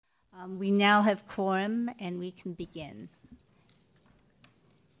We now have quorum, and we can begin.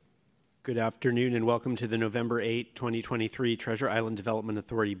 Good afternoon and welcome to the November 8, 2023 Treasure Island Development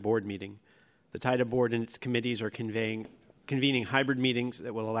Authority Board meeting. The TIDA Board and its committees are convening hybrid meetings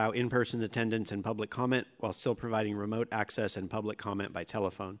that will allow in-person attendance and public comment while still providing remote access and public comment by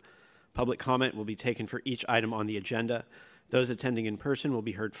telephone. Public comment will be taken for each item on the agenda. Those attending in person will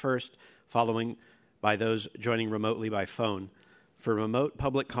be heard first, following by those joining remotely by phone. For remote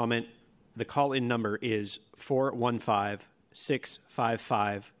public comment, the call-in number is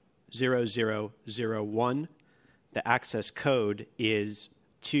 415-655-0001. The access code is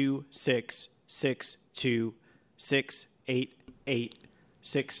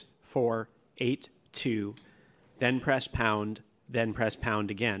 26626886482. Then press pound, then press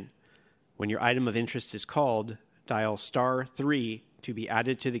pound again. When your item of interest is called, dial *3 to be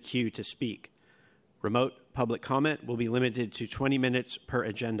added to the queue to speak. Remote public comment will be limited to 20 minutes per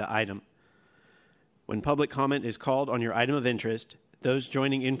agenda item. When public comment is called on your item of interest, those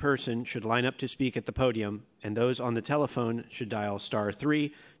joining in person should line up to speak at the podium, and those on the telephone should dial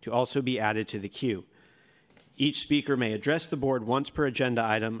 *3 to also be added to the queue. Each speaker may address the board once per agenda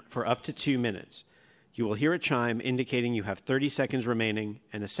item for up to 2 minutes. You will hear a chime indicating you have 30 seconds remaining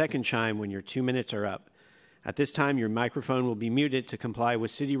and a second chime when your 2 minutes are up. At this time, your microphone will be muted to comply with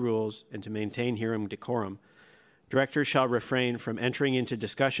city rules and to maintain hearing decorum. Directors shall refrain from entering into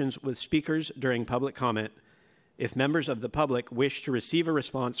discussions with speakers during public comment. If members of the public wish to receive a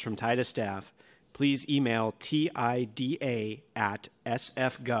response from TIDA staff, please email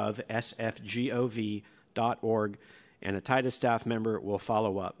tida@sfgov.org, and a TIDA staff member will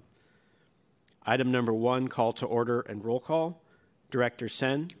follow up. Item number 1, call to order and roll call. Director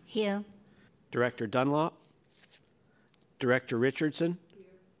Sen. Here. Director Dunlop. Director Richardson. Here.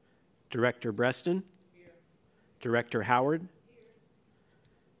 Director Breston. Here. Director Howard. Here.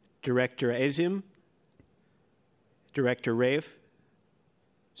 Director Azim. Director Rafe.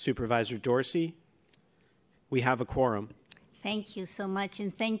 Supervisor Dorsey. We have a quorum. Thank you so much,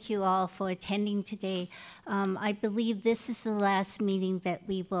 and thank you all for attending today. I believe this is the last meeting that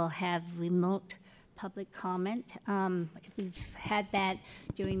we will have remote public comment. We've had that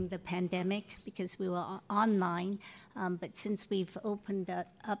during the pandemic because we were online, but since we've opened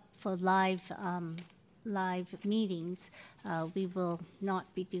up for live meetings, we will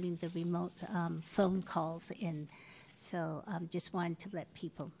not be doing the remote phone calls in. So just wanted to let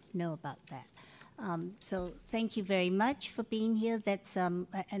people know about that. So thank you very much for being here. That's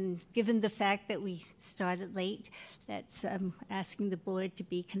and given the fact that we started late, that's asking the board to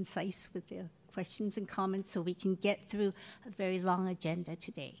be concise with their questions and comments so we can get through a very long agenda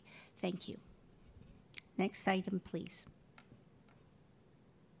today. Thank you. Next item, please.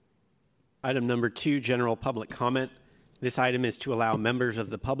 Item number 2, general public comment. This item is to allow members of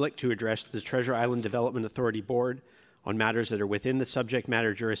the public to address the Treasure Island Development Authority Board on matters that are within the subject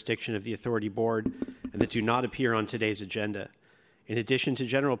matter jurisdiction of the Authority Board and that do not appear on today's agenda. In addition to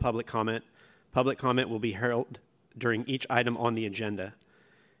general public comment will be held during each item on the agenda.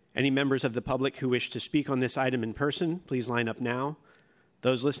 Any members of the public who wish to speak on this item in person, please line up now.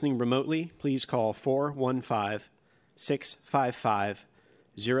 Those listening remotely, please call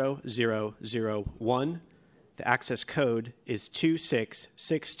 415-655-0001. The access code is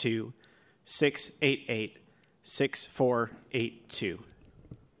 26626886482.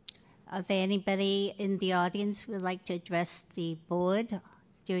 Are there anybody in the audience who would like to address the board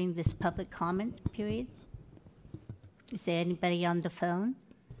during this public comment period? Is there anybody on the phone?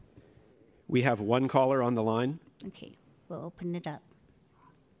 We have one caller on the line. Okay, we'll open it up.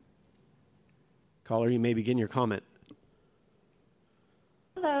 Caller, you may begin your comment.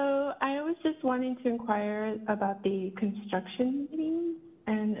 Hello, I was just wanting to inquire about the construction meetings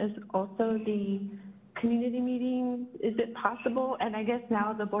and also the community meetings. Is it possible, and I guess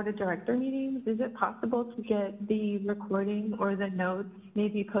now the board of director meetings, is it possible to get the recording or the notes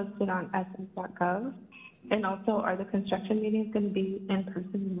maybe posted on sf.gov? And also, are the construction meetings going to be in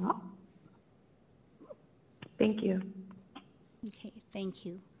person as well? Thank you. Okay, thank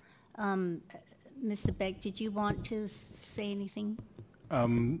you. Mr. Beck, did you want to say anything?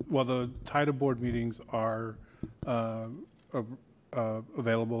 Well, the TIDA board meetings are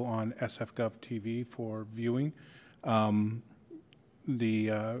available on SF.gov TV for viewing.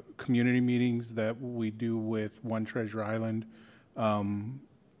 The community meetings that we do with One Treasure Island,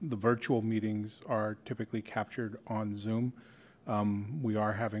 the virtual meetings are typically captured on Zoom. We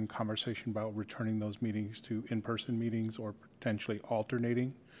are having conversation about returning those meetings to in-person meetings or potentially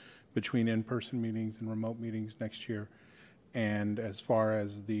alternating between in-person meetings and remote meetings next year. And as far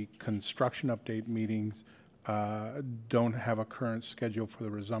as the construction update meetings, Don't have a current schedule for the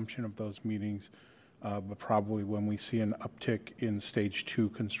resumption of those meetings, but probably when we see an uptick in stage 2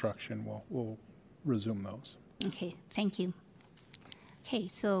 construction, we'll resume those. Okay, thank you. Okay,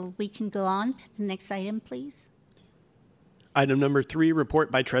 so we can go on to the next item, please. Item number 3,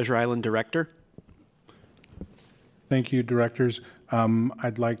 report by Treasure Island Director. Thank you, directors.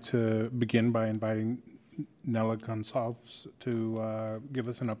 I'd like to begin by inviting Nella Gonsalves to give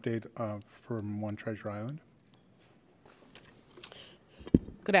us an update from One Treasure Island.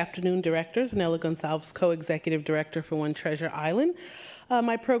 Good afternoon, directors. Nella Gonsalves, co-executive director for One Treasure Island.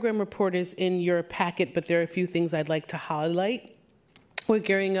 My program report is in your packet, but there are a few things I'd like to highlight. We're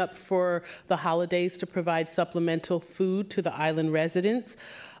gearing up for the holidays to provide supplemental food to the island residents,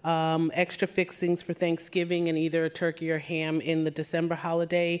 extra fixings for Thanksgiving, and either a turkey or ham in the December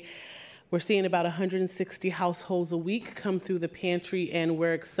holiday. We're seeing about 160 households a week come through the pantry, and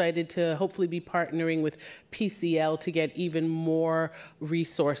we're excited to hopefully be partnering with PCL to get even more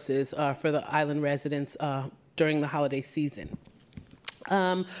resources for the island residents during the holiday season.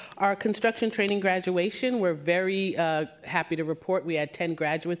 Our construction training graduation, we're very happy to report we had 10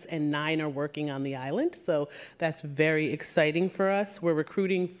 graduates and 9 are working on the island. So that's very exciting for us. We're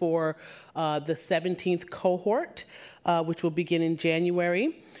recruiting for the 17th cohort, which will begin in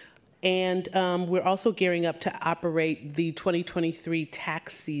January. And we're also gearing up to operate the 2023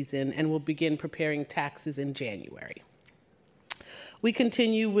 tax season, and we'll begin preparing taxes in January. We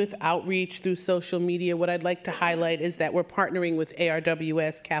continue with outreach through social media. What I'd like to highlight is that we're partnering with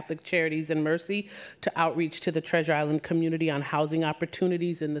ARWS, Catholic Charities, and Mercy to outreach to the Treasure Island community on housing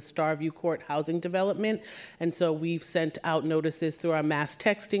opportunities in the Starview Court housing development. And so we've sent out notices through our mass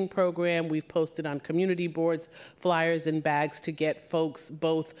texting program. We've posted on community boards, flyers, and bags to get folks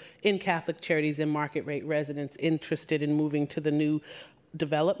both in Catholic Charities and market rate residents interested in moving to the new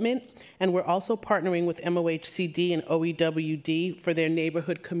development. And we're also partnering with MOHCD and OEWD for their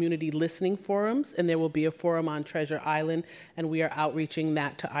neighborhood community listening forums, and there will be a forum on Treasure Island, and we are outreaching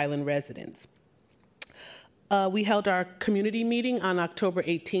that to island residents. We held our community meeting on October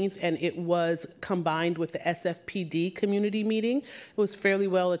 18th, and it was combined with the SFPD community meeting. It was fairly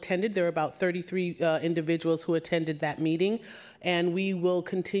well attended. There were about 33 individuals who attended that meeting, and we will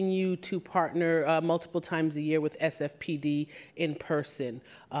continue to partner multiple times a year with SFPD in person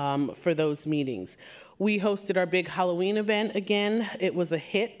for those meetings. We hosted our big Halloween event again. It was a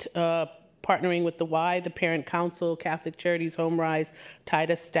hit. Partnering with the Y, the Parent Council, Catholic Charities, HomeRise,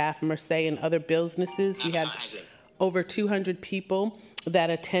 Titus staff, Merced, and other businesses. We had over 200 people that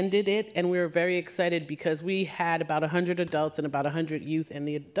attended it, and we were very excited because we had about 100 adults and about 100 youth, and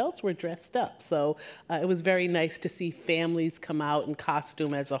the adults were dressed up. So it was very nice to see families come out in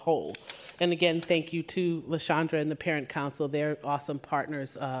costume as a whole. And again, thank you to LaShandra and the Parent Council. They're awesome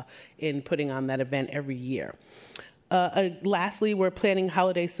partners in putting on that event every year. Lastly, we're planning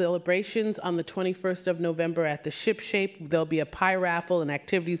holiday celebrations on the 21st of November at the Ship Shape. There'll be a pie raffle and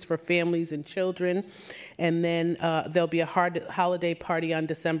activities for families and children. And then there'll be a holiday party on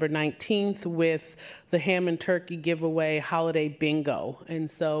December 19th with the ham and turkey giveaway holiday bingo.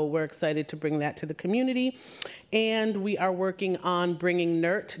 And so we're excited to bring that to the community. And we are working on bringing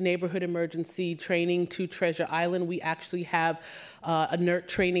NERT, Neighborhood Emergency Training, to Treasure Island. We actually have a NERT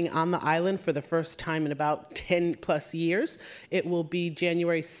training on the island for the first time in about 10 plus years. It will be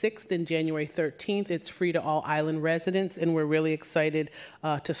January 6th and January 13th. It's free to all island residents, and we're really excited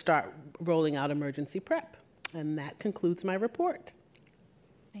to start rolling out emergency prep. And that concludes my report.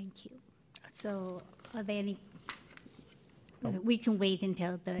 Thank you. So are there any, we can wait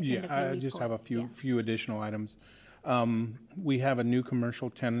until the end of your I report. just have a few additional items. We have a new commercial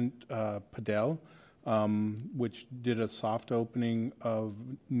tenant, Padel, which did a soft opening of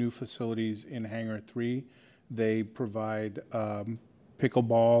new facilities in Hangar 3. They provide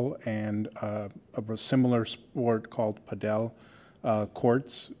pickleball and a similar sport called Padel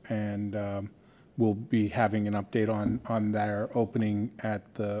courts, and we'll be having an update on their opening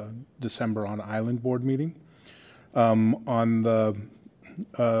at the December on Island board meeting. On the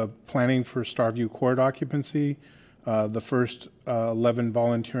planning for Starview Court occupancy, the first 11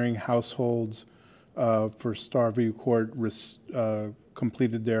 volunteering households for Starview Court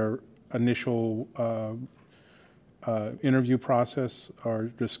completed their initial interview process or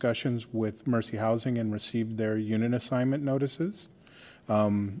discussions with Mercy Housing and received their unit assignment notices.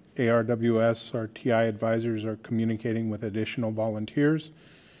 ARWS, our TI advisors, are communicating with additional volunteers,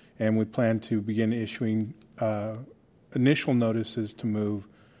 and we plan to begin issuing initial notices to move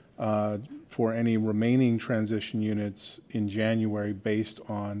for any remaining transition units in January based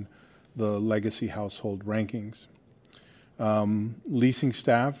on the legacy household rankings. Leasing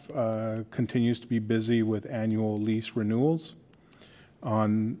staff continues to be busy with annual lease renewals.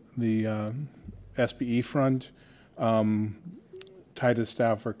 On the SBE front, TIDA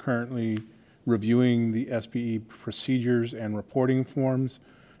staff are currently reviewing the SBE procedures and reporting forms,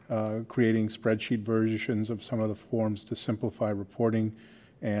 creating spreadsheet versions of some of the forms to simplify reporting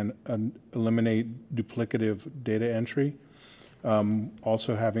and eliminate duplicative data entry.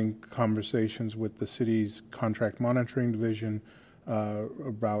 Also having conversations with the city's contract monitoring division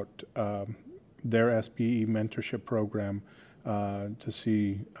about their SBE mentorship program to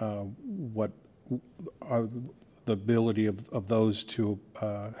see what are the ability of those to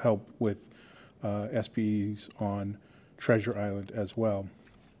help with SBEs on Treasure Island as well.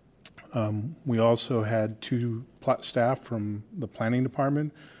 We also had two staff from the planning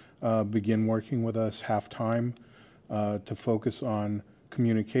department begin working with us half-time to focus on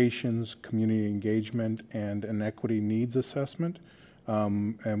communications, community engagement, and an equity needs assessment.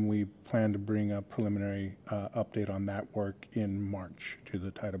 And we plan to bring a preliminary update on that work in March to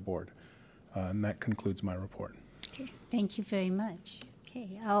the TIDA board. And that concludes my report. Okay, thank you very much.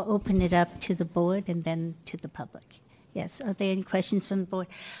 Okay, I'll open it up to the board and then to the public. Yes, are there any questions from the board?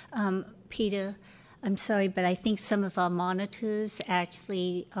 Peter, I'm sorry, but I think some of our monitors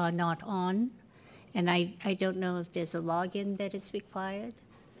actually are not on, and I don't know if there's a login that is required.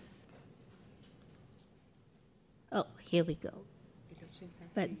 Oh, here we go.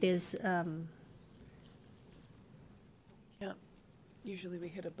 But there's, Yeah. Usually we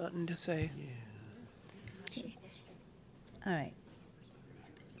hit a button to say, okay. All right,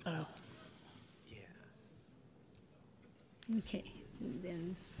 oh, okay, and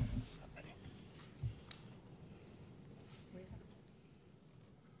then.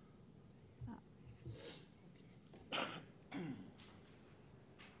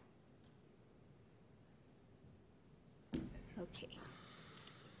 Okay.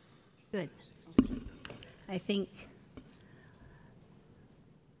 Good. I think.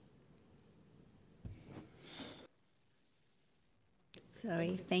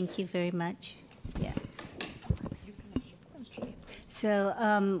 Sorry, thank you very much. Yes. Okay. So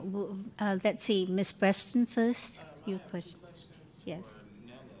let's see, Ms. Preston first. Your question. Yes.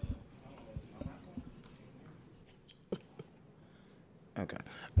 Okay.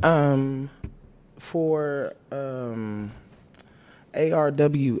 For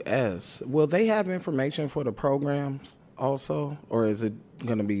ARWS, will they have information for the programs also, or is it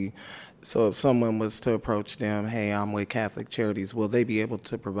going to be, so if someone was to approach them, hey, I'm with Catholic Charities, will they be able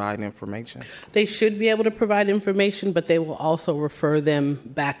to provide information? They should be able to provide information, but they will also refer them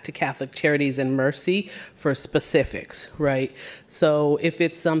back to Catholic Charities and Mercy for specifics, right? So if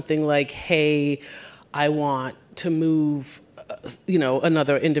it's something like, hey, I want to move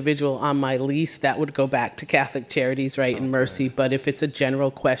another individual on my lease, that would go back to Catholic Charities, right, and Mercy. But if it's a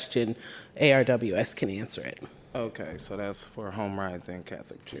general question, ARWS can answer it. Okay, so that's for Home Rise and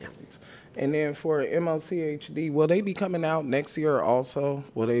Catholic Charities. And then for MLCHD, will they be coming out next year also?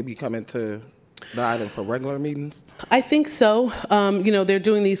 Will they be coming to the island for regular meetings? I think so. They're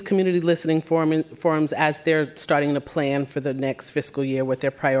doing these community listening forums as they're starting to plan for the next fiscal year, what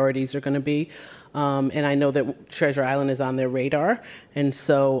their priorities are going to be. And I know that Treasure Island is on their radar. And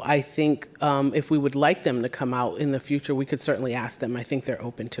so I think if we would like them to come out in the future, we could certainly ask them. I think they're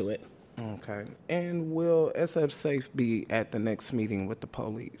open to it. Okay. And will SF Safe be at the next meeting with the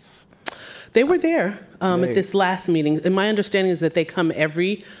police? They were there at this last meeting. And my understanding is that they come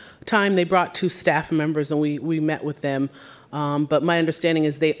every time. They brought 2 staff members and we met with them. But my understanding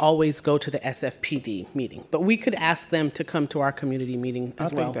is they always go to the SFPD meeting. But we could ask them to come to our community meeting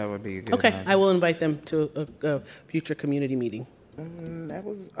as well. I think that would be a good Okay, idea. I will invite them to a future community meeting.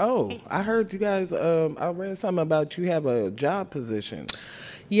 I heard you guys, I read something about you have a job position.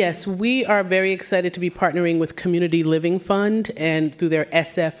 Yes, we are very excited to be partnering with Community Living Fund and through their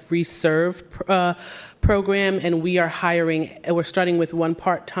SF Reserve program, and we are hiring, we're starting with 1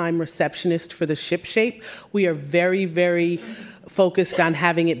 part-time receptionist for the Ship Shape. We are very, very focused on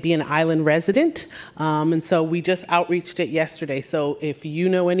having it be an island resident, and so we just outreached it yesterday. So if you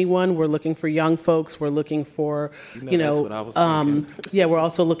know anyone, we're looking for young folks, we're looking for, that's what I was thinking. yeah, we're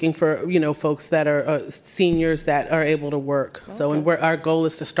also looking for, folks that are seniors that are able to work. Okay. So, and our goal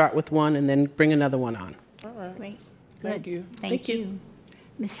is to start with 1 and then bring another one on. All right. Great. Thank Good. you. Thank you.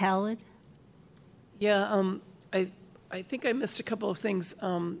 Ms. Howard? yeah, I think I missed a couple of things.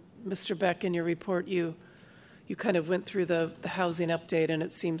 Mr. Beck, in your report, you kind of went through the housing update, and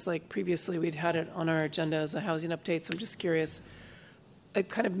it seems like previously we'd had it on our agenda as a housing update, so I'm just curious. I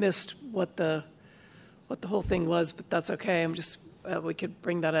kind of missed what the whole thing was, but that's okay. I'm just we could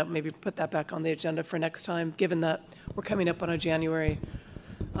bring that up, maybe put that back on the agenda for next time, given that we're coming up on a January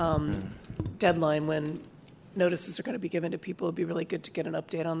deadline when notices are going to be given to people. It'd be really good to get an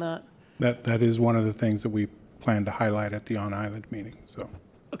update on that. That is one of the things that we plan to highlight at the on-island meeting, so,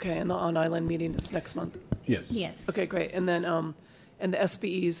 Okay, and the on-island meeting is next month. yes. Yes. Okay, great. And then, and the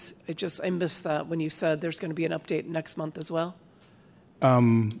SBEs, I missed that when you said there's going to be an update next month as well?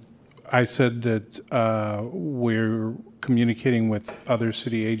 I said that we're communicating with other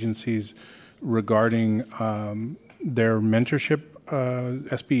city agencies regarding their mentorship,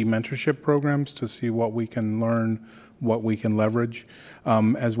 SBE mentorship programs to see what we can learn, what we can leverage,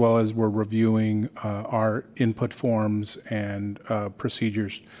 as well as we're reviewing our input forms and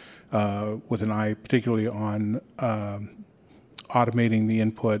procedures with an eye particularly on automating the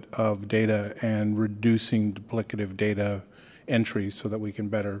input of data and reducing duplicative data entries so that we can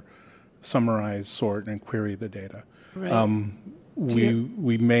better summarize, sort, and query the data. Right.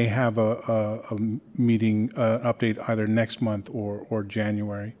 We may have a meeting update either next month or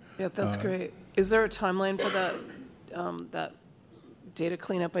January. Yeah, that's great. Is there a timeline for that, that data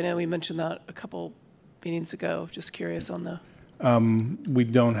cleanup? I know we mentioned that a couple meetings ago. Just curious on the. We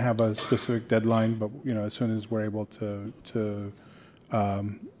don't have a specific deadline, but as soon as we're able to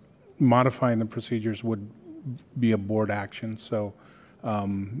modifying the procedures would be a board action. So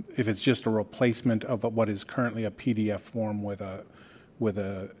if it's just a replacement of what is currently a PDF form with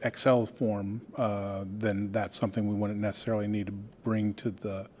a Excel form, then that's something we wouldn't necessarily need to bring to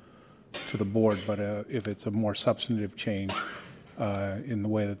the board. But if it's a more substantive change in the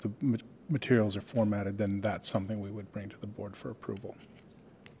way that the materials are formatted, then that's something we would bring to the board for approval.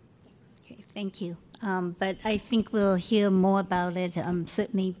 Okay, thank you. But I think we'll hear more about it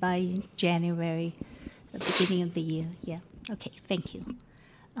certainly by January, the beginning of the year. Yeah. Okay, thank you.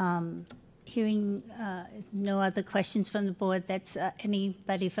 Hearing no other questions from the board, that's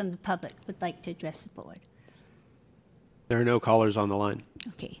anybody from the public would like to address the board. There are no callers on the line.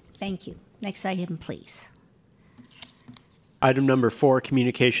 Okay, thank you. Next item, please. Item number 4,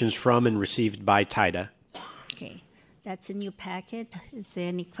 communications from and received by TIDA. Okay, that's in your packet. Is there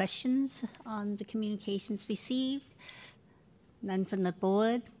any questions on the communications received? None from the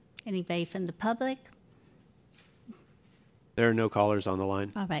board? Anybody from the public? There are no callers on the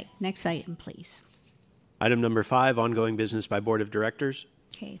line. All right, next item, please. Item number 5, ongoing business by Board of Directors.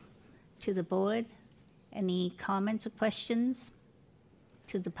 Okay, to the board, any comments or questions?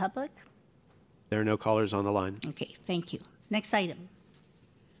 To the public? There are no callers on the line. Okay, thank you. Next item.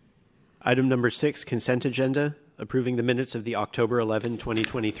 Item number 6, consent agenda, approving the minutes of the October 11,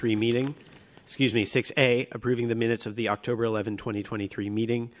 2023 meeting. 6A, approving the minutes of the October 11, 2023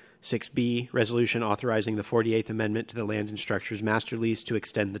 meeting. 6B, resolution authorizing the 48th Amendment to the Land and Structures Master Lease to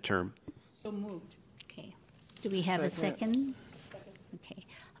extend the term. So moved. Okay, do we have a second? Okay,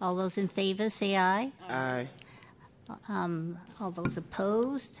 all those in favor say aye. Aye. All those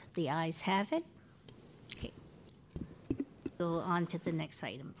opposed, the ayes have it. Okay, go on to the next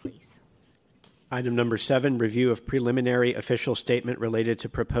item, please. Item number 7, review of preliminary official statement related to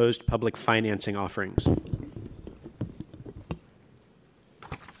proposed public financing offerings.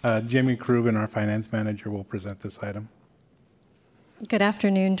 Jamie Krubin, our finance manager, will present this item. Good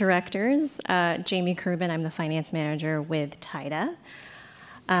afternoon, directors. Jamie Krubin, I'm the finance manager with TIDA.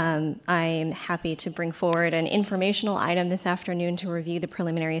 I'm happy to bring forward an informational item this afternoon to review the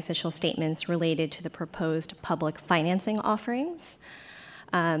preliminary official statements related to the proposed public financing offerings.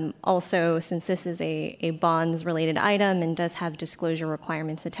 Also, since this is a bonds-related item and does have disclosure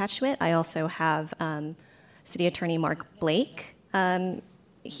requirements attached to it, I also have City Attorney Mark Blake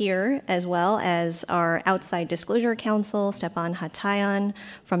here, as well as our outside disclosure counsel, Stepan Hatayan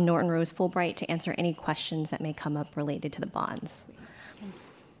from Norton Rose Fulbright, to answer any questions that may come up related to the bonds.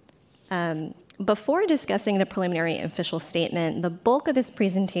 Before discussing the preliminary official statement, the bulk of this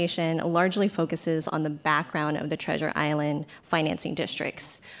presentation largely focuses on the background of the Treasure Island financing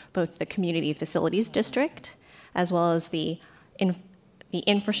districts, both the Community Facilities District as well as the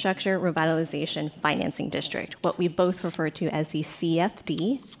Infrastructure Revitalization Financing District, what we both refer to as the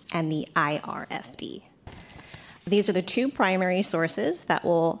CFD and the IRFD. These are the two primary sources that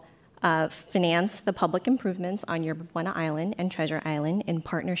will finance the public improvements on Yerba Buena Island and Treasure Island in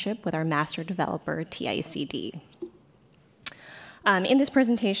partnership with our master developer, TICD. In this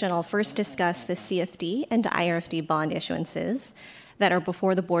presentation, I'll first discuss the CFD and IRFD bond issuances that are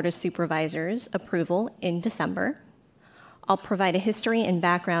before the Board of Supervisors approval in December. I'll provide a history and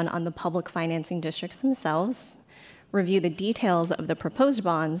background on the public financing districts themselves, review the details of the proposed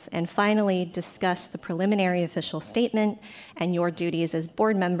bonds, and finally discuss the preliminary official statement and your duties as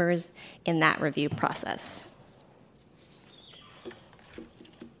board members in that review process.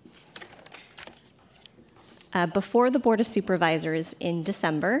 Before the Board of Supervisors in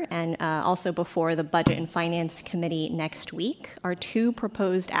December and also before the Budget and Finance Committee next week are two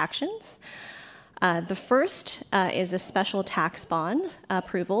proposed actions. The first is a special tax bond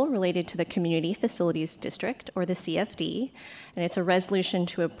approval related to the Community Facilities District, or the CFD, and it's a resolution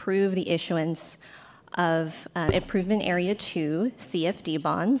to approve the issuance of Improvement Area 2 CFD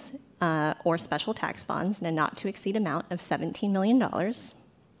bonds or special tax bonds in a not-to-exceed amount of $17 million.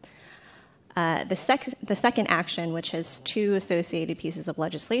 The second action, which has two associated pieces of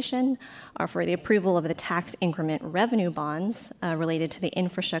legislation, are for the approval of the tax increment revenue bonds related to the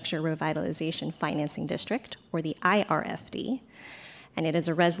Infrastructure Revitalization Financing District, or the IRFD. And it is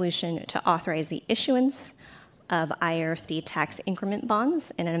a resolution to authorize the issuance of IRFD tax increment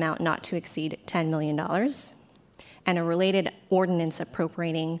bonds in an amount not to exceed $10 million, and a related ordinance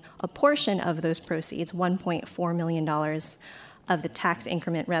appropriating a portion of those proceeds, $1.4 million, of the tax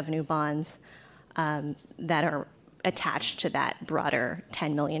increment revenue bonds that are attached to that broader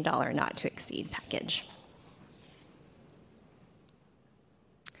 $10 million not to exceed package.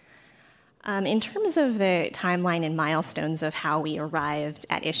 In terms of the timeline and milestones of how we arrived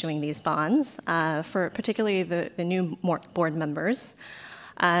at issuing these bonds, for particularly the new board members,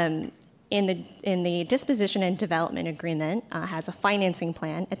 in the disposition and development agreement has a financing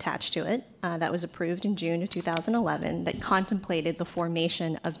plan attached to it that was approved in June of 2011 that contemplated the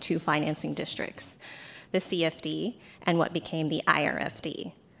formation of two financing districts, the CFD and what became the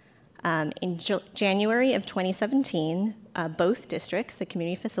IRFD. In January of 2017, both districts, the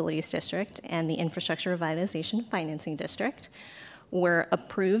Community Facilities District and the Infrastructure Revitalization Financing District, were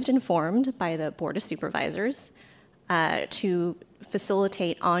approved and formed by the Board of Supervisors to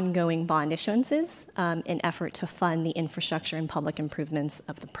facilitate ongoing bond issuances in effort to fund the infrastructure and public improvements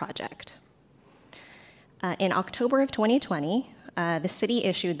of the project. In October of 2020, the city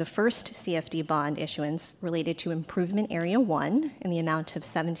issued the first CFD bond issuance related to Improvement Area 1 in the amount of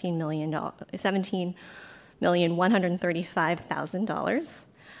 $17,135,000.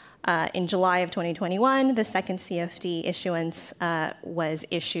 In July of 2021, the second CFD issuance was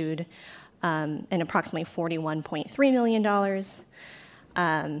issued in approximately $41.3 million.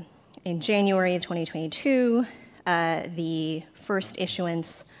 In January of 2022, the first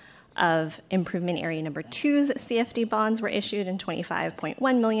issuance of Improvement Area Number 2's CFD bonds were issued in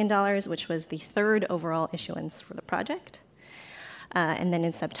 $25.1 million, which was the third overall issuance for the project. And then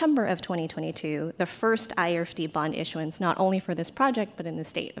in September of 2022, the first IRFD bond issuance, not only for this project, but in the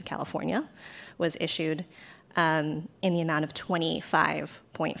state of California, was issued in the amount of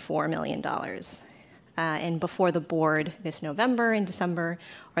 $25.4 million. And before the board this November and December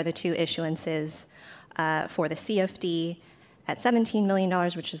are the two issuances for the CFD at $17 million,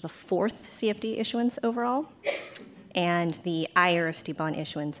 which is the fourth CFD issuance overall, and the IRFD bond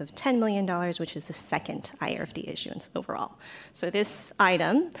issuance of $10 million, which is the second IRFD issuance overall. So this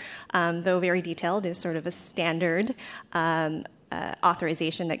item, though very detailed, is sort of a standard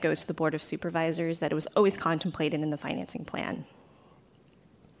authorization that goes to the Board of Supervisors that it was always contemplated in the financing plan.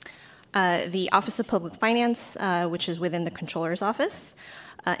 The Office of Public Finance, which is within the Controller's Office,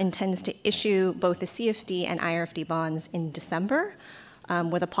 intends to issue both the CFD and IRFD bonds in December,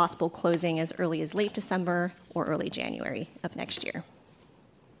 with a possible closing as early as late December or early January of next year.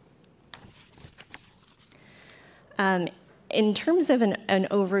 In terms of an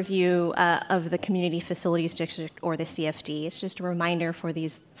overview of the Community Facilities District, or the CFD, it's just a reminder for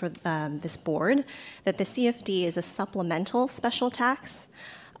this board that the CFD is a supplemental special tax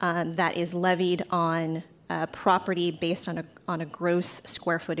that is levied on property based on a gross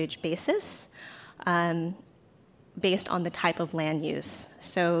square footage basis, based on the type of land use.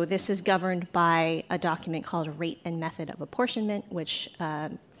 So this is governed by a document called a Rate and Method of Apportionment, which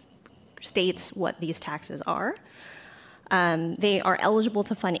states what these taxes are. They are eligible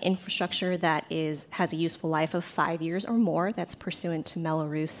to fund infrastructure that has a useful life of 5 years or more. That's pursuant to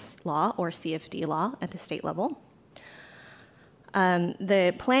Mello-Roos law or CFD law at the state level.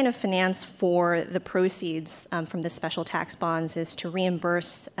 The plan of finance for the proceeds from the special tax bonds is to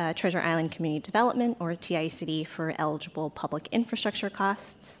reimburse Treasure Island Community Development, or TICD, for eligible public infrastructure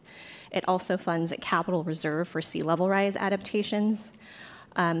costs. It also funds a capital reserve for sea level rise adaptations,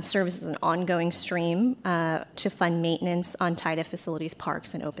 serves as an ongoing stream to fund maintenance on TIDA facilities,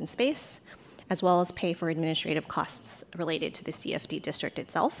 parks, and open space, as well as pay for administrative costs related to the CFD district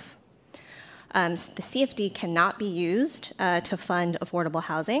itself. The CFD cannot be used to fund affordable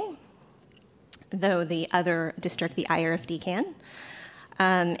housing, though the other district, the IRFD, can.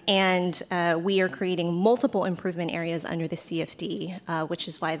 We are creating multiple improvement areas under the CFD, which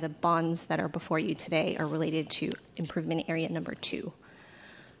is why the bonds that are before you today are related to Improvement Area Number 2.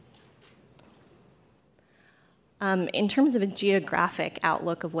 In terms of a geographic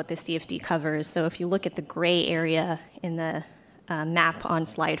outlook of what the CFD covers, so if you look at the gray area in the map on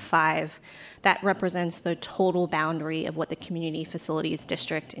slide 5, that represents the total boundary of what the Community Facilities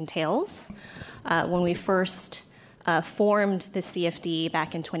District entails. When we first formed the CFD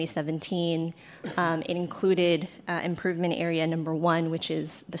back in 2017, it included improvement area number 1, which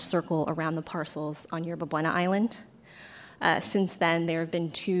is the circle around the parcels on Yerba Buena Island. Since then, there have been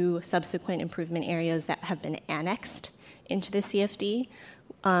 2 subsequent improvement areas that have been annexed into the CFD,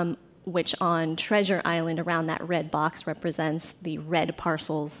 which on Treasure Island around that red box represents the red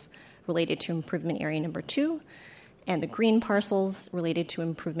parcels related to improvement area number 2, and the green parcels related to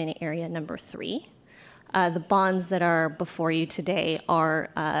improvement area number 3. The bonds that are before you today are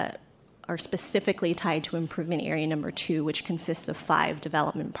specifically tied to improvement area number 2, which consists of 5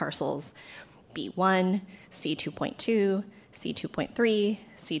 development parcels: B1, C2.2, C2.3,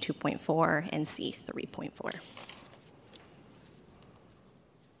 C2.4, and C3.4.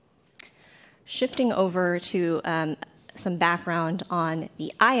 Shifting over to some background on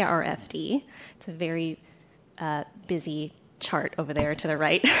the IRFD, it's a very busy chart over there to the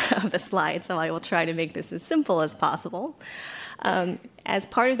right of the slide, so I will try to make this as simple as possible. As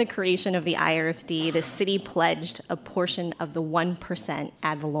part of the creation of the IRFD, the city pledged a portion of the 1%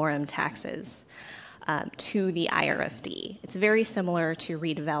 ad valorem taxes to the IRFD. It's very similar to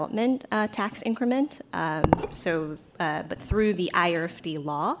redevelopment tax increment, but through the IRFD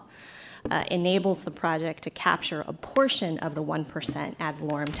law, enables the project to capture a portion of the 1% ad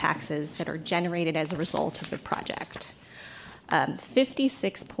valorem taxes that are generated as a result of the project.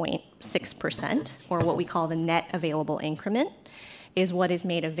 56.6%, or what we call the net available increment, is what is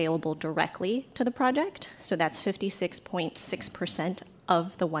made available directly to the project. So that's 56.6%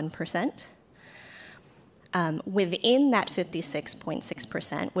 of the 1%. Within that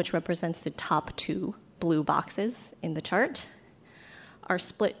 56.6%, which represents the top 2 blue boxes in the chart, are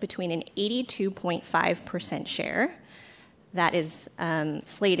split between an 82.5% share that is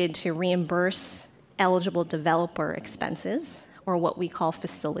slated to reimburse eligible developer expenses, or what we call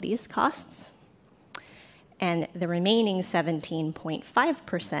facilities costs. And the remaining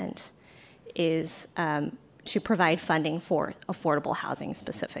 17.5% is to provide funding for affordable housing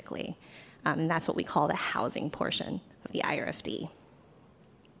specifically. And that's what we call the housing portion of the IRFD.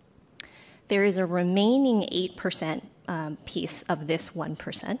 There is a remaining 8% piece of this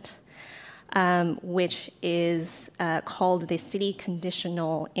 1%, which is called the city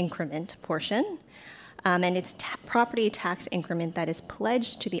conditional increment portion. And it's property tax increment that is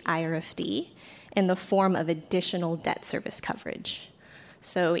pledged to the IRFD in the form of additional debt service coverage.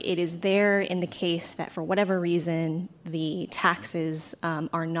 So it is there in the case that for whatever reason the taxes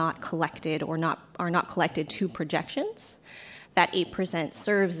are not collected or are not collected to projections, that 8%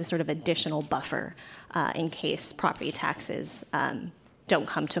 serves as sort of additional buffer in case property taxes don't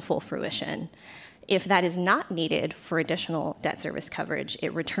come to full fruition. If that is not needed for additional debt service coverage,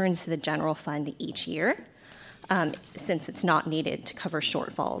 it returns to the general fund each year, since it's not needed to cover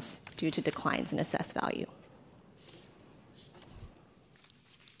shortfalls due to declines in assessed value.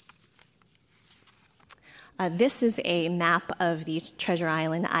 This is a map of the Treasure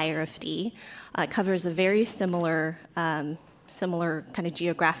Island IRFD. It covers a very similar kind of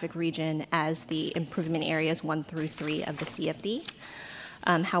geographic region as the improvement areas 1 through 3 of the CFD.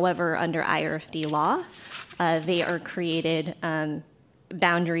 However, under IRFD law, they are created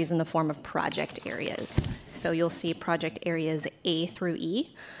boundaries in the form of project areas. So you'll see project areas A through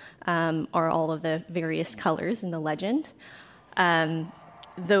E are all of the various colors in the legend.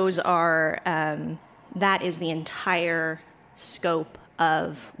 That is the entire scope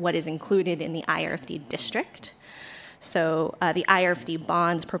of what is included in the IRFD district. So the IRFD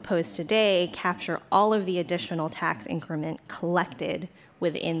bonds proposed today capture all of the additional tax increment collected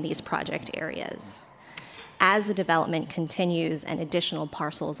within these project areas. As the development continues and additional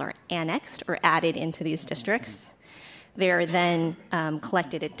parcels are annexed or added into these districts, there are then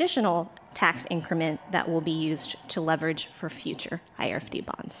collected additional tax increment that will be used to leverage for future IRFD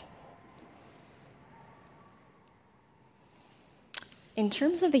bonds. In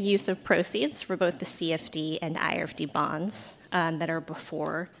terms of the use of proceeds for both the CFD and IRFD bonds that are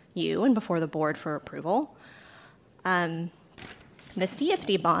before you and before the board for approval, the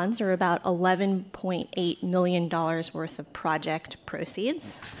CFD bonds are about $11.8 million worth of project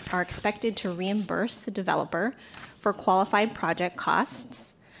proceeds, are expected to reimburse the developer for qualified project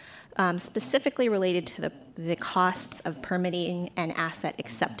costs, specifically related to the costs of permitting and asset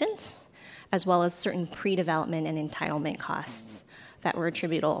acceptance, as well as certain pre-development and entitlement costs that were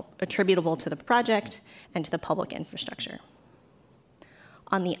attributable to the project and to the public infrastructure.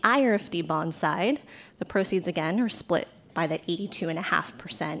 On the IRFD bond side, the proceeds again are split by that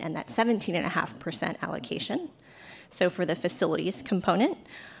 82.5% and that 17.5% allocation. So for the facilities component,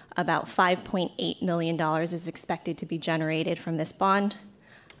 about $5.8 million is expected to be generated from this bond.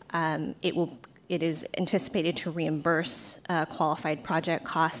 It is anticipated to reimburse qualified project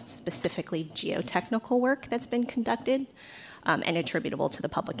costs, specifically geotechnical work that's been conducted and attributable to the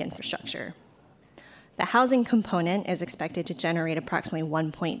public infrastructure. The housing component is expected to generate approximately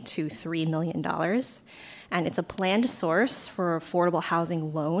 $1.23 million, and it's a planned source for affordable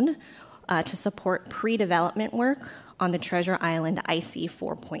housing loan to support pre-development work on the Treasure Island IC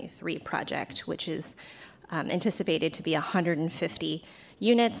 4.3 project, which is anticipated to be 150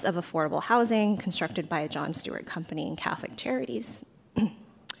 units of affordable housing constructed by a John Stewart Company and Catholic Charities.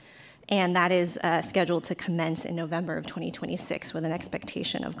 And that is scheduled to commence in November of 2026 with an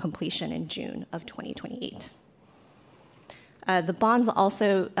expectation of completion in June of 2028. The bonds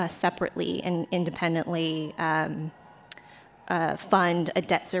also separately and independently fund a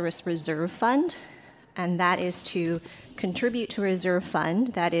debt service reserve fund, and that is to contribute to a reserve fund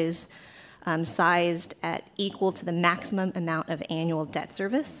that is sized at equal to the maximum amount of annual debt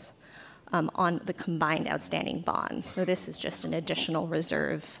service on the combined outstanding bonds. So this is just an additional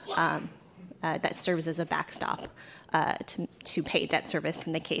reserve that serves as a backstop to pay debt service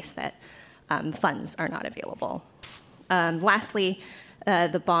in the case that funds are not available. Lastly,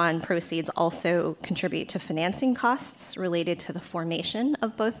 the bond proceeds also contribute to financing costs related to the formation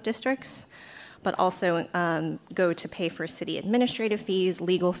of both districts, but also go to pay for city administrative fees,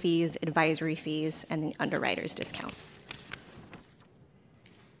 legal fees, advisory fees, and the underwriter's discount.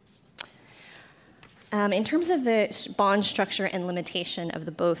 In terms of the bond structure and limitation of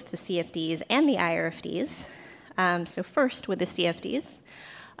both the CFDs and the IRFDs, so first with the CFDs,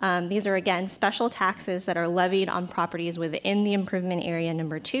 these are again special taxes that are levied on properties within the improvement area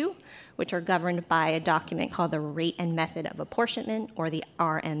number 2, which are governed by a document called the Rate and Method of Apportionment, or the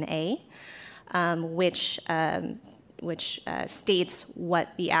RMA, which states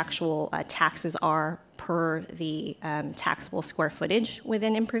what the actual taxes are per the taxable square footage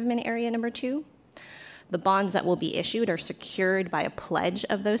within improvement area number 2. The bonds that will be issued are secured by a pledge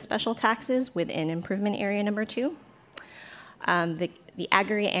of those special taxes within improvement area number 2. The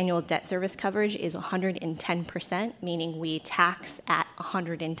aggregate annual debt service coverage is 110%, meaning we tax at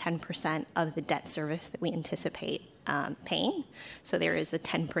 110% of the debt service that we anticipate paying. So there is a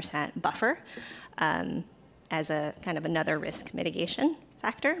 10% buffer as a kind of another risk mitigation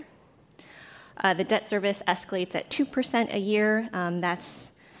factor. The debt service escalates at 2% a year.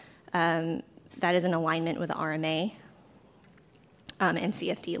 That is in alignment with the RMA and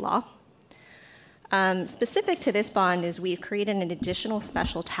CFD law. Specific to this bond is we've created an additional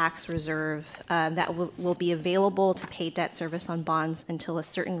special tax reserve that will be available to pay debt service on bonds until a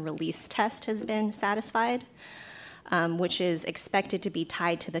certain release test has been satisfied, which is expected to be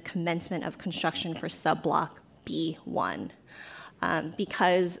tied to the commencement of construction for subblock B1.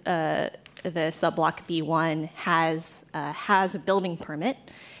 Because the subblock B1 has a building permit,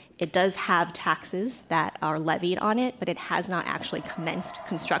 it does have taxes that are levied on it, but it has not actually commenced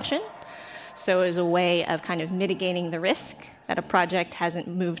construction. So as a way of kind of mitigating the risk that a project hasn't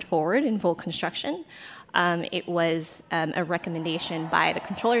moved forward in full construction, it was a recommendation by the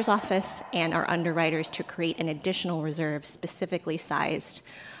Controller's Office and our underwriters to create an additional reserve specifically sized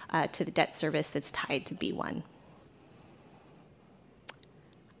to the debt service that's tied to B1.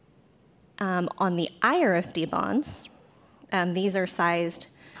 On the IRFD bonds, these are sized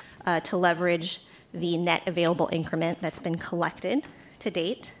to leverage the net available increment that's been collected to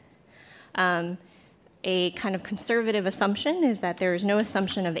date. A kind of conservative assumption is that there is no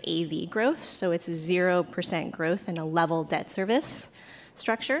assumption of AV growth, so it's a 0% growth in a level debt service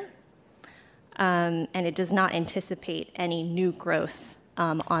structure. And it does not anticipate any new growth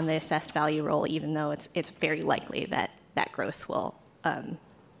on the assessed value roll, even though it's very likely that that growth will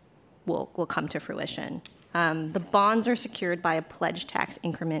come to fruition. The bonds are secured by a pledge tax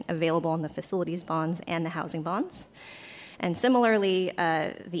increment available in the facilities bonds and the housing bonds. And similarly,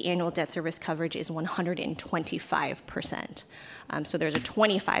 the annual debt service coverage is 125%. So there's a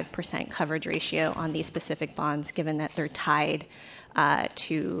 25% coverage ratio on these specific bonds, given that they're tied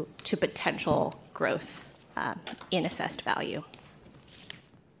to potential growth in assessed value.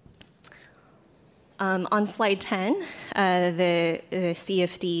 On slide 10, the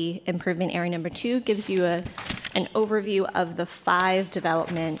CFD improvement area number 2 gives you an overview of the 5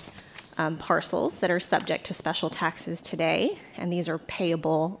 development parcels that are subject to special taxes today, and these are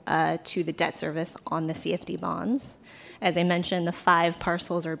payable to the debt service on the CFD bonds. As I mentioned, the 5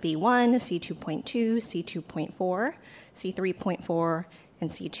 parcels are B1, C2.2, C2.4, C3.4, and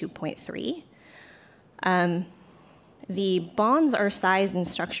C2.3. The bonds are sized and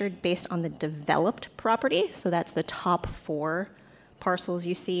structured based on the developed property, so that's the top 4 parcels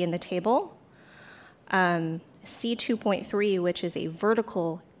you see in the table. C2.3, which is a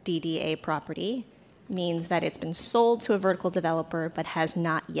vertical DDA property, means that it's been sold to a vertical developer but has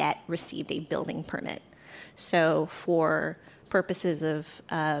not yet received a building permit. So for purposes of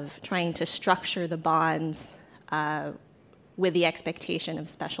trying to structure the bonds with the expectation of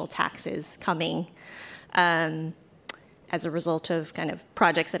special taxes coming as a result of kind of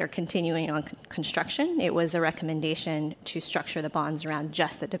projects that are continuing on construction, it was a recommendation to structure the bonds around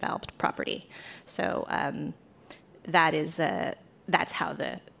just the developed property. So that's how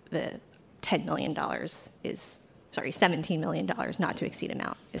the $10 million $17 million not to exceed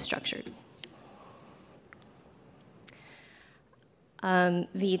amount is structured.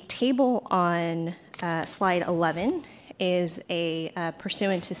 The table on slide 11 is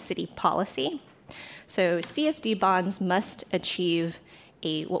pursuant to city policy. So CFD bonds must achieve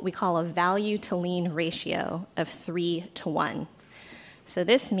what we call a value to lien ratio of 3-to-1. So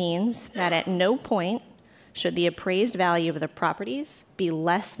this means that at no point should the appraised value of the properties be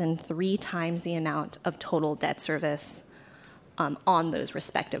less than 3 times the amount of total debt service on those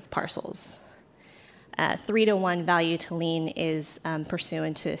respective parcels. 3-to-1 value to lien is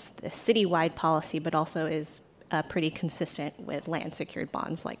pursuant to the citywide policy, but also is pretty consistent with land secured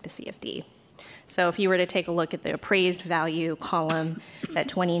bonds like the CFD. So if you were to take a look at the appraised value column, that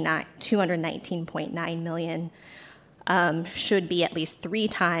 $219.9 million should be at least 3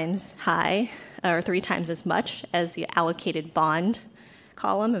 times high, or 3 times as much as the allocated bond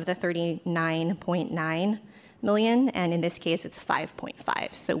column of the $39.9 million, and in this case it's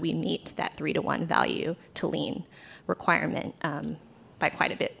 5.5. So we meet that 3-to-1 value to lien requirement by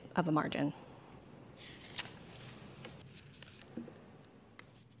quite a bit of a margin.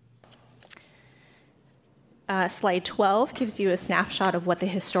 Slide 12 gives you a snapshot of what the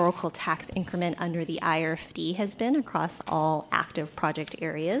historical tax increment under the IRFD has been across all active project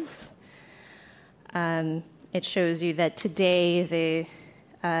areas. It shows you that today the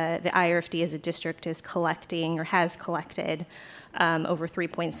IRFD as a district is collecting or has collected over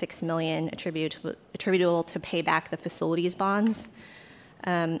 $3.6 million attributable to pay back the facilities bonds,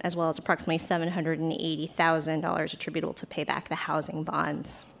 as well as approximately $780,000 attributable to pay back the housing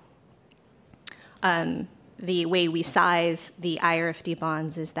bonds. The way we size the IRFD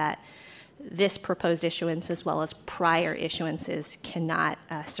bonds is that this proposed issuance, as well as prior issuances, cannot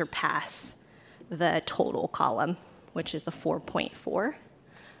surpass the total column, which is the $4.4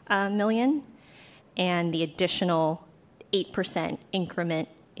 million, and the additional 8% increment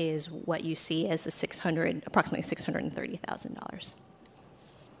is what you see as the approximately $630,000.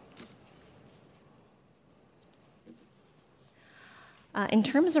 In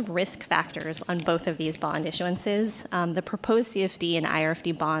terms of risk factors on both of these bond issuances, the proposed CFD and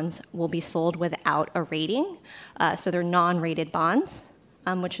IRFD bonds will be sold without a rating, so they're non-rated bonds,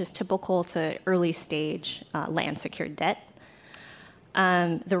 which is typical to early stage land secured debt.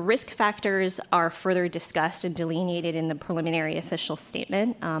 The risk factors are further discussed and delineated in the preliminary official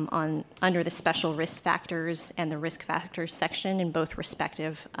statement under the special risk factors and the risk factors section in both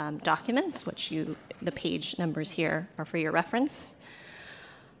respective documents, which the page numbers here are for your reference.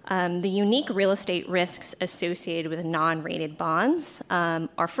 The unique real estate risks associated with non-rated bonds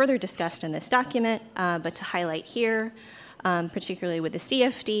are further discussed in this document, but to highlight here, particularly with the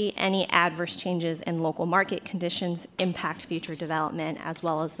CFD, any adverse changes in local market conditions impact future development, as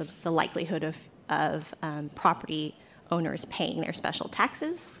well as the likelihood of property owners paying their special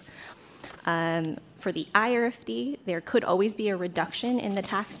taxes. For the IRFD, there could always be a reduction in the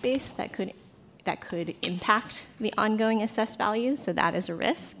tax base that could impact the ongoing assessed values, so that is a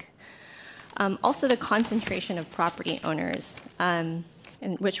risk. Also, the concentration of property owners,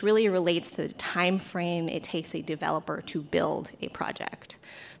 which really relates to the time frame it takes a developer to build a project.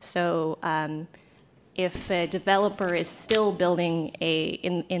 So, if a developer is still building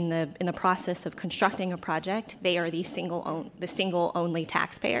in the process of constructing a project, they are the single only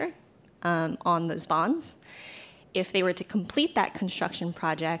taxpayer on those bonds. If they were to complete that construction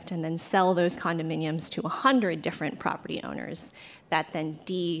project and then sell those condominiums to 100 different property owners, that then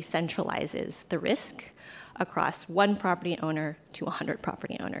decentralizes the risk across one property owner to 100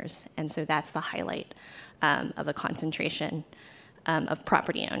 property owners. And so that's the highlight of the concentration of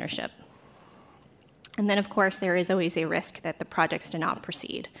property ownership. And then, of course, there is always a risk that the projects do not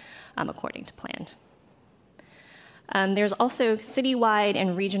proceed according to plan. There's also citywide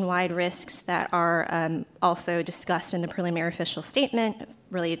and region-wide risks that are also discussed in the preliminary official statement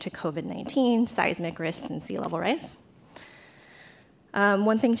related to COVID-19, seismic risks, and sea level rise.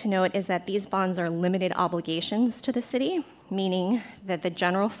 One thing to note is that these bonds are limited obligations to the city, meaning that the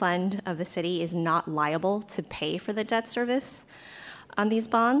general fund of the city is not liable to pay for the debt service on these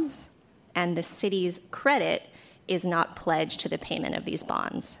bonds, and the city's credit is not pledged to the payment of these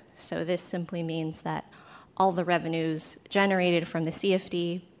bonds. So this simply means that all the revenues generated from the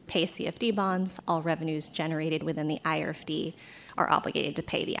CFD pay CFD bonds, all revenues generated within the IRFD are obligated to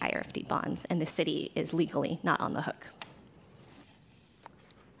pay the IRFD bonds, and the city is legally not on the hook.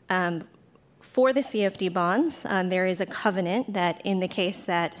 For the CFD bonds, there is a covenant that in the case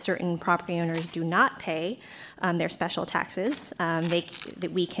that certain property owners do not pay their special taxes,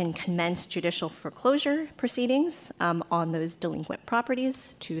 that we can commence judicial foreclosure proceedings on those delinquent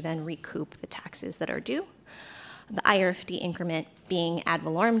properties to then recoup the taxes that are due. The IRFD increment being ad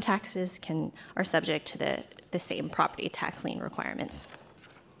valorem taxes are subject to the same property tax lien requirements.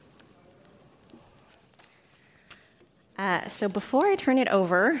 So before I turn it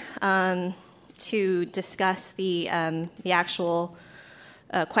over to discuss the actual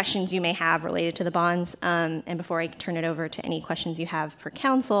questions you may have related to the bonds, and before I turn it over to any questions you have for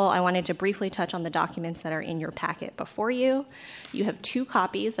council, I wanted to briefly touch on the documents that are in your packet before you. You have 2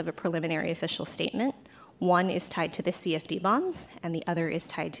 copies of a preliminary official statement. One is tied to the CFD bonds, and the other is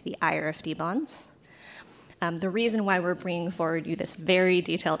tied to the IRFD bonds. The reason why we're bringing forward you this very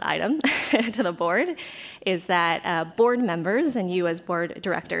detailed item to the board is that board members and you as board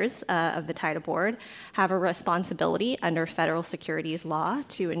directors of the TIDA board have a responsibility under federal securities law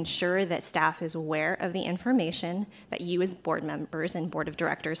to ensure that staff is aware of the information that you as board members and board of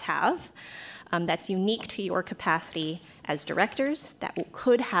directors have that's unique to your capacity as directors that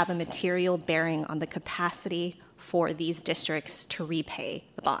could have a material bearing on the capacity for these districts to repay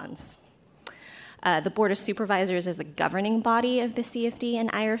the bonds. The Board of Supervisors, as the governing body of the CFD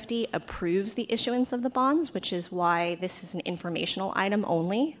and IRFD, approves the issuance of the bonds, which is why this is an informational item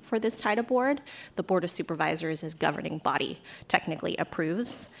only for this TIDA board. The Board of Supervisors, as governing body, technically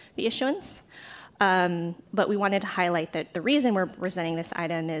approves the issuance. But we wanted to highlight that the reason we're presenting this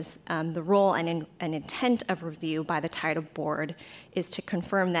item is the role and intent of review by the TIDA board is to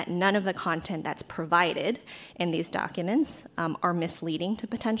confirm that none of the content that's provided in these documents are misleading to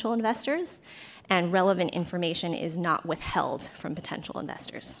potential investors, and relevant information is not withheld from potential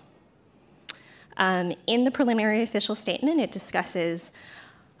investors. In the preliminary official statement, it discusses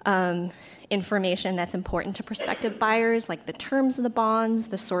information that's important to prospective buyers, like the terms of the bonds,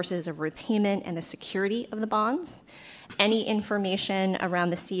 the sources of repayment, and the security of the bonds. Any information around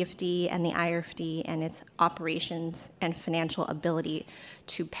the CFD and the IRFD and its operations and financial ability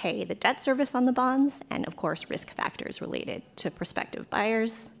to pay the debt service on the bonds, and of course, risk factors related to prospective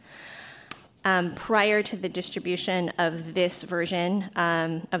buyers. Prior to the distribution of this version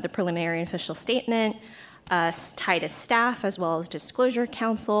of the preliminary official statement, TIDA staff, as well as Disclosure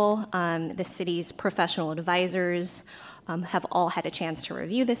Council, the city's professional advisors, have all had a chance to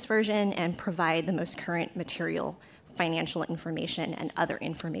review this version and provide the most current material, financial information, and other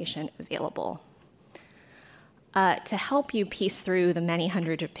information available. To help you piece through the many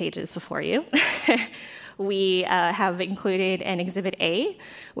hundreds of pages before you, we have included an Exhibit A,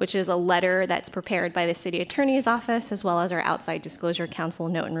 which is a letter that's prepared by the City Attorney's Office, as well as our outside Disclosure Council,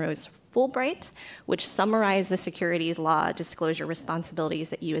 Noten Rose Fulbright, which summarize the securities law disclosure responsibilities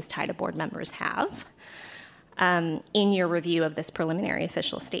that you as TIDA board members have in your review of this preliminary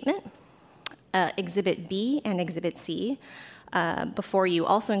official statement. Exhibit B and Exhibit C before you,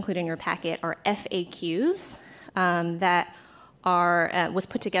 also included in your packet, are FAQs that was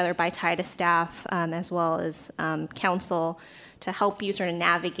put together by TIDA staff as well as council to help you sort of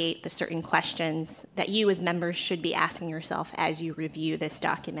navigate the certain questions that you as members should be asking yourself as you review this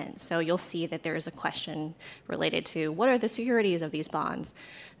document. So you'll see that there is a question related to what are the securities of these bonds.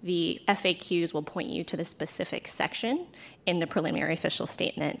 The FAQs will point you to the specific section in the preliminary official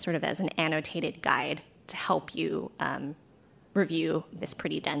statement, sort of as an annotated guide to help you review this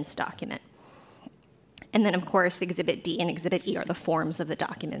pretty dense document. And then, of course, Exhibit D and Exhibit E are the forms of the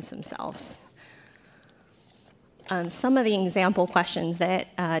documents themselves. Some of the example questions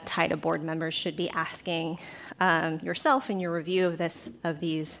that TIDA board members should be asking yourself in your review of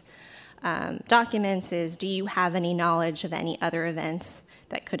these documents is, do you have any knowledge of any other events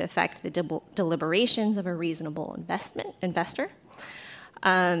that could affect the deliberations of a reasonable investor?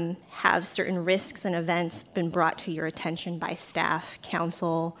 Have certain risks and events been brought to your attention by staff,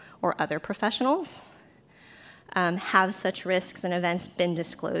 council, or other professionals? Have such risks and events been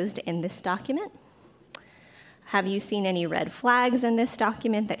disclosed in this document? Have you seen any red flags in this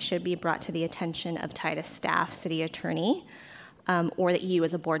document that should be brought to the attention of TIDA staff, city attorney, or that you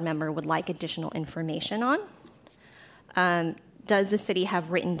as a board member would like additional information on? does the city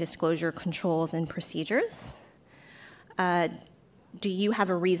have written disclosure controls and procedures? Do you have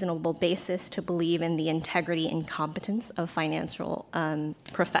a reasonable basis to believe in the integrity and competence of financial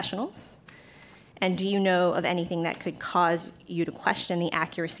professionals? And do you know of anything that could cause you to question the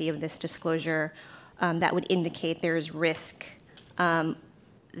accuracy of this disclosure that would indicate there's risk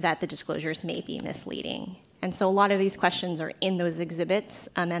that the disclosures may be misleading? And so a lot of these questions are in those exhibits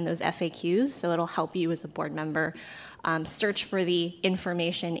and those FAQs, so it'll help you as a board member search for the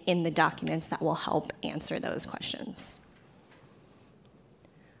information in the documents that will help answer those questions.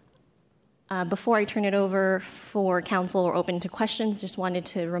 Before I turn it over for council or open to questions, just wanted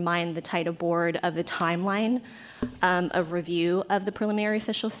to remind the TIDA board of the timeline of review of the preliminary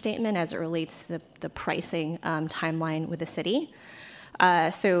official statement as it relates to the pricing timeline with the city.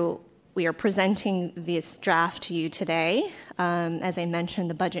 So we are presenting this draft to you today. As I mentioned,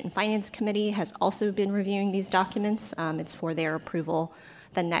 the Budget and Finance Committee has also been reviewing these documents. It's for their approval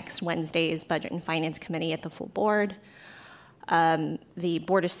the next Wednesday's Budget and Finance Committee at the full board. The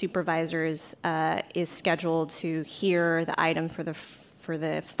Board of Supervisors is scheduled to hear the item for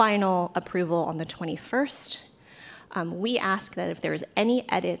the final approval on the 21st. We ask that if there's any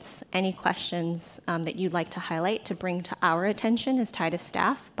edits, any questions that you'd like to highlight to bring to our attention as TIDA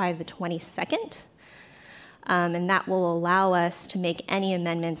staff by the 22nd. And that will allow us to make any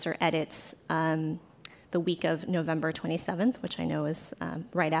amendments or edits the week of November 27th, which I know is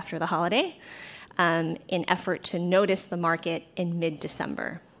right after the holiday, in effort to notice the market in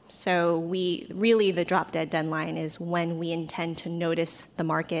mid-December. So the drop dead deadline is when we intend to notice the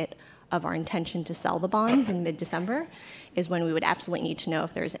market of our intention to sell the bonds in mid-December, is when we would absolutely need to know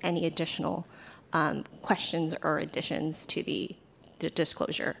if there's any additional questions or additions to the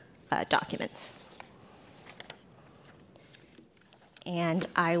disclosure documents. And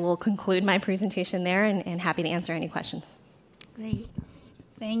I will conclude my presentation there and happy to answer any questions. Great.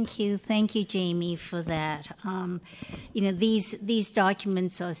 Thank you, Jamie, for that. These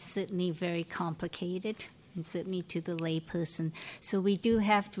documents are certainly very complicated, and certainly to the layperson. So we do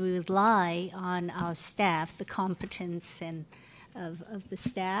have to rely on our staff. The competence of the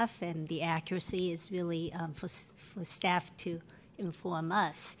staff and the accuracy is really for staff to inform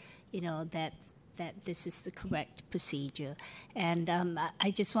us, that this is the correct procedure. And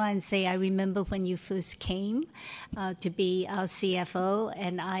I just want to say, I remember when you first came to be our CFO,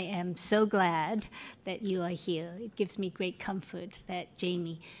 and I am so glad that you are here. It gives me great comfort that,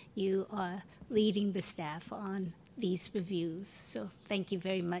 Jamie, you are leading the staff on these reviews. So thank you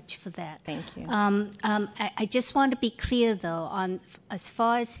very much for that. Thank you. I just want to be clear, though, on as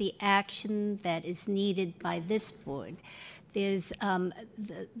far as the action that is needed by this board. There's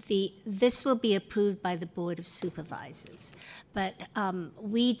this will be approved by the Board of Supervisors, but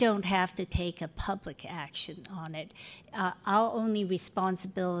we don't have to take a public action on it. Our only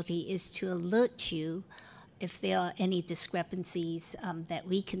responsibility is to alert you if there are any discrepancies that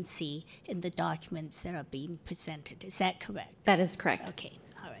we can see in the documents that are being presented. Is that correct? That is correct. Okay,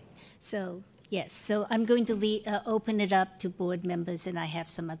 all right. So, yes, so I'm going to open it up to board members, and I have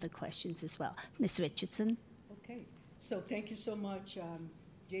some other questions as well. Ms. Richardson? Okay, so thank you so much,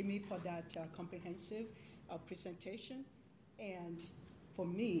 Jamie, for that comprehensive presentation. And for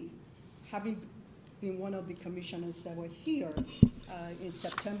me, having been one of the commissioners that were here in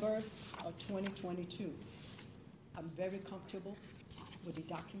September of 2022, I'm very comfortable with the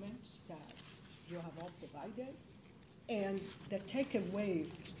documents that you have all provided. And the takeaway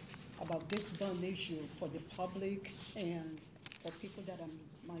about this bond issue for the public and for people that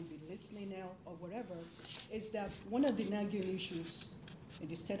might be listening now or whatever, is that one of the nagging issues in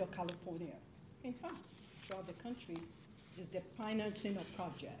the state of California, in fact, throughout the country, is the financing of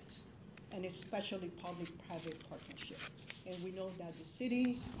projects, and especially public-private partnership. And we know that the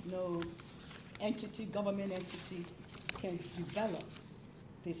cities, no entity, government entity, can develop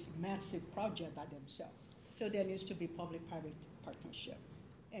this massive project by themselves. So there needs to be public-private partnership.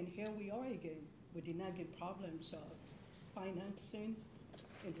 And here we are again with the nagging problems of financing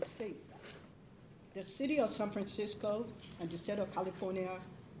in the state. The city of San Francisco and the state of California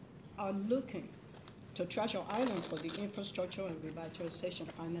are looking to Treasure Island for the infrastructure and revitalization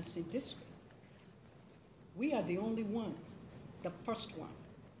financing district. We are the only one. The first one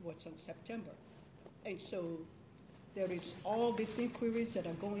was in September. And so there is all these inquiries that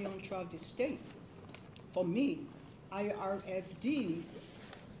are going on throughout the state. For me, IRFD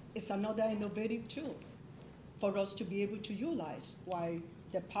is another innovative tool for us to be able to utilize while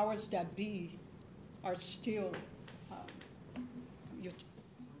the powers that be are still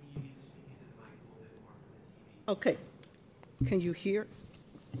okay. Can you hear?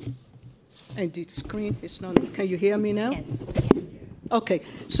 And the screen is not, can you hear me now? Yes. Okay,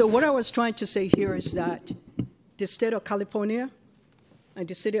 so what I was trying to say here is that the state of California and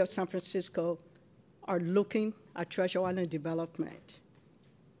the city of San Francisco are looking at Treasure Island development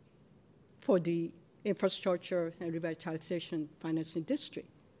for the infrastructure and revitalization financing district,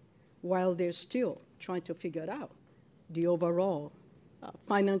 while they're still trying to figure out the overall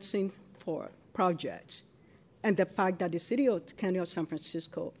financing for projects. And the fact that the city of County of San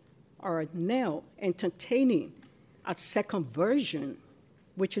Francisco are now entertaining a second version,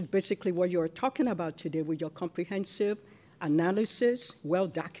 which is basically what you're talking about today with your comprehensive analysis, well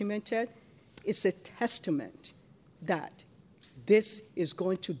documented, is a testament that this is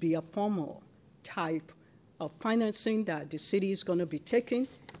going to be a formal type of financing that the city is going to be taking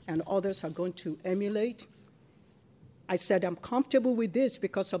and others are going to emulate. I said I'm comfortable with this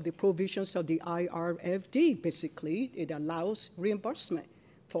because of the provisions of the IRFD. Basically, it allows reimbursement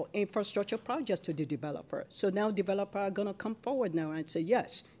for infrastructure projects to the developer. So now developers are going to come forward now and say,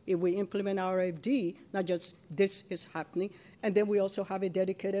 yes, if we implement IRFD, not just this is happening, and then we also have a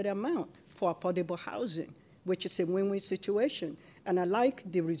dedicated amount for affordable housing, which is a win-win situation. And I like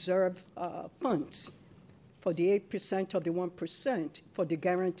the reserve funds for the 8% of the 1% for the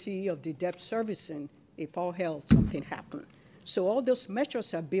guarantee of the debt servicing if all hell something happened. So all those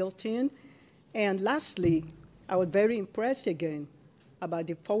measures are built in. And lastly, I was very impressed again about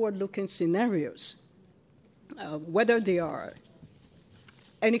the forward-looking scenarios, whether they are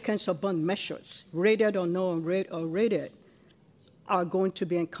any kinds of bond measures, rated or non-rated, are going to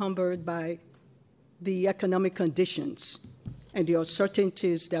be encumbered by the economic conditions and the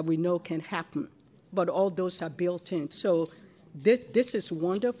uncertainties that we know can happen. But all those are built in. So this is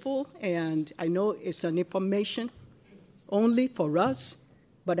wonderful, and I know it's an information only for us,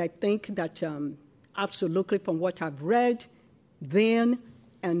 but I think that absolutely from what I've read then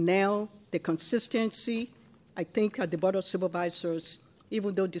and now, the consistency, I think at the Board of Supervisors,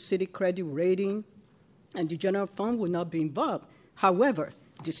 even though the city credit rating and the general fund will not be involved, however,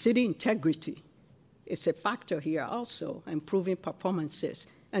 the city integrity is a factor here also, improving performances,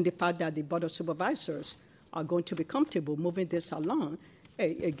 and the fact that the Board of Supervisors are going to be comfortable moving this along,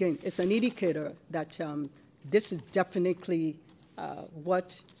 again, it's an indicator that this is definitely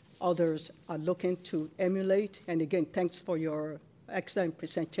what others are looking to emulate. And again, thanks for your excellent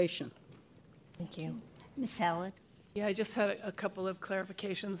presentation. Thank you. Ms. Howard? Yeah, I just had a couple of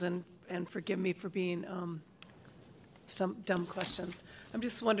clarifications, and forgive me for being some dumb questions. I'm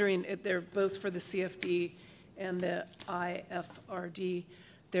just wondering if they're both for the CFD and the IFRD.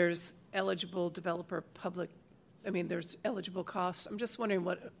 There's eligible developer there's eligible costs. I'm just wondering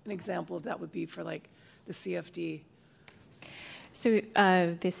what an example of that would be for like the CFD. So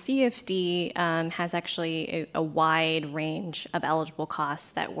the CFD has actually a wide range of eligible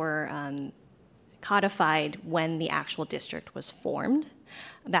costs that were codified when the actual district was formed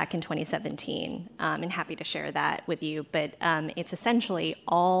back in 2017. And happy to share that with you. But it's essentially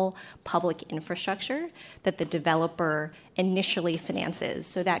all public infrastructure that the developer initially finances.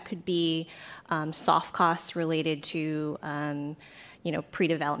 So that could be soft costs related to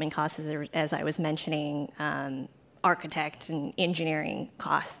pre-development costs, as I was mentioning, architect and engineering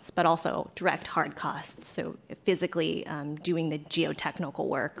costs, but also direct hard costs, so physically doing the geotechnical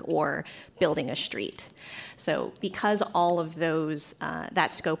work or building a street. So because all of those,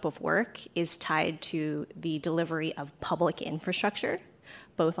 that scope of work is tied to the delivery of public infrastructure,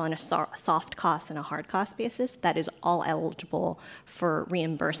 both on a soft cost and a hard cost basis, that is all eligible for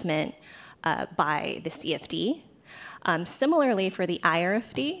reimbursement by the CFD. Similarly, for the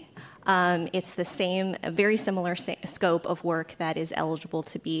IRFD, it's the same, a very similar scope of work that is eligible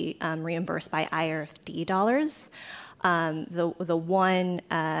to be reimbursed by IRFD dollars. The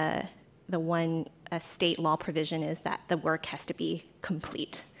one state law provision is that the work has to be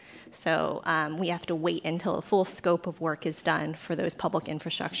complete. So we have to wait until a full scope of work is done for those public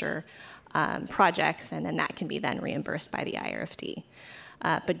infrastructure projects, and then that can be then reimbursed by the IRFD.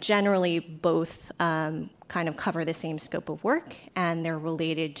 But generally, both kind of cover the same scope of work, and they're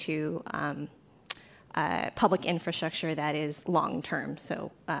related to public infrastructure that is long-term,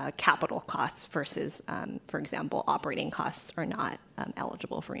 so capital costs versus, for example, operating costs are not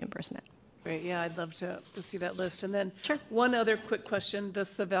eligible for reimbursement. Great, yeah, I'd love to see that list. And then Sure. One other quick question,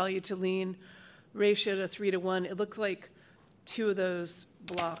 does the value to lien ratio to 3-to-1, it looks like two of those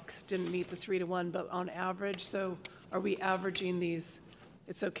blocks didn't meet the 3-to-1, but on average, so are we averaging these?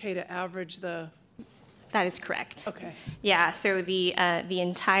 It's okay to average the... That is correct. Okay. Yeah, so the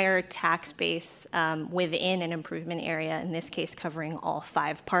entire tax base within an improvement area, in this case covering all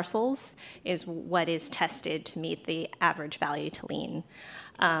 5 parcels, is what is tested to meet the average value to lien.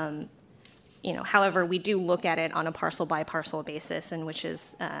 however, we do look at it on a parcel by parcel basis, and which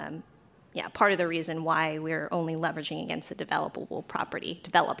is, part of the reason why we're only leveraging against the developed property,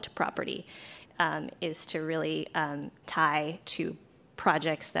 is to really tie to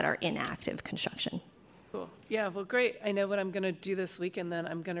projects that are in active construction. Cool. Yeah, well, great. I know what I'm going to do this weekend then.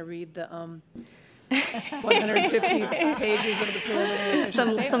 I'm going to read the 150 pages of the preliminary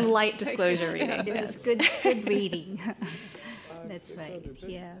statement. Some light disclosure reading. It was good reading. That's right,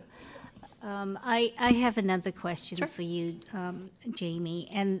 yeah. I have another question for you, Jamie,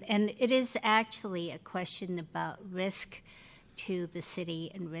 and it is actually a question about risk to the city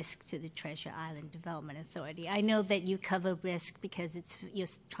and risk to the Treasure Island Development Authority. I know that you cover risk because you're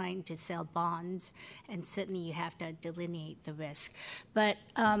trying to sell bonds, and certainly you have to delineate the risk. But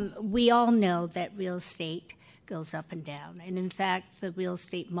we all know that real estate goes up and down. And in fact, the real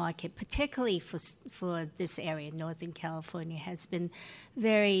estate market, particularly for this area, Northern California, has been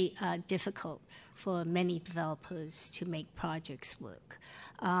very difficult for many developers to make projects work.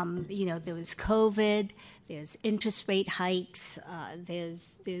 There was COVID, there's interest rate hikes,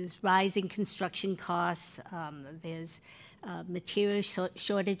 there's rising construction costs, there's material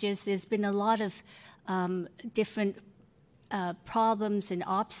shortages. There's been a lot of different problems and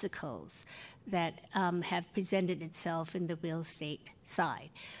obstacles that have presented itself in the real estate side.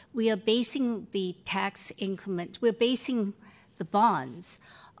 We are basing the tax increment, we're basing the bonds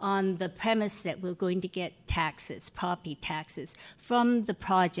on the premise that we're going to get taxes, property taxes, from the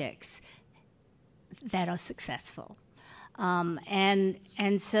projects that are successful. And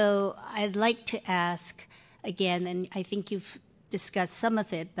so I'd like to ask again, and I think you've discussed some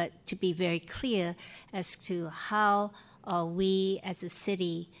of it, but to be very clear as to how are we as a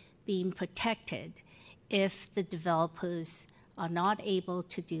city being protected if the developers are not able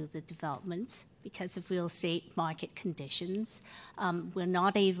to do the developments because of real estate market conditions. We're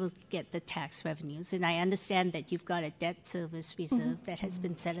not able to get the tax revenues. And I understand that you've got a debt service reserve that has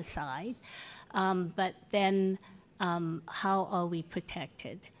been set aside. But then how are we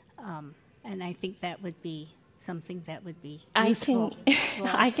protected? And I think that would be something that would be useful.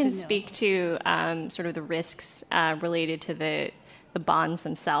 I can speak to sort of the risks related to the bonds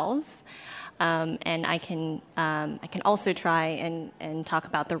themselves. And I can also try and talk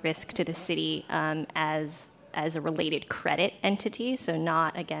about the risk to the city as a related credit entity. So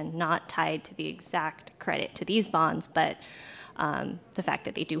not tied to the exact credit to these bonds, but the fact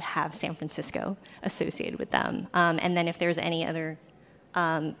that they do have San Francisco associated with them. And then if there's any other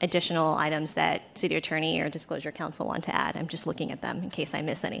additional items that city attorney or disclosure counsel want to add, I'm just looking at them in case I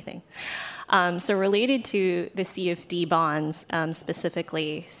miss anything. So related to the CFD bonds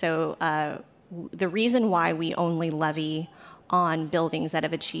specifically, so the reason why we only levy on buildings that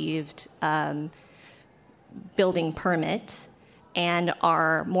have achieved building permit and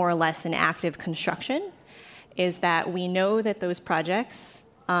are more or less in active construction is that we know that those projects,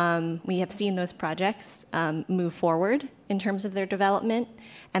 we have seen those projects move forward in terms of their development,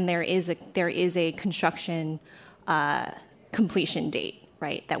 and there is a construction completion date,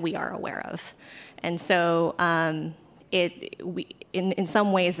 right, that we are aware of. And so in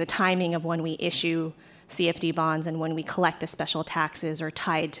some ways, the timing of when we issue CFD bonds and when we collect the special taxes are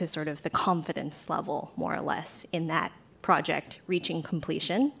tied to sort of the confidence level, more or less, in that project reaching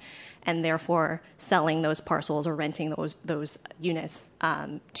completion, and therefore selling those parcels or renting those units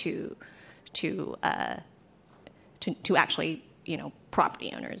to actually,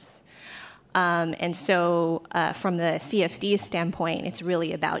 property owners. And so from the CFD standpoint, it's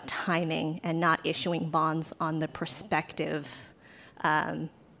really about timing and not issuing bonds on the prospective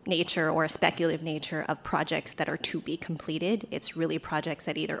nature or speculative nature of projects that are to be completed. It's really projects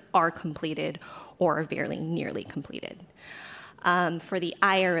that either are completed or are very nearly completed. For the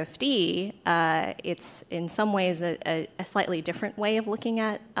IRFD, it's in some ways a slightly different way of looking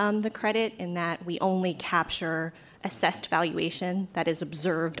at the credit in that we only capture assessed valuation that is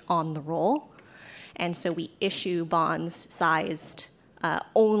observed on the roll. And so we issue bonds sized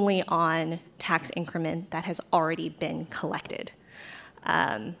only on tax increment that has already been collected.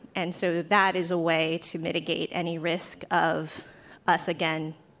 And so that is a way to mitigate any risk of us,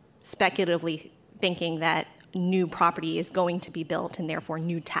 again, speculatively thinking that new property is going to be built and therefore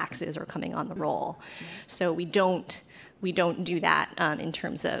new taxes are coming on the roll. So we don't do that in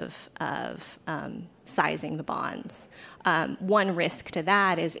terms of sizing the bonds. One risk to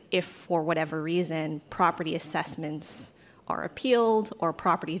that is if for whatever reason property assessments are appealed or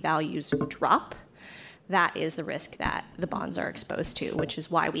property values drop, that is the risk that the bonds are exposed to, which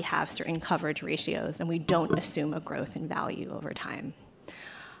is why we have certain coverage ratios and we don't assume a growth in value over time.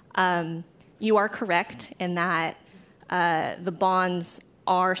 You are correct in that the bonds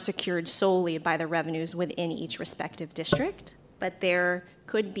are secured solely by the revenues within each respective district, but there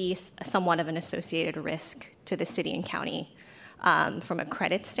could be somewhat of an associated risk to the city and county from a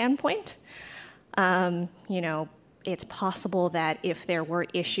credit standpoint. It's possible that if there were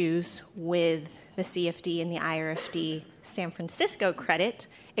issues with the CFD and the IRFD San Francisco credit,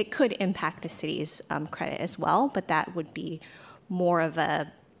 it could impact the city's credit as well, but that would be more of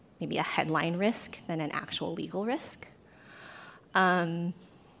maybe a headline risk than an actual legal risk. And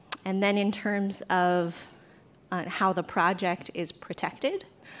then in terms of how the project is protected,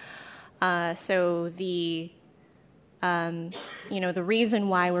 so the reason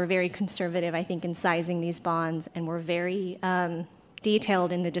why we're very conservative, I think, in sizing these bonds, and we're very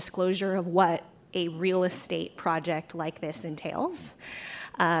detailed in the disclosure of what a real estate project like this entails,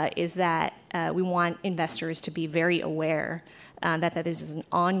 is that we want investors to be very aware that this is an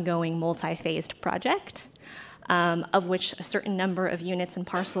ongoing multi-phased project, of which a certain number of units and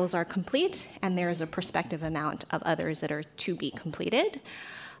parcels are complete, and there is a prospective amount of others that are to be completed.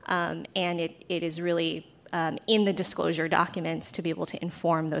 And it is really in the disclosure documents to be able to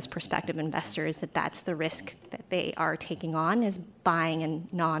inform those prospective investors that that's the risk that they are taking on, is buying a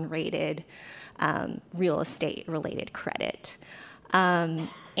non-rated real estate related credit.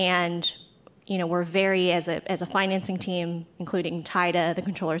 We're very, as a financing team, including TIDA, the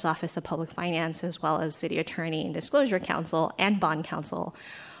Controller's Office of Public Finance, as well as City Attorney and Disclosure Counsel and Bond Counsel,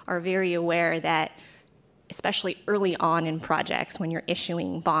 are very aware that, especially early on in projects, when you're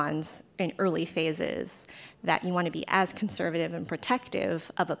issuing bonds in early phases, that you want to be as conservative and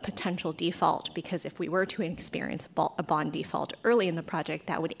protective of a potential default, because if we were to experience a bond default early in the project,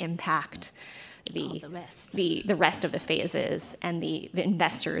 that would impact the rest of the phases and the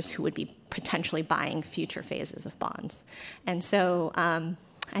investors who would be potentially buying future phases of bonds. And so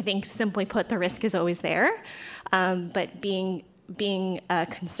I think, simply put, the risk is always there, but being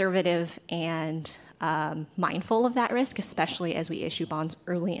conservative and mindful of that risk, especially as we issue bonds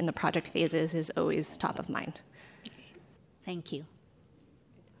early in the project phases, is always top of mind. Thank you.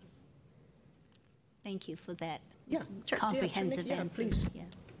 Thank you for that Sure. comprehensive Yeah, answer. please. Yeah.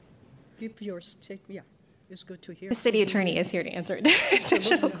 Give your statement. Yeah, it's good to hear. The city attorney is here to answer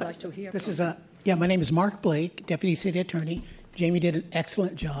additional I'd like to hear This from is my name is Mark Blake, Deputy City Attorney. Jamie did an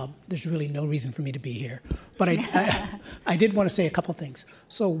excellent job. There's really no reason for me to be here. But I did want to say a couple things.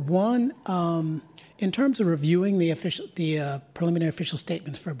 So one, in terms of reviewing the preliminary official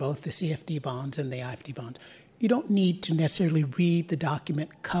statements for both the CFD bonds and the IFD bonds, you don't need to necessarily read the document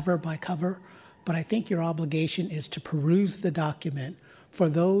cover by cover, but I think your obligation is to peruse the document for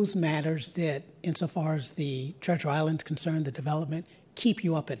those matters that, insofar as the Treasure Island is concerned, the development, keep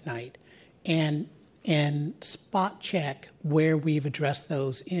you up at night, and spot check where we've addressed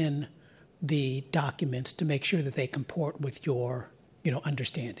those in the documents to make sure that they comport with your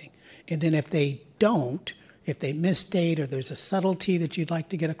understanding. And then if they don't, if they misstate or there's a subtlety that you'd like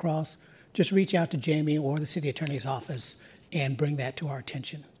to get across, just reach out to Jamie or the city attorney's office and bring that to our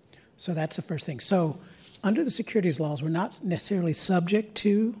attention. So that's the first thing. So under the securities laws, we're not necessarily subject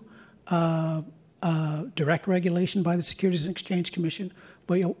to direct regulation by the Securities and Exchange Commission,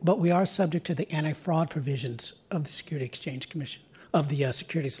 but we are subject to the anti-fraud provisions of the Securities Exchange Commission, of the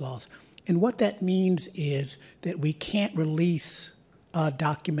securities laws. And what that means is that we can't release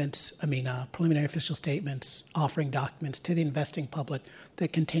preliminary official statements, offering documents to the investing public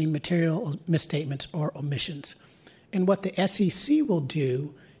that contain material misstatements or omissions. And what the SEC will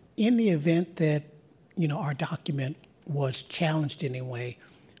do in the event that our document was challenged in any way,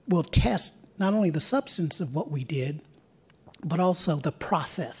 will test not only the substance of what we did, but also the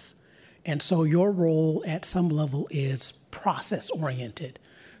process. And so your role at some level is process-oriented.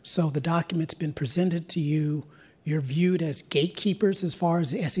 So the document's been presented to you. You're viewed as gatekeepers as far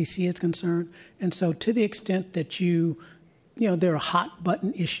as the SEC is concerned. And so to the extent that there are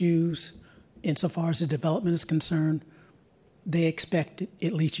hot-button issues insofar as the development is concerned, they expect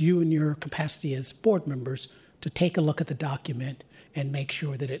at least you in your capacity as board members to take a look at the document and make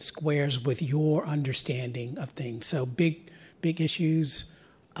sure that it squares with your understanding of things. So big issues,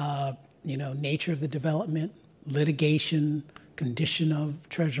 nature of the development, litigation, condition of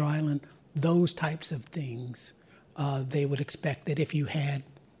Treasure Island, those types of things. They would expect that if you had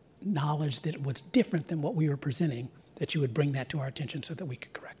knowledge that was different than what we were presenting, that you would bring that to our attention so that we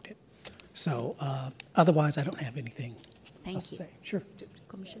could correct it. So otherwise, I don't have anything else to say. Sure.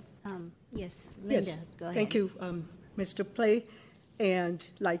 Yes, Linda, Yes, go ahead. thank you, Mr. Play. And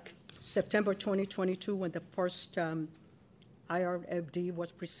like September 2022, when the first IRFD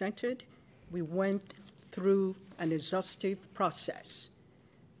was presented, we went through an exhaustive process.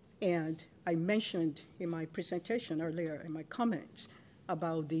 And I mentioned in my presentation earlier, in my comments,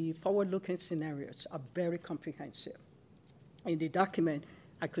 about the forward-looking scenarios are very comprehensive. In the document,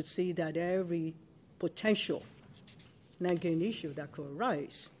 I could see that every potential net-gain issue that could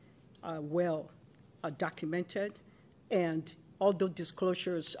arise are well documented, and all those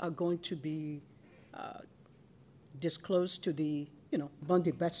disclosures are going to be disclosed to the bond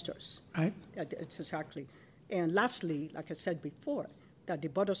investors. Right. It's exactly. And lastly, like I said before, that the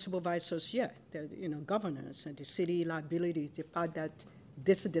Board of Supervisors, the governance and the city liabilities, the fact that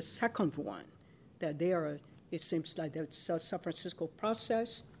this is the second one, that they are, it seems like the San Francisco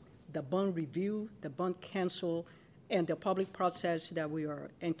process, the bond review, the bond cancel, and the public process that we are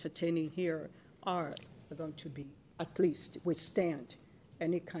entertaining here are going to be, at least withstand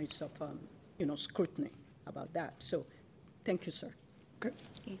any kinds of, scrutiny about that. So, thank you, sir. Okay.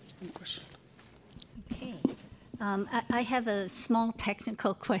 Any question? Okay. I have a small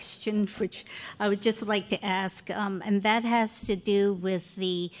technical question, which I would just like to ask, and that has to do with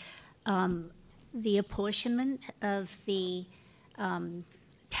the apportionment of the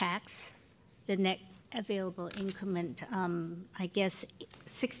tax, the net available increment. I guess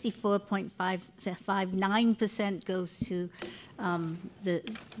 64.559% goes to the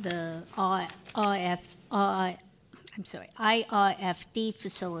IRFD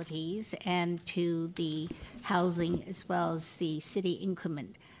facilities and to the housing as well as the city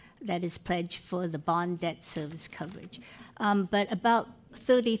increment that is pledged for the bond debt service coverage. But about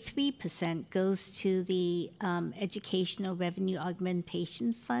 33% goes to the Educational Revenue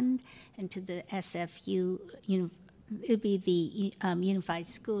Augmentation Fund and to the SFU, it would be the Unified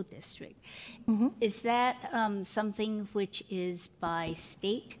School District. Mm-hmm. Is that something which is by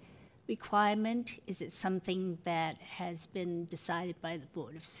state requirement? Is it something that has been decided by the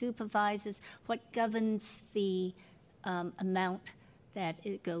Board of Supervisors? What governs the amount that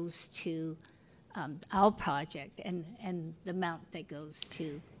it goes to our project and the amount that goes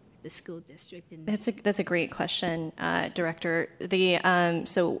to the school district? That's a great question, Director.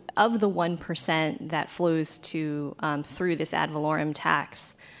 So of the 1% that flows to through this ad valorem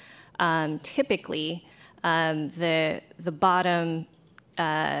tax, typically the bottom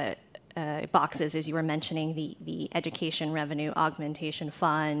boxes, as you were mentioning, the Education Revenue Augmentation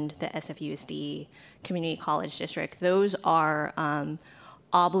Fund, the SFUSD, Community College District, those are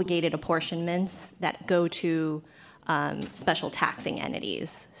obligated apportionments that go to special taxing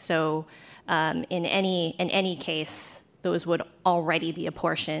entities. So in any case, those would already be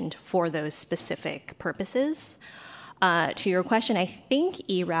apportioned for those specific purposes. To your question, I think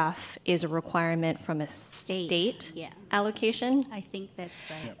ERAF is a requirement from a state allocation. I think that's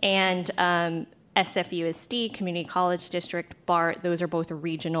right. And SFUSD, Community College District, BART, those are both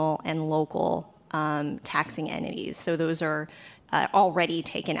regional and local taxing entities. So those are already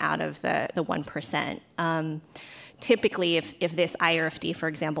taken out of the 1%. Typically, if this IRFD, for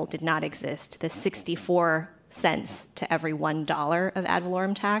example, did not exist, the 64 cents to every $1 of ad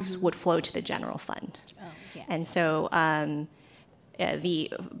valorem tax would flow to the general fund. Oh, yeah. And so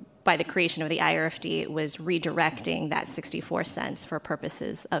by the creation of the IRFD, it was redirecting that 64 cents for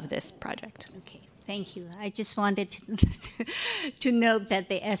purposes of this project. Okay, thank you. I just wanted to note that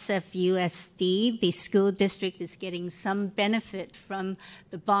the SFUSD, the school district, is getting some benefit from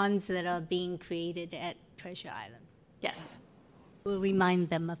the bonds that are being created at Treasure Island. Yes. We'll remind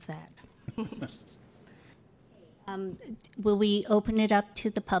them of that. Will we open it up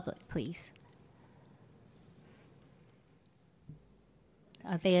to the public, please?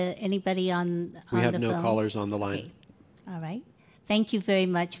 Are there anybody on the phone? We have no callers on the line. Okay. All right. Thank you very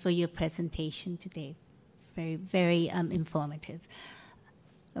much for your presentation today. Very, very informative.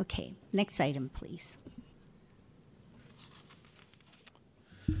 Okay, next item, please.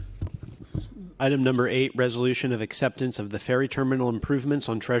 Item number 8, resolution of acceptance of the ferry terminal improvements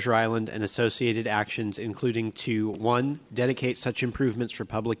on Treasure Island and associated actions, including to 1, dedicate such improvements for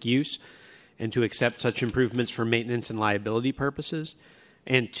public use, and to accept such improvements for maintenance and liability purposes,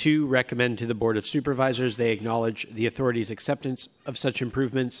 and 2, recommend to the Board of Supervisors they acknowledge the authority's acceptance of such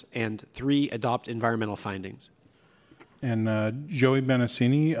improvements, and 3, adopt environmental findings. And Joey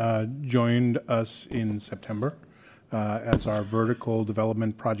Benassini joined us in September as our vertical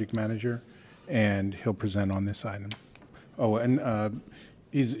development project manager, and he'll present on this item. Oh, and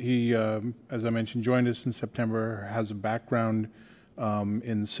he, as I mentioned, joined us in September, has a background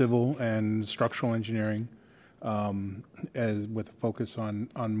in civil and structural engineering, with a focus on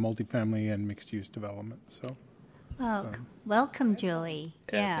multifamily and mixed-use development. So, well, welcome, Joey.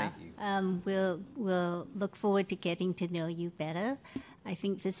 Yeah. Thank you. We'll look forward to getting to know you better. I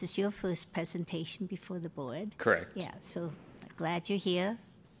think this is your first presentation before the board. Correct. Yeah. So glad you're here.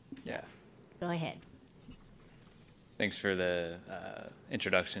 Yeah. Go ahead. Thanks for the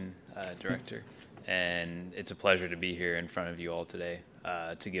introduction, Director. And it's a pleasure to be here in front of you all today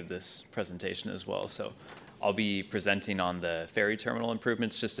to give this presentation as well. So I'll be presenting on the ferry terminal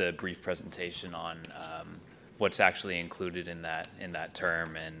improvements, just a brief presentation on what's actually included in that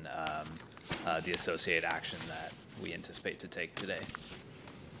term and the associated action that we anticipate to take today.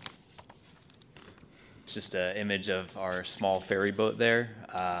 It's just an image of our small ferry boat there,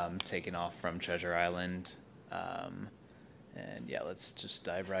 taking off from Treasure Island. And yeah, let's just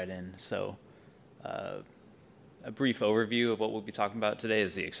dive right in. So a brief overview of what we'll be talking about today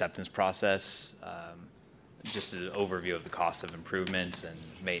is the acceptance process, just an overview of the cost of improvements and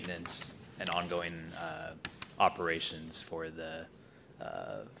maintenance and ongoing operations for the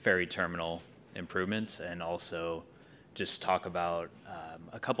ferry terminal improvements, and also just talk about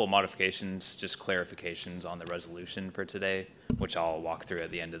a couple modifications, just clarifications on the resolution for today, which I'll walk through at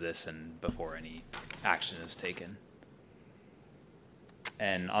the end of this and before any action is taken.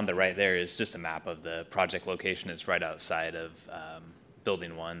 And on the right there is just a map of the project location. It's right outside of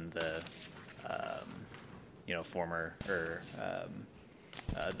Building 1, the former, or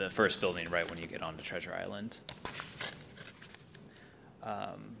the first building right when you get onto Treasure Island.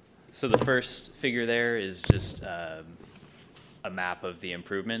 So the first figure there is just a map of the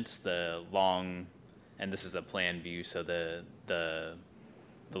improvements. The long, and this is a plan view, so the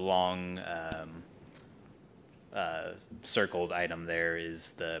long circled item there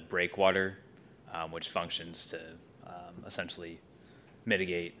is the breakwater, which functions to essentially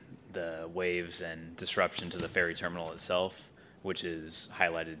mitigate the waves and disruption to the ferry terminal itself, which is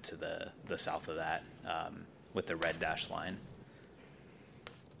highlighted to the south of that with the red dashed line.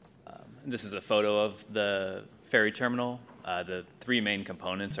 This is a photo of the ferry terminal. The three main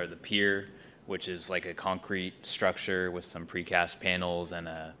components are the pier, which is like a concrete structure with some precast panels and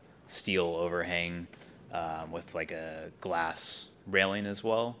a steel overhang with like a glass railing as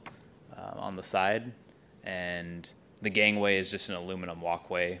well on the side. And the gangway is just an aluminum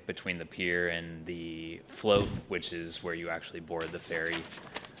walkway between the pier and the float, which is where you actually board the ferry.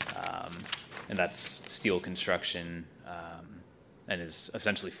 And that's steel construction and is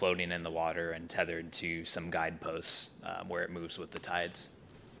essentially floating in the water and tethered to some guideposts where it moves with the tides.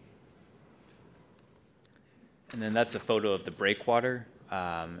 And then that's a photo of the breakwater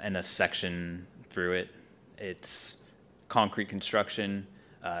and a section through it. It's concrete construction,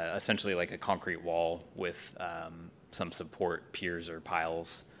 essentially like a concrete wall with some support piers or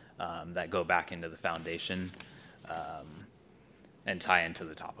piles that go back into the foundation and tie into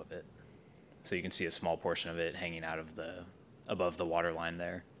the top of it. So you can see a small portion of it hanging out of above the water line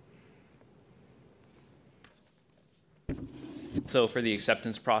there. So for the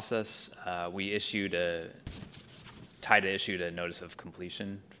acceptance process, TIDA issued a notice of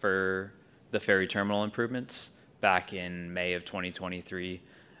completion for the ferry terminal improvements back in May of 2023.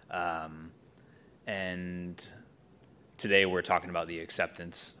 And today we're talking about the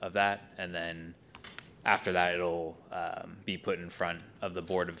acceptance of that. And then after that, it'll be put in front of the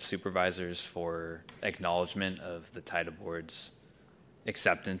Board of Supervisors for acknowledgement of the TIDA board's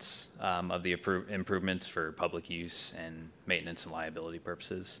acceptance of the improvements for public use and maintenance and liability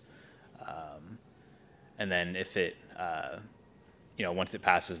purposes. And then if it, once it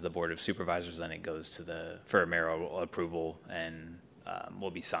passes the Board of Supervisors, then it goes for a mayoral approval and will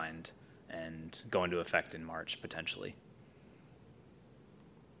be signed and go into effect in March potentially.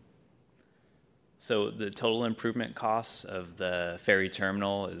 So the total improvement costs of the ferry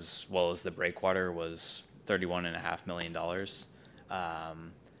terminal as well as the breakwater was $31.5 million.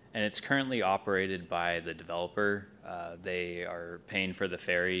 And it's currently operated by the developer. They are paying for the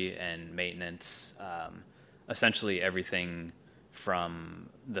ferry and maintenance, essentially everything from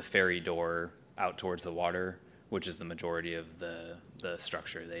the ferry door out towards the water, which is the majority of the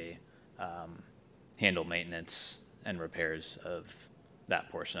structure. They handle maintenance and repairs of that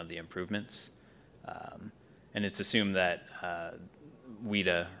portion of the improvements. And it's assumed that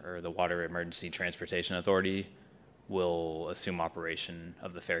WEDA, or the Water Emergency Transportation Authority, will assume operation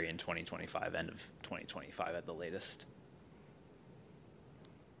of the ferry in 2025, end of 2025 at the latest.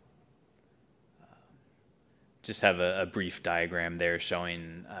 Just have a brief diagram there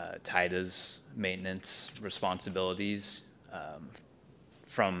showing TIDA's maintenance responsibilities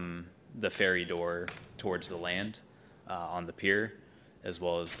from the ferry door towards the land on the pier, as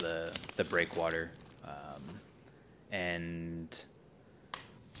well as the breakwater. And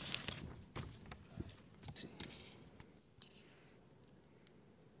let's see.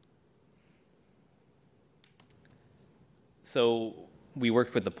 So we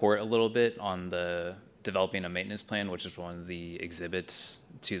worked with the port a little bit on the developing a maintenance plan, which is one of the exhibits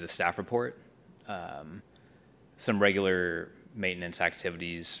to the staff report. some regular maintenance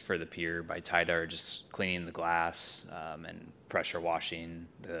activities for the pier by TIDA are just cleaning the glass and pressure washing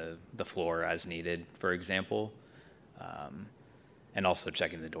the floor as needed, for example, and also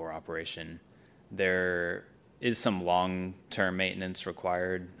checking the door operation. There is some long-term maintenance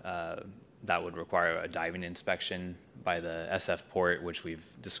required. That would require a diving inspection by the SF port, which we've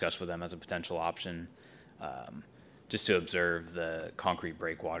discussed with them as a potential option, just to observe the concrete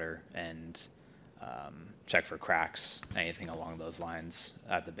breakwater and check for cracks, anything along those lines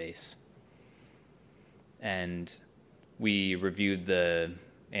at the base. And we reviewed the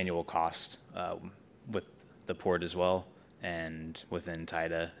annual cost with the port as well and within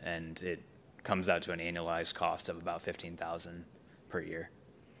TIDA, and it comes out to an annualized cost of about $15,000 per year.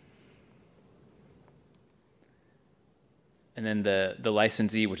 And then the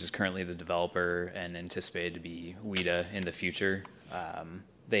licensee, which is currently the developer and anticipated to be WIDA in the future,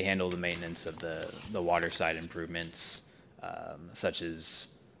 they handle the maintenance of the waterside improvements, such as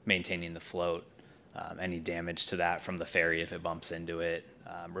maintaining the float, any damage to that from the ferry if it bumps into it,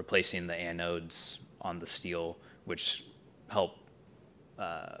 replacing the anodes on the steel, which help,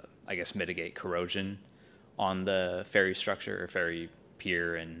 I guess, mitigate corrosion on the ferry structure or ferry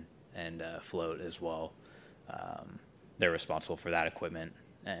pier and float as well. They're responsible for that equipment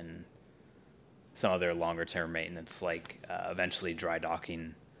and some other longer term maintenance, like eventually dry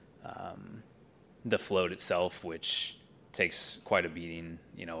docking the float itself, which takes quite a beating,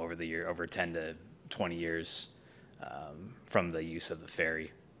 over the year, over 10 to 20 years from the use of the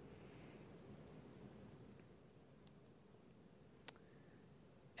ferry.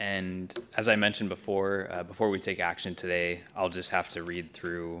 And as I mentioned before we take action today, I'll just have to read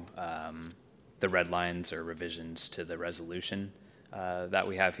through the red lines or revisions to the resolution that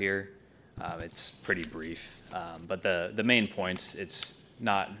we have here. It's pretty brief, but the main points, it's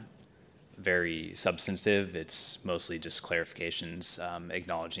not very substantive. It's mostly just clarifications,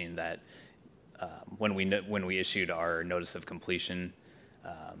 acknowledging that when we issued our notice of completion,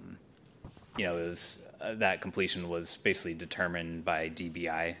 it was that completion was basically determined by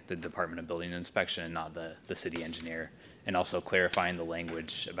DBI, the Department of Building Inspection, and not the city engineer. And also clarifying the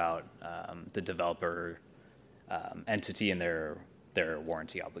language about the developer entity and their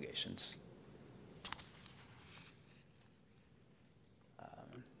warranty obligations.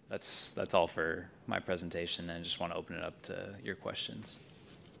 That's all for my presentation, and I just want to open it up to your questions.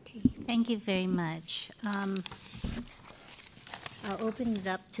 Okay, thank you very much. I'll open it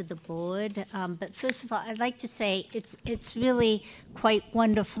up to the board, but first of all, I'd like to say it's really quite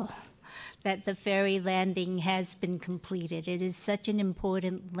wonderful that the ferry landing has been completed. It is such an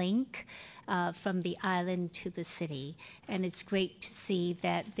important link from the island to the city, and it's great to see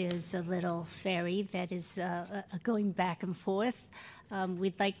that there's a little ferry that is going back and forth.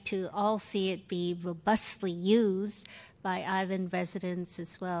 We'd like to all see it be robustly used by island residents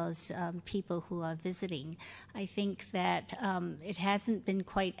as well as people who are visiting. I think that it hasn't been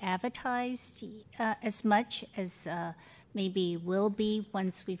quite advertised as much as maybe will be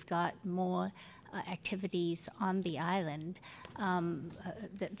once we've got more activities on the island.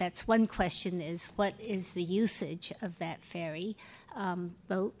 That's one question, is what is the usage of that ferry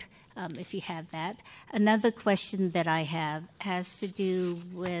boat, if you have that. Another question that I have has to do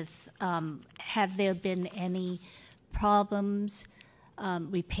with have there been any problems,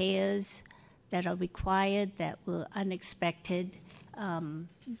 repairs that are required that were unexpected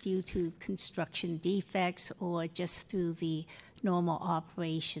due to construction defects or just through the normal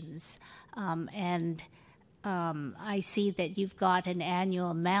operations. I see that you've got an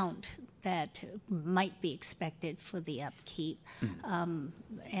annual amount that might be expected for the upkeep.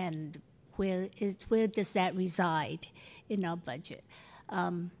 And where does that reside in our budget?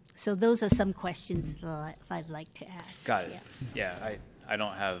 So those are some questions that I'd like to ask. Got it. Yeah, I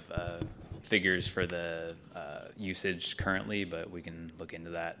don't have figures for the usage currently, but we can look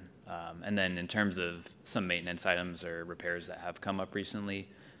into that. And then in terms of some maintenance items or repairs that have come up recently,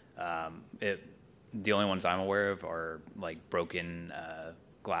 the only ones I'm aware of are like broken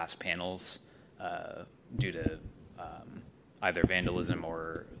glass panels due to either vandalism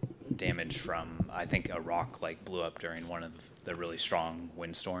or damage from, I think, a rock blew up during one of the really strong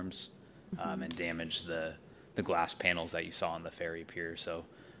windstorms and damaged the glass panels that you saw on the ferry pier. So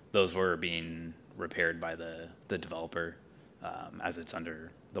those were being repaired by the developer as it's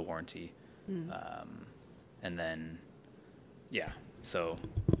under the warranty. And then, so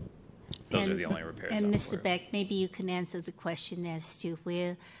those are the only repairs. And Mr. Beck, maybe you can answer the question as to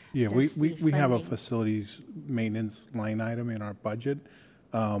where. Yeah, does we the have a funding- facilities maintenance line item in our budget.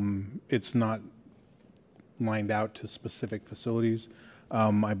 It's not lined out to specific facilities.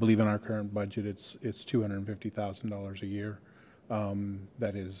 I believe in our current budget, it's $250,000 a year.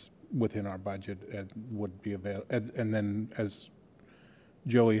 That is within our budget and would be available. And then, as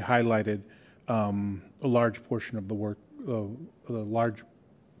Joey highlighted, a large portion of the work, a large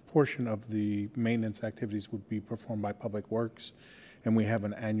portion of the maintenance activities would be performed by Public Works, and we have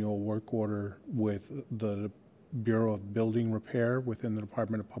an annual work order with the Bureau of Building Repair within the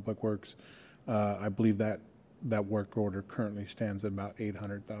Department of Public Works. I believe that work order currently stands at about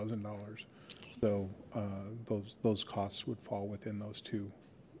 $800,000. So those costs would fall within those two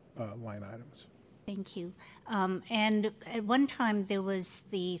line items. Thank you. And at one time, there was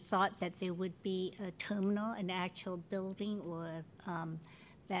the thought that there would be a terminal, an actual building, or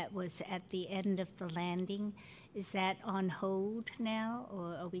that was at the end of the landing. Is that on hold now,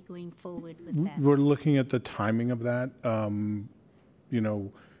 or are we going forward with that? We're looking at the timing of that.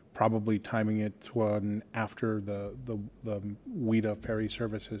 Probably timing it when after the WIDA ferry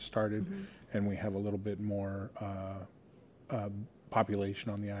service has started, and we have a little bit more population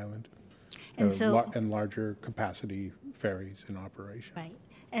on the island, and larger capacity ferries in operation. Right.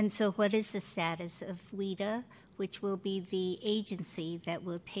 And so what is the status of WIDA, which will be the agency that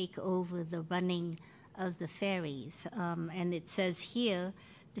will take over the running of the ferries? And it says here,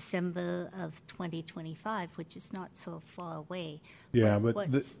 December of 2025, which is not so far away. Yeah, but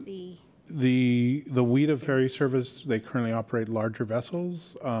what's the WIDA ferry service, they currently operate larger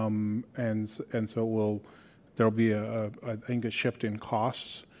vessels, and so there'll be I think a shift in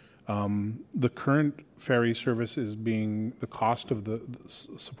costs. The current ferry service the cost of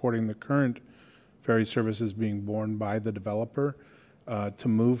supporting the current ferry service is being borne by the developer. To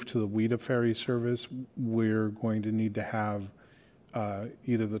move to the WIDA ferry service, we're going to need to have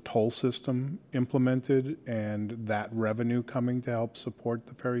either the toll system implemented and that revenue coming to help support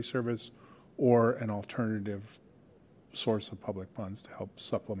the ferry service, or an alternative source of public funds to help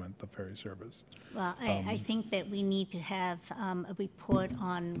supplement the ferry service. Well, I think that we need to have a report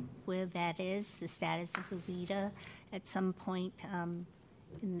on where that is, the status of the WIDA, at some point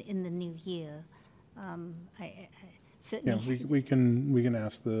in the new year. Certainly, we can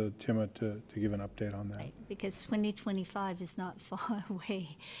ask the TIMA to give an update on that. Right, because 2025 is not far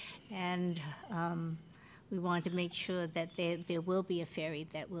away, and we want to make sure that there will be a ferry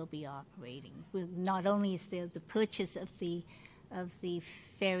that will be operating. Not only is there the purchase of the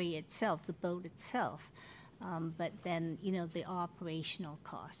ferry itself, the boat itself, but then the operational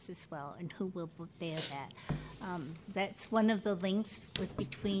costs as well, and who will bear that. That's one of the links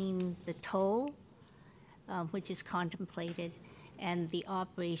between the toll, which is contemplated, and the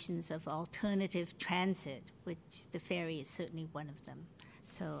operations of alternative transit, which the ferry is certainly one of them.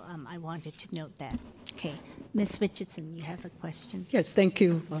 So I wanted to note that. Okay, Ms. Richardson, you have a question? Yes, thank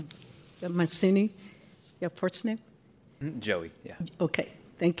you. Mancini, your first name? Joey, yeah. Okay,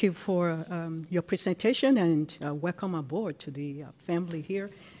 thank you for your presentation, and welcome aboard to the family here.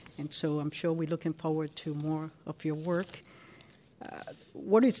 And so I'm sure we're looking forward to more of your work.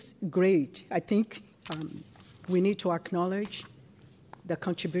 What is great, I think, we need to acknowledge the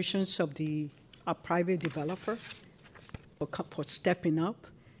contributions of a private developer for stepping up,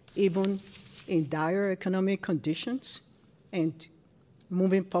 even in dire economic conditions, and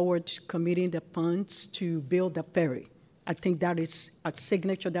moving forward, committing the funds to build the ferry. I think that is a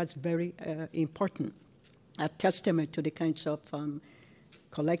signature that's very important, a testament to the kinds of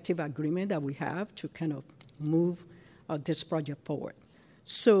collective agreement that we have to kind of move this project forward.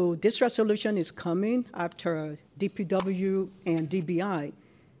 So this resolution is coming after DPW and DBI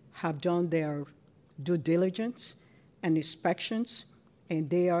have done their due diligence and inspections, and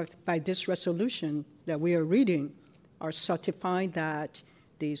they are, by this resolution that we are reading, are certifying that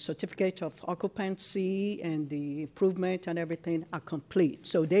the certificate of occupancy and the improvement and everything are complete.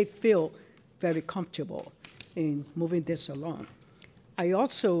 So they feel very comfortable in moving this along. I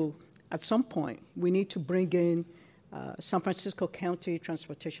also, at some point, we need to bring in San Francisco County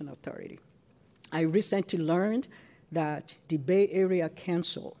Transportation Authority. I recently learned that the Bay Area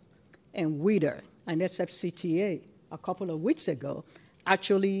Council and WIDA and SFCTA a couple of weeks ago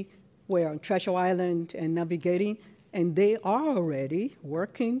actually were on Treasure Island and navigating, and they are already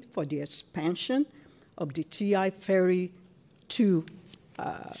working for the expansion of the TI ferry to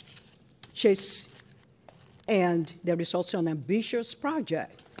Chase. And there is also an ambitious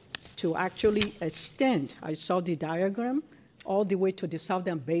project to actually extend, I saw the diagram, all the way to the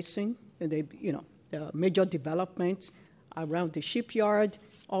Southern Basin, and the major developments around the shipyard,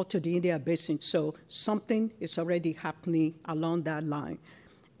 all to the Indian Basin. So something is already happening along that line.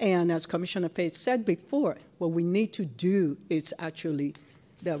 And as Commissioner Page said before, what we need to do is actually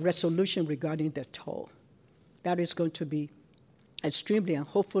the resolution regarding the toll. That is going to be extremely, and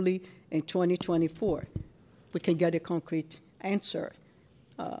hopefully in 2024, we can get a concrete answer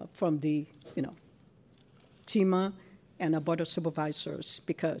from the, TEMA and the Board of Supervisors,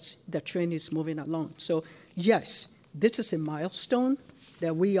 because the train is moving along. So yes, this is a milestone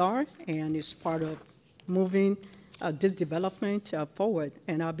that we are, and it's part of moving this development forward,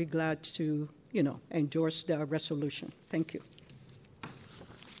 and I'll be glad to, endorse the resolution. Thank you.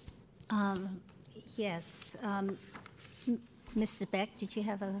 Yes. Mr. Beck, did you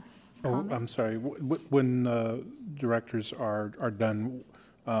have a Oh, comment? I'm sorry. When directors are done,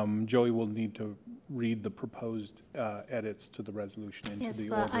 Joey will need to read the proposed edits to the resolution into Yes, the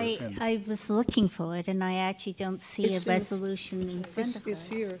well, order. I was looking for it, and I actually don't see It's a in- resolution in front of us. It's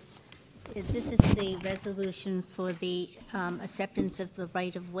here. This is the resolution for the acceptance of the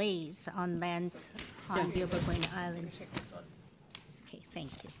right-of-ways on lands on Gilbert Buena Island. Check this one. Okay,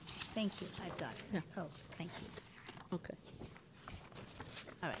 thank you. Thank you, I've got it. Yeah. Oh, thank you. Okay.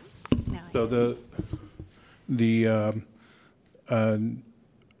 All right. Now I- So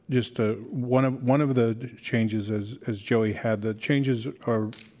just one of the changes, as Joey had, the changes are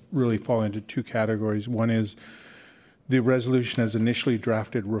really fall into two categories. One is the resolution as initially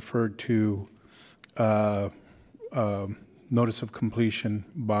drafted referred to notice of completion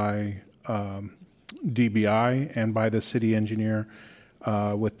by DBI and by the city engineer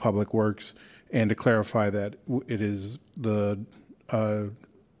with Public Works, and to clarify that it is the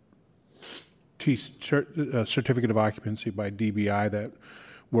certificate of occupancy by DBI that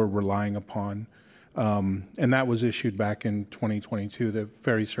we're relying upon. And that was issued back in 2022. The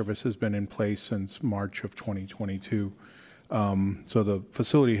ferry service has been in place since March of 2022. So the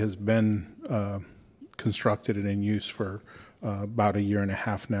facility has been constructed and in use for about a year and a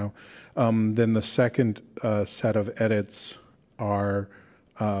half now. Then the second set of edits are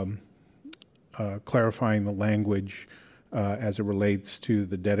clarifying the language as it relates to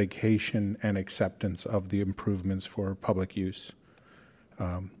the dedication and acceptance of the improvements for public use.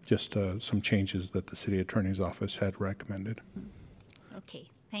 Just some changes that the city attorney's office had recommended. Okay,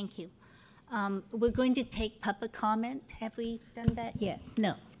 thank you. We're going to take public comment. Have we done that yet?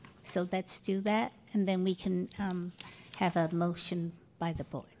 No. So let's do that, and then we can have a motion by the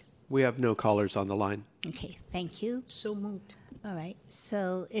board. We have no callers on the line. Okay, thank you. So moved. All right,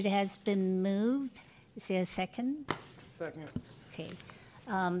 so it has been moved. Is there a second? Second. Okay.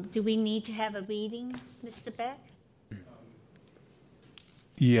 Do we need to have a reading, Mr. Beck?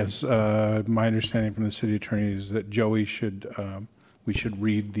 Yes, my understanding from the city attorney is that Joey we should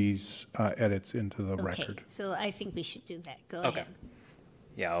read these edits into the Okay, record. so I think we should do that. Go Okay. ahead.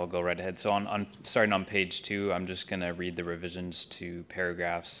 Yeah, I'll go right ahead. So on starting on page 2, I'm just going to read the revisions to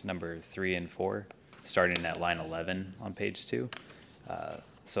paragraphs number 3 and 4, starting at line 11 on page 2.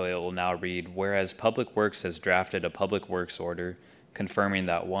 So it will now read, whereas Public Works has drafted a Public Works order confirming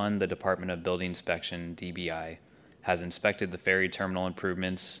that 1, the Department of Building Inspection, DBI, has inspected the ferry terminal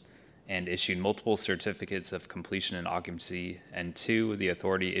improvements and issued multiple certificates of completion and occupancy, and 2, the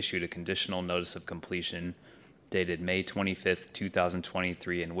authority issued a conditional notice of completion dated May 25th,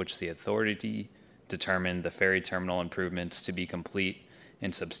 2023, in which the authority determined the ferry terminal improvements to be complete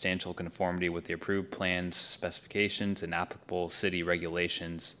in substantial conformity with the approved plans, specifications, and applicable city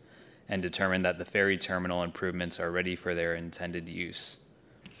regulations, and determined that the ferry terminal improvements are ready for their intended use.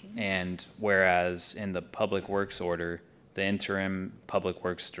 And whereas in the Public Works order, the interim Public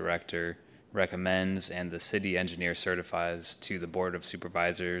Works Director recommends and the city engineer certifies to the Board of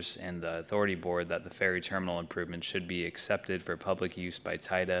Supervisors and the Authority Board that the ferry terminal improvement should be accepted for public use by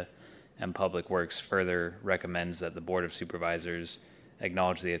TIDA, and Public Works further recommends that the Board of Supervisors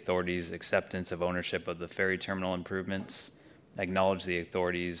acknowledge the authority's acceptance of ownership of the ferry terminal improvements, acknowledge the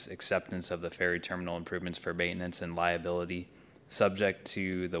authority's acceptance of the ferry terminal improvements for maintenance and liability, subject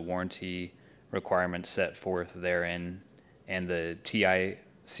to the warranty requirements set forth therein, and the TI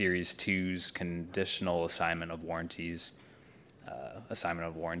Series 2's conditional assignment of warranties.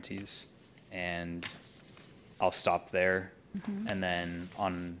 And I'll stop there. And then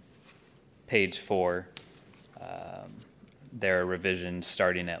on page 4, there are revisions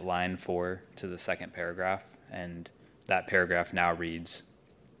starting at line 4 to the second paragraph, and that paragraph now reads,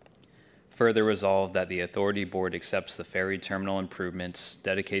 further resolved that the Authority Board accepts the ferry terminal improvements,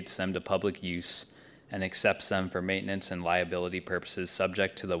 dedicates them to public use, and accepts them for maintenance and liability purposes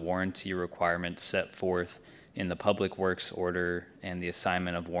subject to the warranty requirements set forth in the Public Works order and the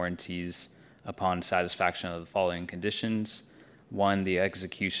assignment of warranties upon satisfaction of the following conditions. 1, the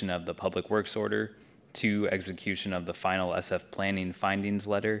execution of the Public Works order. 2, execution of the final SF planning findings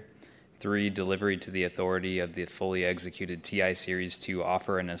letter. 3, delivery to the authority of the fully executed TI Series 2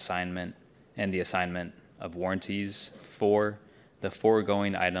 offer and assignment and the assignment of warranties. 4, the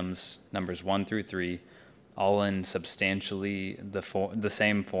foregoing items, numbers 1 through 3, all in substantially the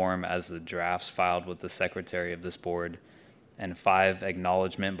same form as the drafts filed with the secretary of this board, and 5,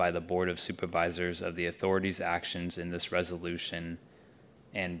 acknowledgement by the Board of Supervisors of the authority's actions in this resolution,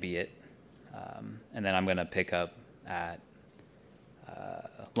 and be it. And then I'm going to pick up at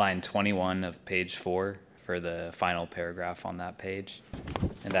line 21 of page 4 for the final paragraph on that page.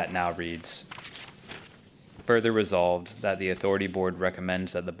 And that now reads, further resolved that the Authority Board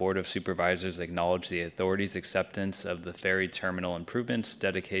recommends that the Board of Supervisors acknowledge the authority's acceptance of the ferry terminal improvements,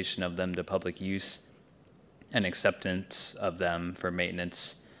 dedication of them to public use, and acceptance of them for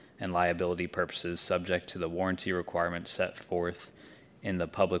maintenance and liability purposes subject to the warranty requirements set forth in the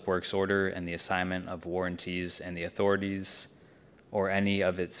Public Works Order and the assignment of warranties, and the authorities or any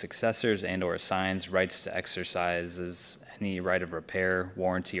of its successors and or assigns rights to exercises any right of repair,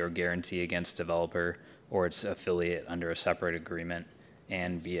 warranty, or guarantee against developer or its affiliate under a separate agreement,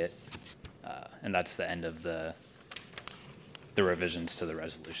 and be it. And that's the end of the revisions to the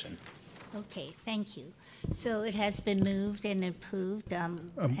resolution. Okay, thank you. So it has been moved and approved,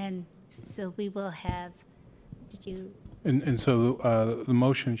 and so we will have, did you? And so the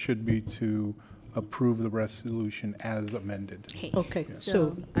motion should be to approve the resolution as amended. Okay,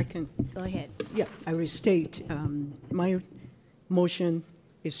 so I can, Go ahead. yeah, I restate, my motion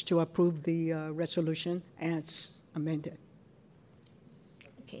is to approve the resolution as amended.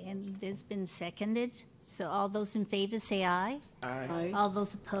 Okay, and it's been seconded. So all those in favor say aye. Aye. All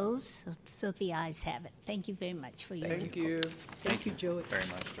those opposed? So the ayes have it. Thank you very much for your Thank report. you. Thank you, Joey. Very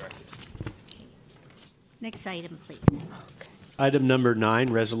much, Director. Next item, please. Item number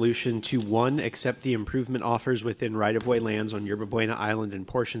 9, resolution to 1, accept the improvement offers within right-of-way lands on Yerba Buena Island and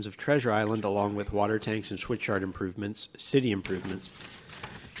portions of Treasure Island, along with water tanks and switchyard improvements, city improvements.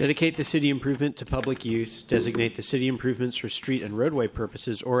 Dedicate the city improvement to public use, designate the city improvements for street and roadway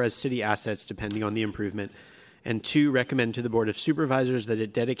purposes or as city assets depending on the improvement. And 2, recommend to the Board of Supervisors that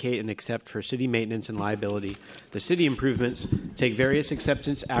it dedicate and accept for city maintenance and liability the city improvements, take various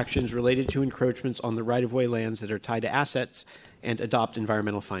acceptance actions related to encroachments on the right-of-way lands that are tied to assets, and adopt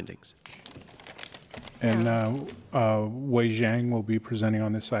environmental findings. And Wei Zhang will be presenting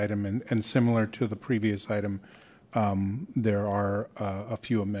on this item, and similar to the previous item, there are a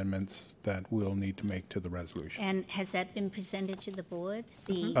few amendments that we'll need to make to the resolution. And has that been presented to the board,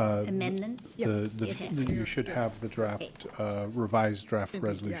 the amendments? It has. You should have the draft, revised draft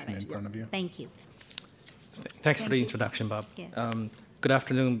resolution in front of you. Thank you. Thanks for Thank the you. introduction, Bob. Yes. Good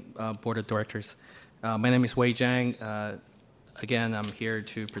afternoon, Board of Directors. My name is Wei Zhang. Again, I'm here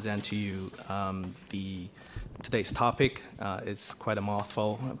to present to you today's topic. It's quite a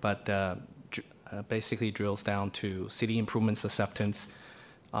mouthful, but basically drills down to city improvements acceptance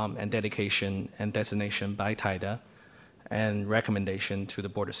and dedication and designation by TIDA, and recommendation to the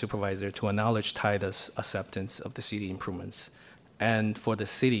Board of Supervisors to acknowledge TIDA's acceptance of the city improvements, and for the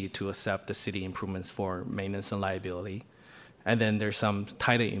city to accept the city improvements for maintenance and liability. And then there's some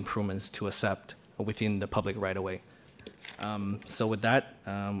TIDA improvements to accept within the public right-of-way. So with that,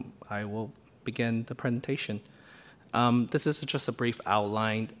 I will begin the presentation. This is just a brief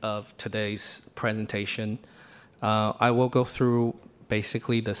outline of today's presentation. I will go through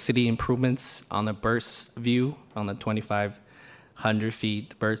basically the city improvements on a bird's view, on the 2,500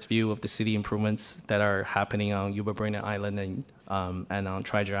 feet bird's view of the city improvements that are happening on Yerba Buena Island and on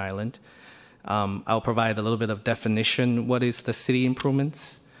Treasure Island. I'll provide a little bit of definition, what is the city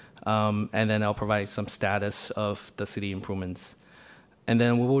improvements, and then I'll provide some status of the city improvements. And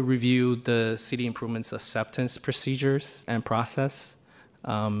then we will review the city improvements acceptance procedures and process.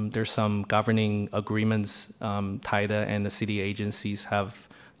 There's some governing agreements TIDA and the city agencies have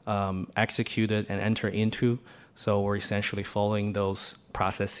executed and entered into. So we're essentially following those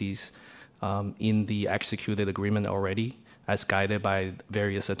processes in the executed agreement already, as guided by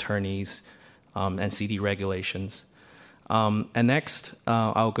various attorneys and city regulations. And next,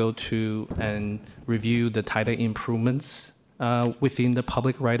 I'll go to and review the TIDA improvements within the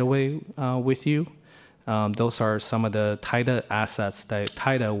public right-of-way with you. Those are some of the TIDA assets that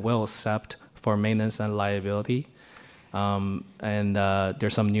TIDA will accept for maintenance and liability. And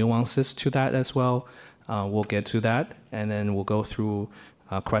there's some nuances to that as well. We'll get to that, and then we'll go through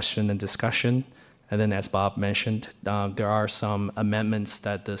question and discussion. And then, as Bob mentioned, there are some amendments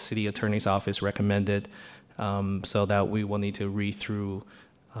that the city attorney's office recommended, so that we will need to read through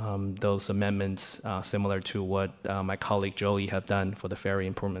those amendments, similar to what my colleague Joey have done for the ferry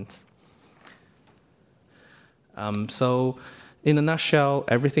improvements. So, in a nutshell,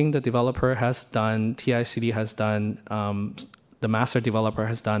 everything the developer has done, TICD has done, the master developer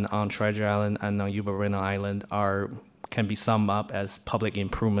has done on Treasure Island and on Yerba Buena Island are can be summed up as public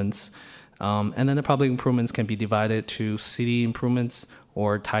improvements. And then the public improvements can be divided to city improvements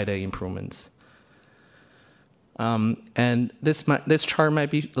or TIDA improvements. And this chart might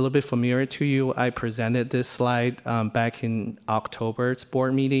be a little bit familiar to you. I presented this slide back in October's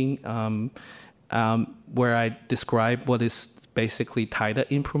board meeting, where I described what is basically TIDA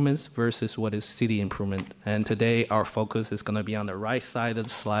improvements versus what is city improvement. And today our focus is going to be on the right side of the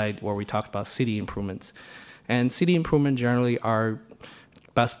slide where we talk about city improvements. And city improvement generally are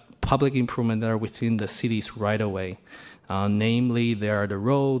best public improvement that are within the city's right of way. Namely, there are the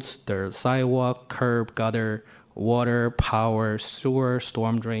roads, there are sidewalk, curb, gutter, water, power, sewer,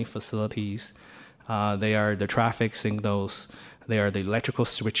 storm drain facilities. They are the traffic signals. They are the electrical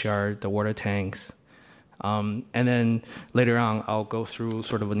switchyard, the water tanks. And then later on, I'll go through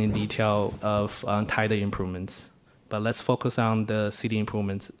sort of in detail of TIDA improvements. But let's focus on the city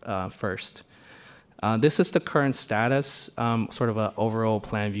improvements first. This is the current status, sort of an overall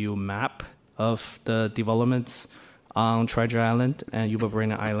plan view map of the developments on Treasure Island and Yuba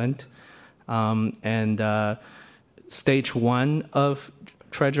Marina Island. Stage 1 of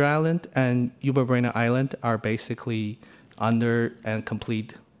Treasure Island and Yuba Marina Island are basically under and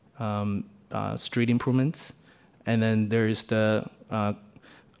complete street improvements. And then there's the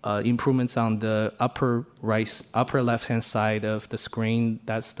improvements on the upper left-hand side of the screen.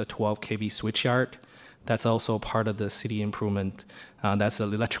 That's the 12 kV switchyard. That's also part of the city improvement. That's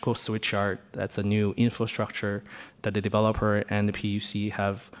an electrical switchyard. That's a new infrastructure that the developer and the PUC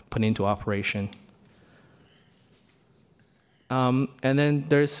have put into operation. And then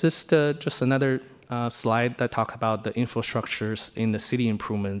there's just another slide that talks about the infrastructures in the city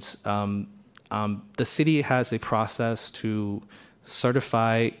improvements. The city has a process to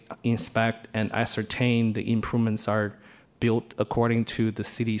certify, inspect, and ascertain the improvements are built according to the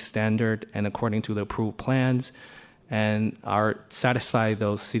city standard and according to the approved plans and are satisfy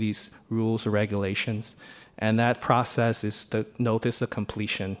those city's rules or regulations. And that process is the notice of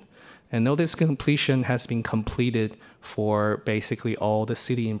completion. And notice of completion has been completed for basically all the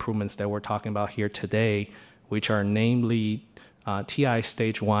city improvements that we're talking about here today, which are namely TI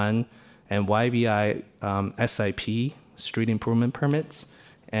Stage 1 and YBI SIP, Street Improvement Permits.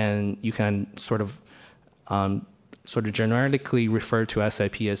 And you can sort of generically refer to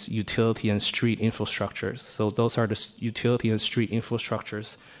SIP as utility and street infrastructures. So those are the utility and street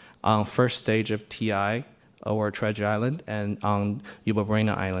infrastructures on first stage of TI or Treasure Island and on Yuba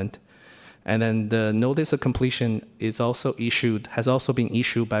Marina Island. And then the notice of completion has also been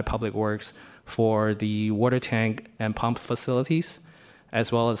issued by Public Works for the water tank and pump facilities,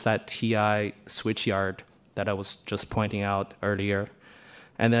 as well as that TI switchyard that I was just pointing out earlier.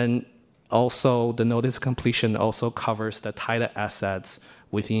 And then also, the notice of completion also covers the TIDA assets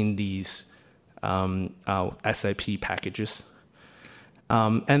within these SIP packages.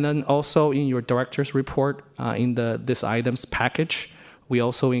 And then also in your director's report, in this items package, we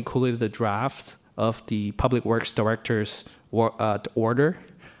also included the drafts of the Public Works Director's order.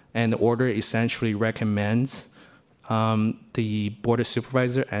 And the order essentially recommends the Board of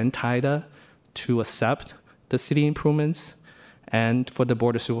Supervisor and TIDA to accept the city improvements, and for the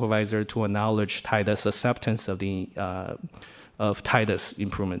Board of Supervisor to acknowledge TIDA's acceptance of TIDA's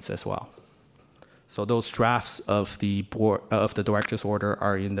improvements as well. So those drafts of the director's order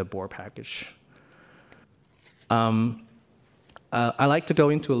are in the board package. I like to go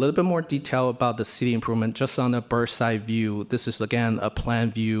into a little bit more detail about the city improvement just on a bird's eye view. This is again a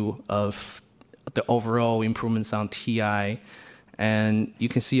plan view of the overall improvements on TI, and you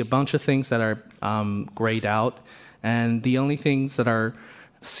can see a bunch of things that are grayed out. And the only things that are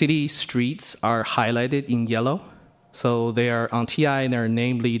city streets are highlighted in yellow. So they are on TI, they're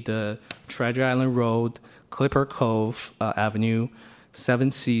namely the Treasure Island Road, Clipper Cove Avenue,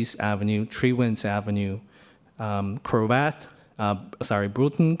 Seven Seas Avenue, Tree Winds Avenue, Bruton, Cravath,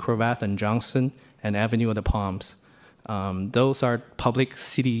 and Johnson, and Avenue of the Palms. Those are public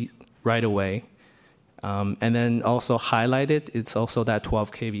city right-of-way. And then also highlighted, it's also that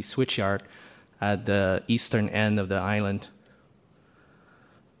 12 kV switchyard at the eastern end of the island.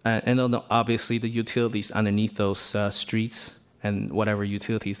 And then obviously the utilities underneath those streets and whatever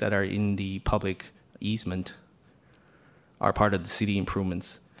utilities that are in the public easement are part of the city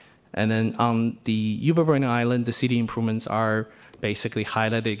improvements. And then on the Yuba Marina Island, the city improvements are basically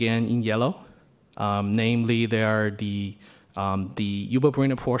highlighted again in yellow. Namely, they are the Yuba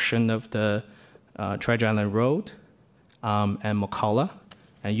Marina portion of the Treasure Island Road and McCullough,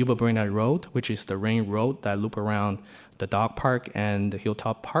 and Yuba Marina Road, which is the ring road that loop around the dog park and the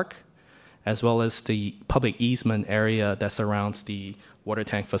Hilltop Park, as well as the public easement area that surrounds the water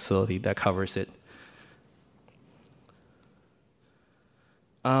tank facility that covers it.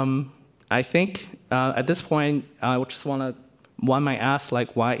 I think at this point, I just one might ask,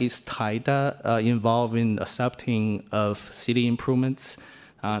 like, why is TIDA involved in accepting of city improvements?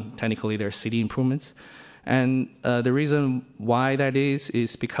 Technically, they're city improvements. And the reason why that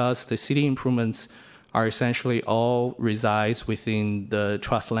is because the city improvements are essentially all resides within the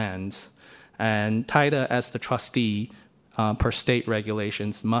trust lands. And TIDA, as the trustee, per state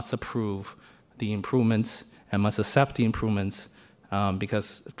regulations, must approve the improvements and must accept the improvements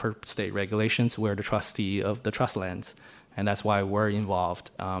because per state regulations, we're the trustee of the trust lands. And that's why we're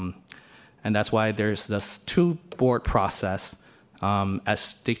involved. And that's why there's this two-board process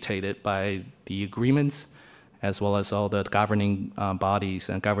as dictated by the agreements, as well as all the governing bodies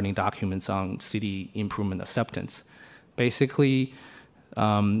and governing documents on city improvement acceptance. Basically,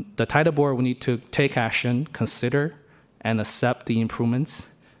 the TIDA board will need to take action, consider, and accept the improvements,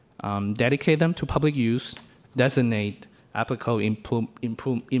 dedicate them to public use, designate applicable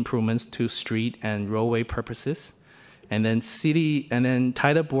improvements to street and roadway purposes, and then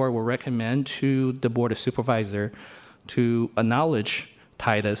TIDA board will recommend to the board of supervisor to acknowledge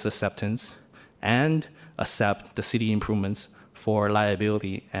TIDA's acceptance and accept the city improvements for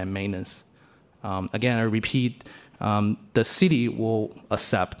liability and maintenance. Again, I repeat, the city will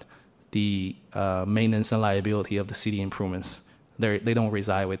accept the maintenance and liability of the city improvements. They don't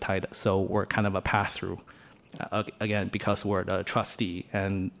reside with TIDA, so we're kind of a pass-through. Again, because we're the trustee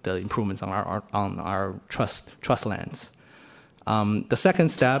and the improvements on our trust lands. The second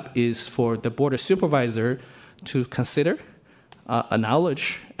step is for the board of supervisor to consider,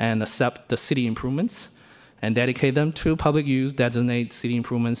 acknowledge, and accept the city improvements and dedicate them to public use, designate city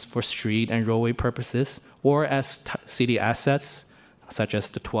improvements for street and roadway purposes, or as city assets, such as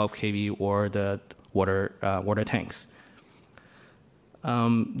the 12 kV or the water tanks.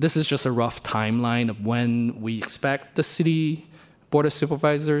 This is just a rough timeline of when we expect the city board of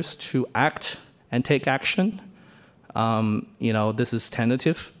supervisors to act and take action. This is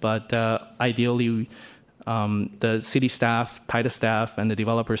tentative, but ideally, the city staff, TIDA staff, and the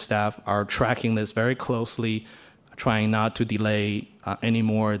developer staff are tracking this very closely, trying not to delay any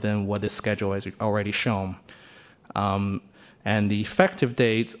more than what the schedule has already shown. And the effective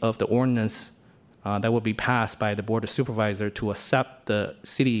date of the ordinance that will be passed by the board of supervisor to accept the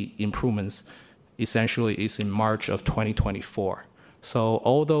city improvements essentially is in March of 2024. So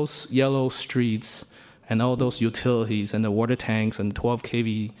all those yellow streets and all those utilities and the water tanks and 12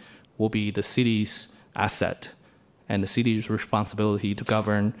 kV will be the city's asset and the city's responsibility to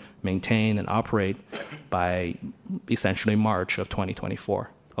govern, maintain, and operate by essentially March of 2024,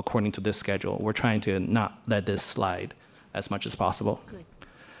 according to this schedule. We're trying to not let this slide as much as possible. Good.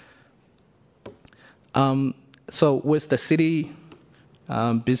 So with the city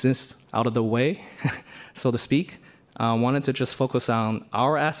business out of the way, so to speak, I wanted to just focus on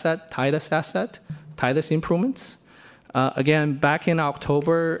our asset, TIDA's improvements. Again, back in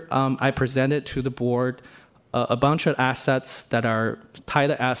October, I presented to the board a bunch of assets that are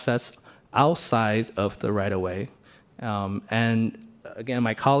TIDA assets outside of the right-of-way. And again,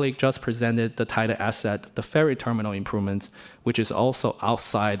 my colleague just presented the TIDA asset, the ferry terminal improvements, which is also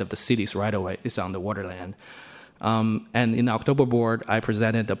outside of the city's right-of-way. It's on the waterland. And in the October board, I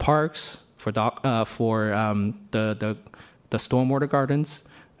presented the parks for the stormwater gardens,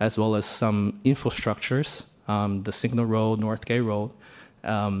 as well as some infrastructures, the Signal Road, Northgate Road.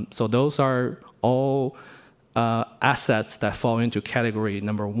 So those are all assets that fall into category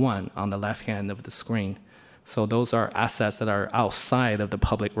number 1 on the left hand of the screen. So those are assets that are outside of the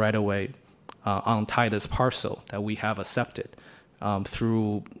public right-of-way on TIDA's parcel that we have accepted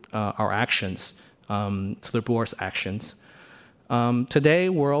through our actions, to the board's actions. Today,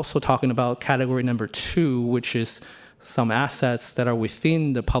 we're also talking about category number 2, which is some assets that are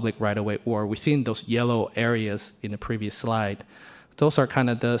within the public right-of-way or within those yellow areas in the previous slide. Those are kind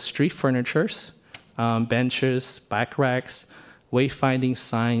of the street furnitures, benches, bike racks, wayfinding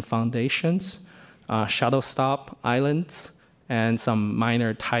sign foundations, shuttle stop islands, and some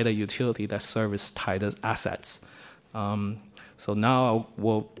minor TIDA utility that service TIDA's assets. So now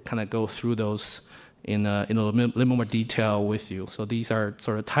we'll kind of go through those in a little more detail with you. So these are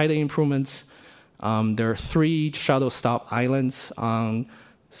sort of TIDA improvements. There are 3 shuttle stop islands on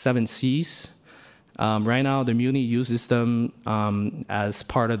 7 Seas. Right now, the Muni uses them as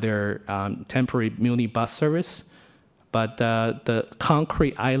part of their temporary Muni bus service, but the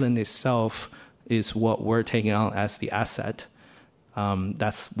concrete island itself is what we're taking on as the asset.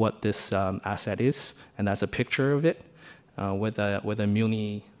 That's what this asset is, and that's a picture of it with a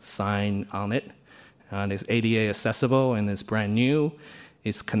Muni sign on it. And it's ADA accessible and it's brand new.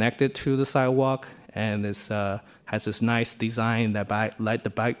 It's connected to the sidewalk, and this has this nice design that let the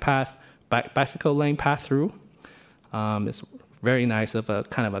bicycle lane pass through. It's very nice, of a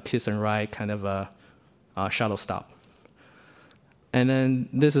kind of a kiss and ride kind of a shuttle stop. And then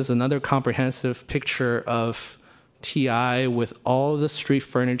this is another comprehensive picture of TI with all the street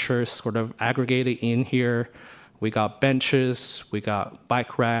furniture sort of aggregated in here. We got benches, we got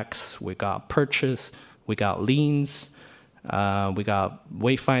bike racks, we got perches, we got leans, we got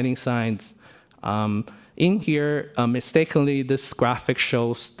wayfinding signs. In here, mistakenly, this graphic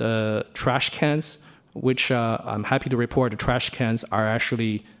shows the trash cans, which I'm happy to report the trash cans are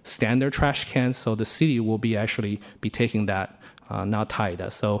actually standard trash cans, so the city will be actually be taking that, not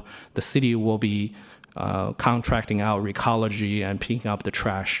TIDA. So the city will be contracting out Recology and picking up the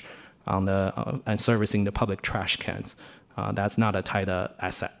trash on and servicing the public trash cans. That's not a TIDA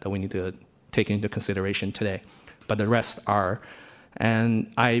asset that we need to take into consideration today, but the rest are.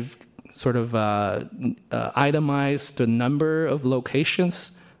 And I've sort of itemized the number of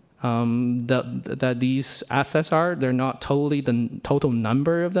locations that these assets are. They're not totally the total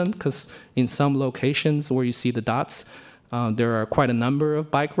number of them, because in some locations where you see the dots, there are quite a number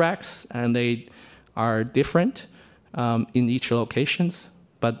of bike racks, and they are different in each locations.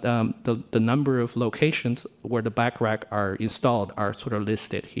 But the number of locations where the bike rack are installed are sort of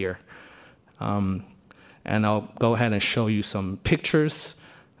listed here. And I'll go ahead and show you some pictures.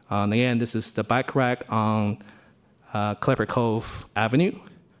 Again, this is the bike rack on Clipper Cove Avenue.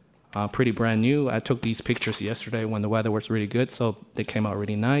 Pretty brand new. I took these pictures yesterday when the weather was really good, so they came out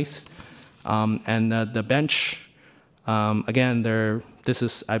really nice. And the bench, again, this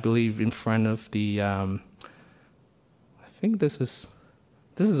is, I believe, in front of the, I think this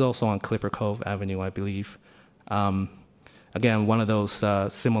is also on Clipper Cove Avenue, I believe. Again, one of those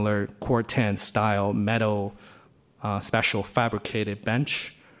similar Corten style metal special fabricated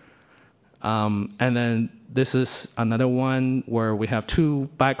bench. And then this is another one where we have two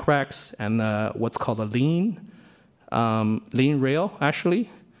bike racks and what's called a lean rail, actually.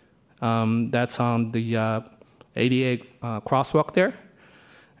 That's on the 88 crosswalk there.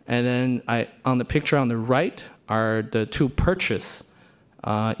 And then on the picture on the right are the two perches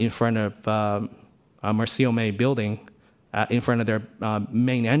in front of Marcio May building, in front of their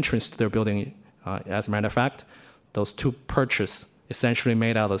main entrance to their building. As a matter of fact, those two perches essentially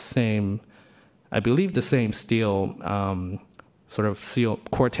made out of the same, I believe, the same steel, sort of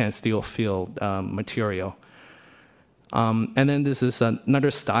Corten steel field material. And then this is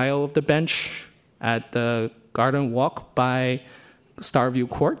another style of the bench at the Garden Walk by Starview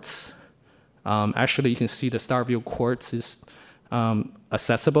Courts. Actually, you can see the Starview Courts is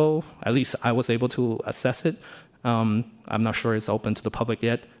accessible. At least I was able to access it. I'm not sure it's open to the public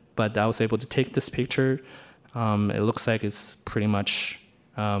yet, but I was able to take this picture. It looks like it's pretty much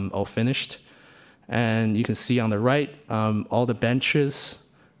all finished. And you can see on the right, all the benches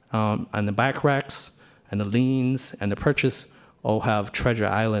and the back racks and the leans and the perches all have Treasure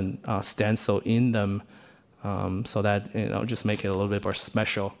Island stencil in them, so that just make it a little bit more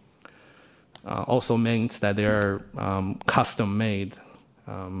special. Also means that they're custom made.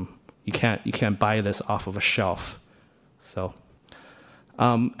 You can't buy this off of a shelf. So,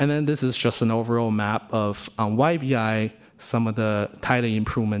 and then this is just an overall map of on YBI some of the TIDA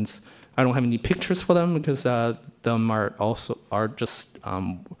improvements. I don't have any pictures for them because them are just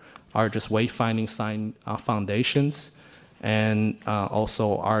wayfinding sign foundations, and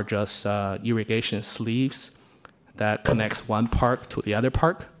also are just irrigation sleeves that connects one park to the other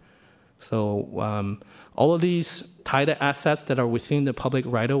park. So all of these TIDA assets that are within the public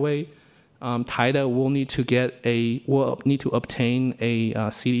right-of-way, TIDA will need to obtain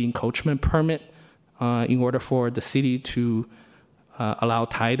a city encroachment permit in order for the city to allow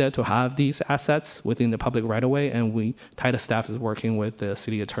TIDA to have these assets within the public right-of-way, and TIDA staff is working with the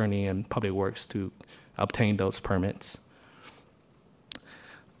city attorney and public works to obtain those permits.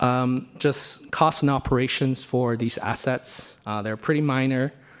 Just costs and operations for these assets, they're pretty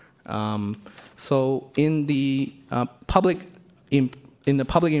minor. So in the public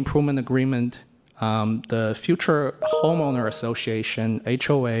improvement agreement, the future homeowner association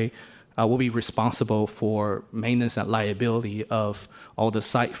 (HOA) will be responsible for maintenance and liability of all the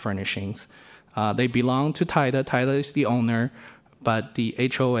site furnishings. They belong to TIDA. TIDA is the owner, but the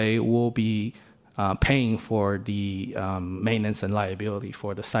HOA will be paying for the maintenance and liability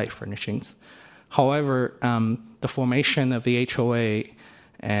for the site furnishings. However, the formation of the HOA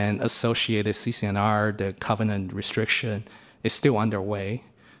and associated CC&R, the covenant restriction, is still underway.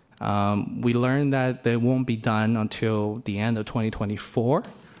 We learned that they won't be done until the end of 2024.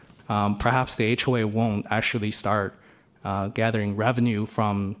 Perhaps the HOA won't actually start gathering revenue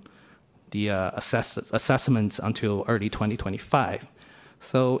from the assessments until early 2025.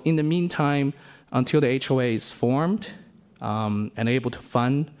 So in the meantime, until the HOA is formed and able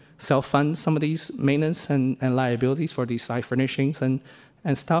to self-fund some of these maintenance and liabilities for these site furnishings and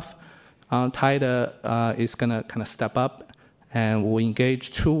stuff, TIDA is going to kind of step up, and we'll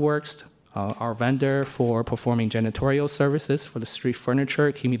engage Two Works, our vendor for performing janitorial services for the street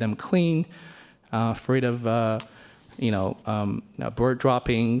furniture, keeping them clean, free of bird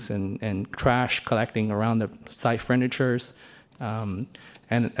droppings and trash collecting around the site furnitures, and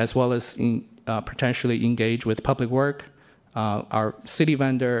as well as potentially engage with Public Work, our city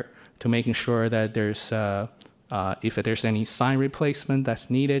vendor, to making sure that there's if there's any sign replacement that's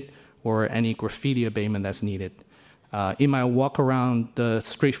needed or any graffiti abatement that's needed. In my walk around the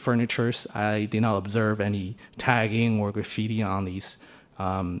street furnitures, I did not observe any tagging or graffiti on these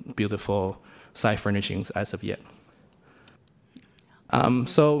beautiful site furnishings as of yet.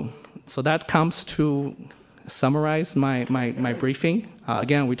 So that comes to summarize my briefing.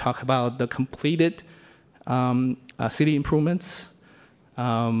 Again, we talk about the completed city improvements,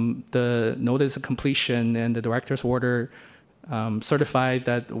 the notice of completion, and the director's order certified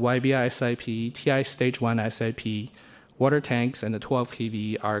that YBI SIP, TI Stage 1 SIP, water tanks, and the 12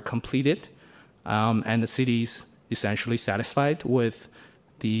 kV are completed, and the city's essentially satisfied with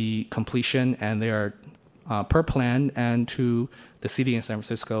the completion, and they are per plan and to the city and San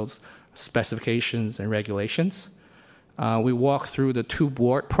Francisco's specifications and regulations. We walk through the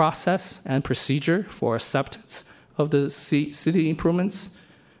two-board process and procedure for acceptance of the city improvements.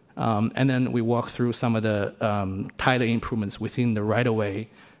 And then we walk through some of the TIDA improvements within the right-of-way,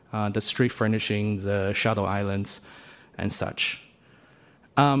 the street furnishings, the shuttle islands, and such.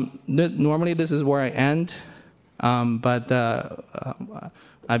 Normally, this is where I end, but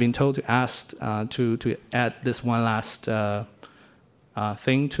I've been told to ask to add this one last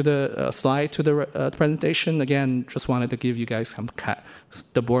thing to the slide to the presentation. Again, just wanted to give you guys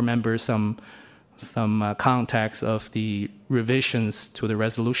the board members some context of the revisions to the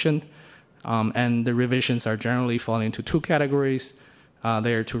resolution. And the revisions are generally falling into two categories.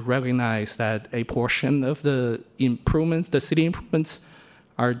 They are to recognize that a portion of the improvements, the city improvements,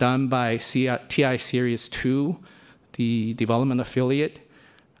 are done by TI Series 2, the development affiliate.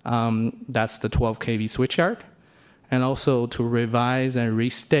 That's the 12 kV switchyard. And also to revise and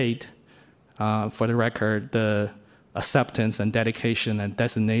restate, for the record, the acceptance and dedication and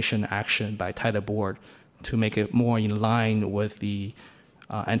designation action by TIDA board to make it more in line with the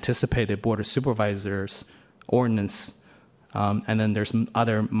anticipated Board of Supervisors ordinance. And then there's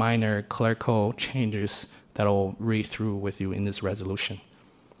other minor clerical changes that I'll read through with you in this resolution.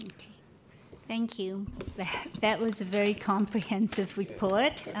 Okay. Thank you. That was a very comprehensive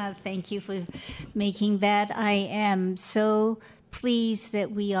report. Thank you for making that. I am so pleased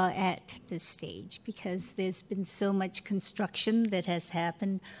that we are at this stage because there's been so much construction that has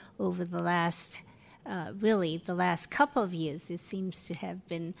happened over the last the last couple of years. It seems to have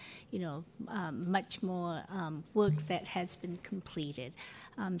been, much more work that has been completed.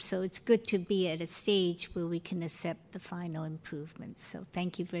 So it's good to be at a stage where we can accept the final improvements. So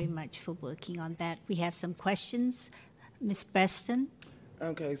thank you very much for working on that. We have some questions. Ms. Preston?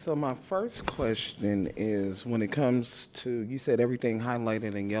 Okay, so my first question is when it comes to, you said everything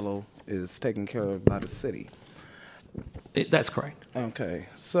highlighted in yellow is taken care of by the city. That's correct. Okay,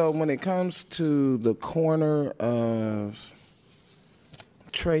 so when it comes to the corner of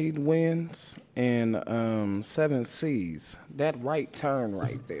Trade Winds and 7 Seas, that right turn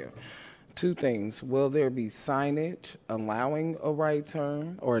right there, two things. Will there be signage allowing a right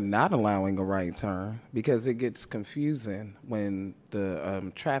turn or not allowing a right turn? Because it gets confusing when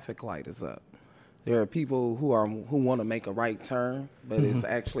the traffic light is up. There are people who want to make a right turn, but it's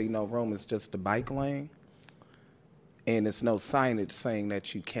actually no room. It's just a bike lane. And it's no signage saying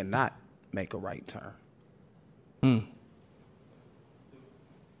that you cannot make a right turn.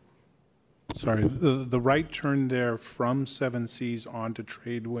 Sorry, the right turn there from 7 Seas onto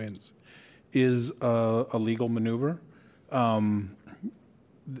Trade Winds is a legal maneuver. We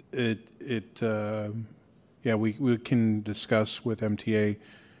can discuss with MTA.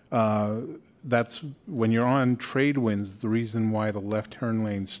 That's when you're on Trade Winds, the reason why the left turn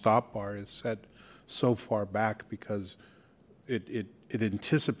lane stop bar is set so far back because it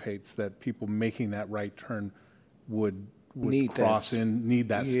anticipates that people making that right turn would need that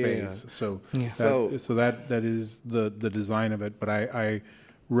space. So that is the design of it. But I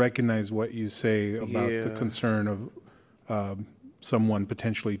recognize what you say about the concern of someone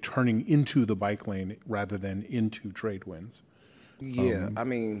potentially turning into the bike lane rather than into Trade Winds. Yeah, I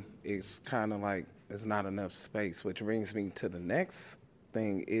mean, it's kind of like there's not enough space, which brings me to the next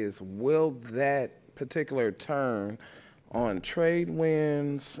thing is, will that particular turn on trade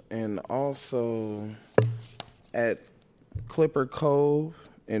winds and also at Clipper Cove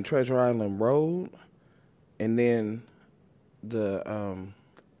and Treasure Island Road, and then the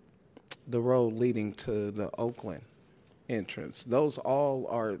road leading to the Oakland entrance. Those all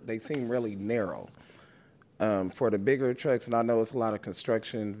are, they seem really narrow. For the bigger trucks, and I know it's a lot of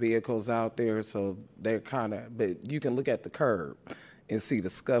construction vehicles out there, so they're kind of, but you can look at the curb and see the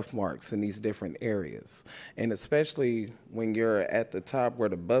scuff marks in these different areas. And especially when you're at the top where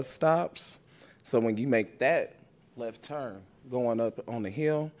the bus stops, so when you make that left turn going up on the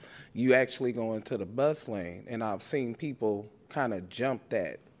hill, you actually go into the bus lane. And I've seen people kind of jump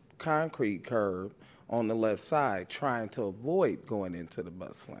that concrete curb on the left side trying to avoid going into the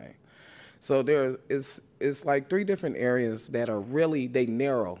bus lane. So there is, it's like 3 different areas that are really, they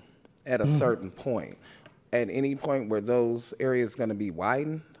narrow at a certain point. At any point where those areas going to be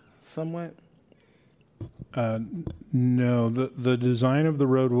widened somewhat? No, the design of the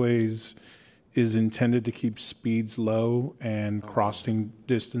roadways is intended to keep speeds low and crossing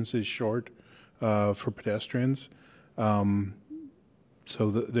distances short for pedestrians.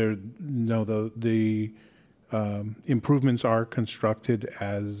 So the improvements are constructed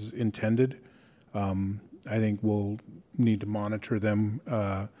as intended. I think we'll need to monitor them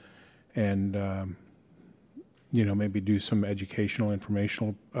and maybe do some educational,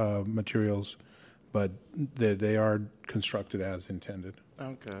 informational materials, but they are constructed as intended.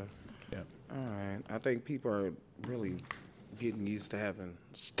 Okay. Yeah. All right. I think people are really getting used to having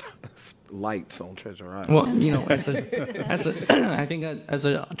lights on Treasure Island. Well, I think as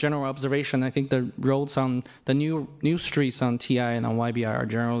a general observation, I think the roads on the new streets on TI and on YBI are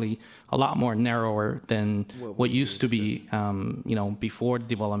generally a lot more narrower than what used to be, before the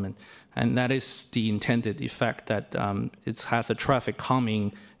development. And that is the intended effect, that it has a traffic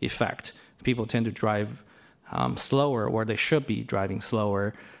calming effect. People tend to drive slower, or they should be driving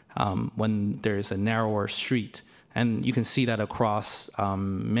slower when there's a narrower street. And you can see that across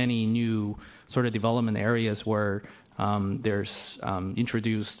many new sort of development areas where there's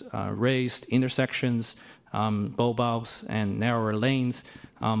introduced raised intersections, bulbs, and narrower lanes,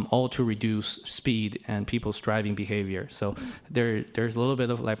 all to reduce speed and people's driving behavior. So there's a little bit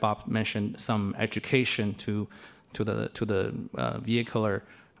of, like Bob mentioned, some education to the vehicular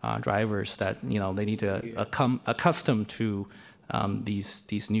drivers that they need to accustom to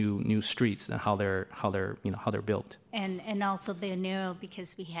these new streets and how they're built. And also they're narrow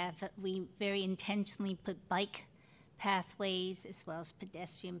because we very intentionally put bike pathways as well as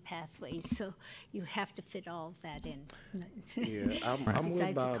pedestrian pathways, so you have to fit all of that in. Yeah, I'm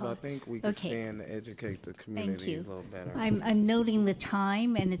with Bob. I think we can stand to educate the community a little better. I'm noting the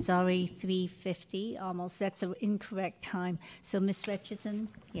time, and it's already 3:50 almost. That's an incorrect time. So Ms. Richardson,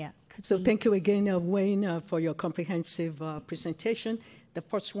 yeah. So thank you again, Wayne, for your comprehensive presentation. The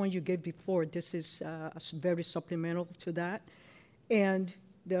first one you gave before, this is very supplemental to that. And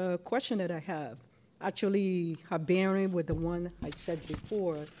the question that I have actually are bearing with the one I said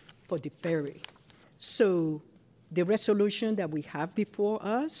before for the ferry. So the resolution that we have before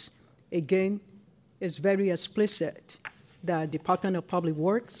us, again, is very explicit. The Department of Public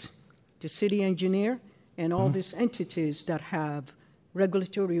Works, the city engineer, and all these entities that have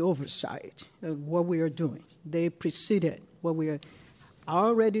regulatory oversight of what we are doing. They preceded what we are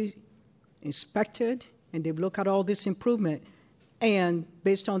already inspected, and they've looked at all this improvement. And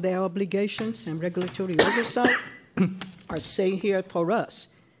based on their obligations and regulatory oversight, are saying here for us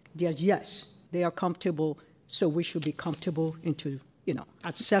that yes, they are comfortable, so we should be comfortable into,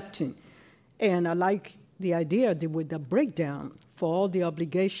 accepting. And I like the idea that with the breakdown for all the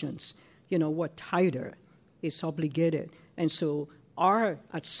obligations, what tighter is obligated. And so our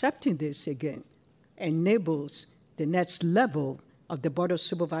accepting this again enables the next level of the Board of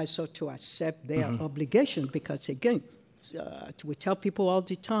Supervisors to accept their obligation, because again, we tell people all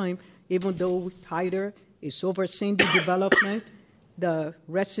the time, even though tighter is overseeing the development, the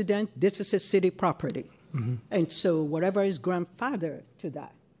resident, this is a city property. And so whatever is grandfathered to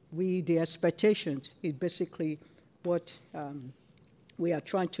that, the expectations is basically what we are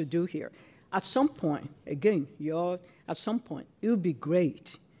trying to do here. At some point, again, at some point, it would be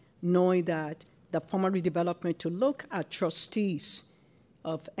great knowing that the former redevelopment to look at trustees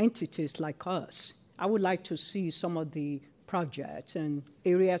of entities like us. I would like to see some of the projects and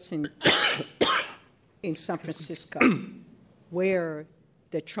areas in San Francisco where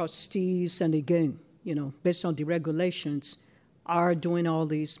the trustees, and again, based on the regulations, are doing all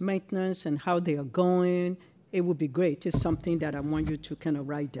these maintenance and how they are going. It would be great. It's something that I want you to kind of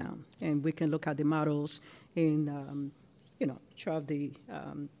write down, and we can look at the models in throughout the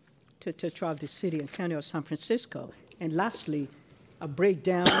throughout the city and county of San Francisco. And lastly, a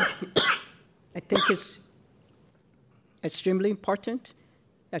breakdown. I think it's extremely important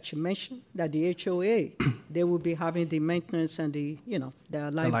that you mention that the HOA, they will be having the maintenance and the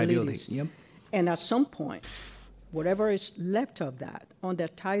liabilities. Yep. And at some point, whatever is left of that on the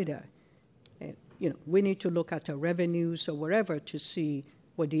title, we need to look at the revenues or whatever to see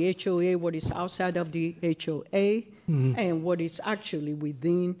what the HOA, what is outside of the HOA, and what is actually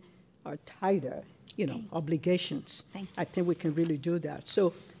within our title, obligations. I think we can really do that.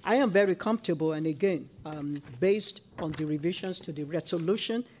 So I am very comfortable, and again, based on the revisions to the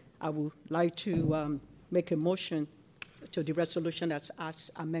resolution, I would like to make a motion to the resolution that's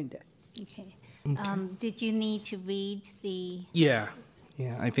as amended. Okay. Did you need to read the? Yeah,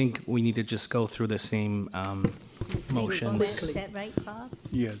 I think we need to just go through the same motions. Is that right, Bob?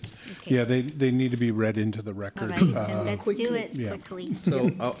 Yes. Okay. Yeah, they need to be read into the All record. right, then let's do it yeah. quickly.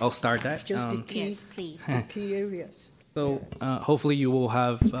 So I'll start that. Just the key, Yes, please. the key areas. So hopefully you will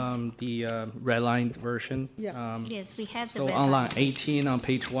have the redlined version. Yeah. Yes, we have the So red on line line. 18 on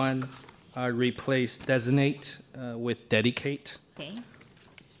page 1, replace designate with dedicate. Okay.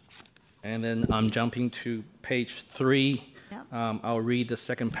 And then I'm jumping to page 3. Yep. I'll read the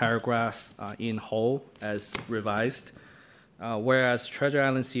second paragraph in whole as revised. Whereas Treasure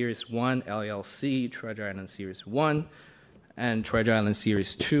Island Series 1 LLC, Treasure Island Series 1, and Treasure Island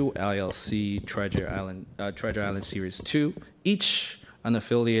Series 2 LLC, Treasure Island Series 2, each an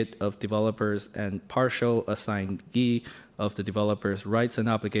affiliate of developers and partial assignee of the developers' rights and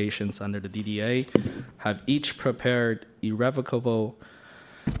obligations under the DDA, have each prepared irrevocable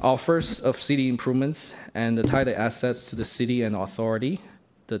offers of city improvements and the title assets to the city and authority.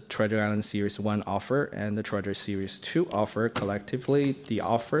 The Treasure Island Series 1 offer and the Treasure Series 2 offer, collectively the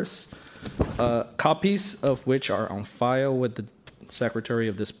offers, copies of which are on file with the secretary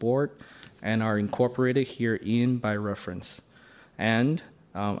of this board and are incorporated herein by reference. And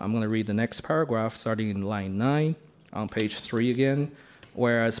I'm going to read the next paragraph starting in line 9 on page 3 again.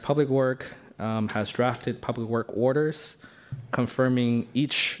 Whereas Public Work has drafted public work orders confirming in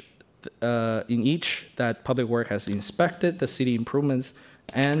each that Public Work has inspected the city improvements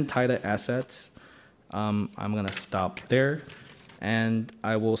and title assets. I'm going to stop there, and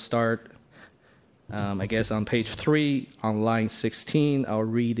I will start, I guess, on page 3, on line 16. I'll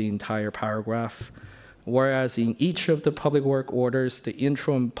read the entire paragraph. Whereas in each of the Public Work orders, the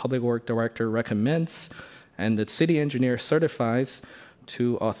interim Public Work Director recommends and the city engineer certifies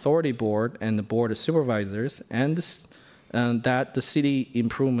to Authority Board and the Board of Supervisors and that the city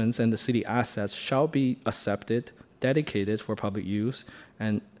improvements and the city assets shall be accepted, dedicated for public use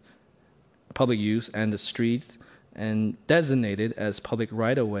and the streets and designated as public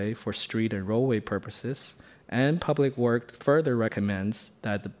right-of-way for street and roadway purposes. And Public Work further recommends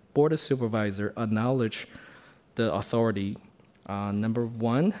that the Board of Supervisors acknowledge the authority. Number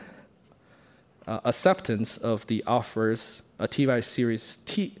 1, acceptance of the offers, TY Series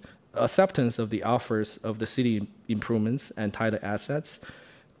T, acceptance of the offers of the city improvements and title assets,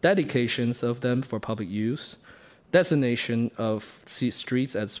 dedications of them for public use, designation of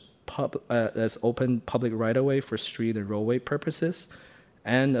streets as open public right-of-way for street and roadway purposes,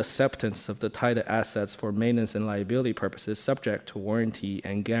 and acceptance of the title assets for maintenance and liability purposes subject to warranty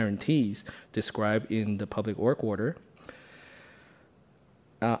and guarantees described in the public work order.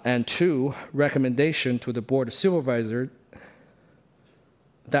 And 2, recommendation to the Board of Supervisors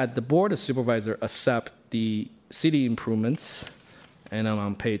that the Board of Supervisors accept the city improvements, and I'm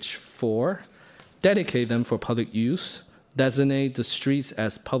on page 4, dedicate them for public use, designate the streets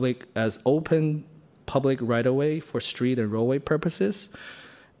as open public right-of-way for street and roadway purposes,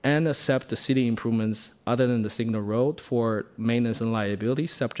 and accept the city improvements other than the signal road for maintenance and liability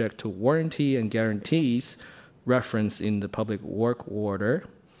subject to warranty and guarantees referenced in the public work order.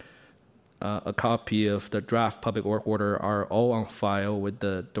 A copy of the draft public work order are all on file with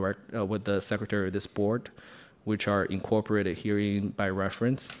the secretary of this board, which are incorporated herein by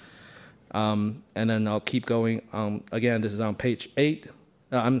reference. And then I'll keep going. Again, this is on page 8.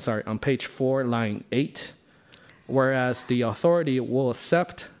 On page 4, line 8. Whereas the authority will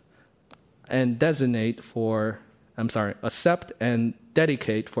accept and dedicate for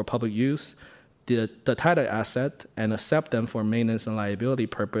public use the title asset and accept them for maintenance and liability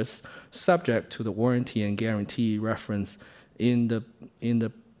purpose, subject to the warranty and guarantee reference in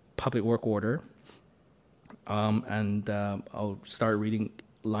the public work order. I'll start reading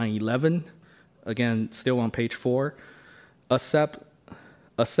line 11. Again, still on page 4. Accept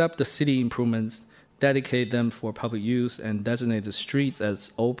the city improvements, dedicate them for public use, and designate the streets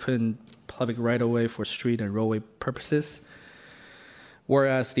as open public right-of-way for street and roadway purposes.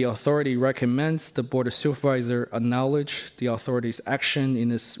 Whereas the authority recommends the Board of Supervisors acknowledge the authority's action in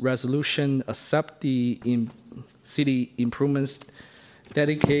this resolution, accept the city improvements,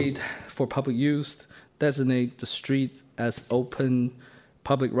 dedicate for public use, designate the street as open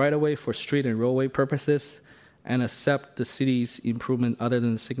public right-of-way for street and roadway purposes, and accept the city's improvement other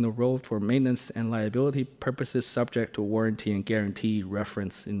than signal road for maintenance and liability purposes subject to warranty and guarantee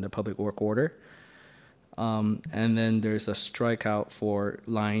reference in the public work order. And then there's a strikeout for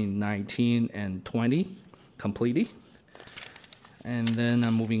line 19 and 20 completely. And then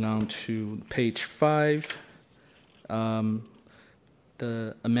I'm moving on to page 5.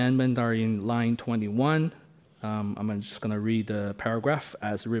 The amendments are in line 21. I'm just going to read the paragraph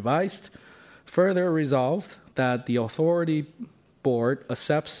as revised. Further resolved that the authority board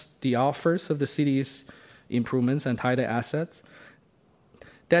accepts the offers of the city's improvements and title assets,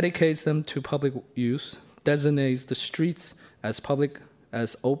 dedicates them to public use, designates the streets as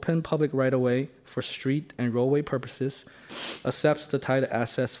open public right-of-way for street and roadway purposes, accepts the title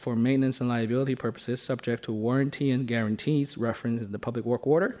assets for maintenance and liability purposes subject to warranty and guarantees referenced in the public work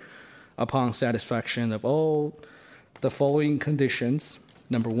order upon satisfaction of all the following conditions.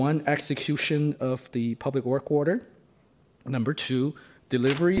 Number 1, execution of the public work order. Number 2,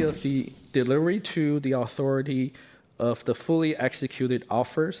 delivery to the authority of the fully executed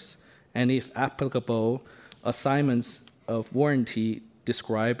offers, and if applicable, assignments of warranty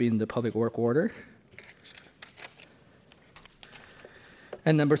described in the public work order.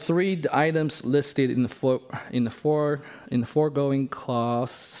 And number 3, the items listed in the foregoing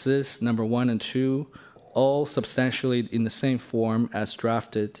clauses, number 1 and 2, all substantially in the same form as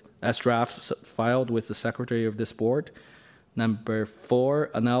drafts filed with the secretary of this board. Number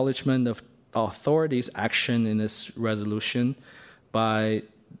 4, acknowledgement of authority's action in this resolution by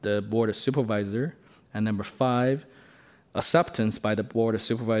the Board of Supervisors. And number 5, acceptance by the Board of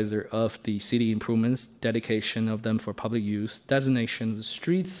Supervisors of the city improvements, dedication of them for public use, designation of the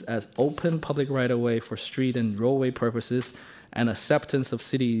streets as open public right-of-way for street and roadway purposes, and acceptance of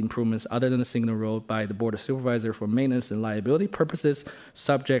city improvements other than the signal road by the Board of Supervisors for maintenance and liability purposes,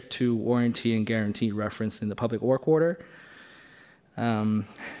 subject to warranty and guarantee reference in the public work order. And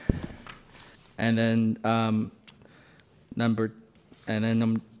then I'm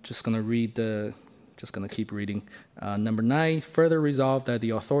just going to read just going to keep reading. Number 9, further resolve that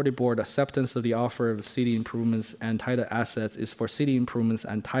the authority board acceptance of the offer of city improvements and title assets is for city improvements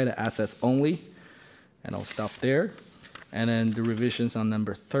and title assets only. And I'll stop there. And then the revisions on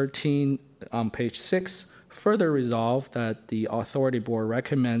number 13 on page 6, further resolve that the authority board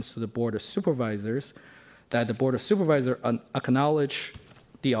recommends to the Board of Supervisors that the Board of Supervisors acknowledge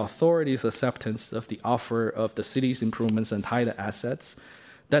the authority's acceptance of the offer of the city's improvements and title assets,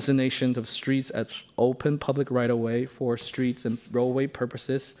 designations of streets as open public right-of-way for streets and roadway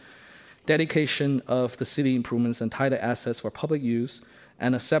purposes, dedication of the city improvements and title assets for public use,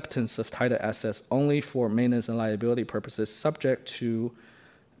 and acceptance of title assets only for maintenance and liability purposes subject to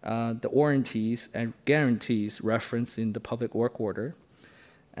the warranties and guarantees referenced in the public work order.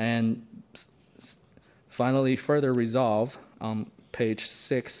 And finally, further resolve on page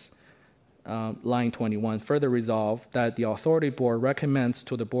 6, line 21, further resolve that the authority board recommends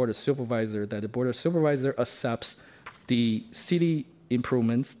to the Board of Supervisors that the Board of Supervisors accepts the city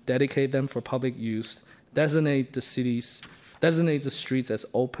improvements, dedicate them for public use, designate the streets as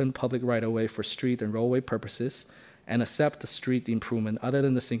open public right-of-way for street and roadway purposes, and accept the street improvement other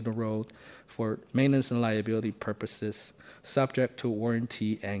than the signal road for maintenance and liability purposes, subject to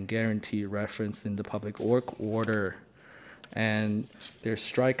warranty and guarantee referenced in the public work order. And there's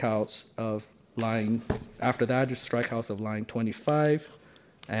strikeouts of line, after that, there's strikeouts of line 25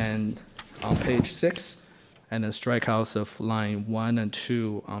 and on page 6, and then strikeouts of line 1 and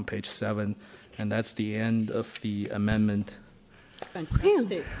 2 on page 7. And that's the end of the amendment.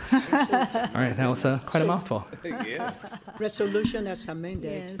 Fantastic. All right, that was quite a mouthful. Yes. Resolution as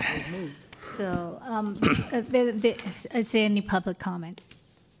amended. Yes. Removed. So, is there any public comment?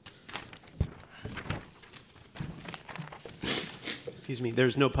 Excuse me,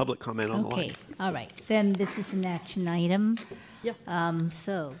 there's no public comment on the line. Okay, all right. Then this is an action item. Yeah.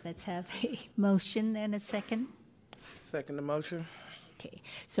 So let's have a motion and a second. Second the motion. Okay,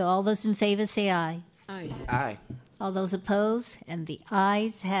 so all those in favor say aye. Aye. Aye. All those opposed, and the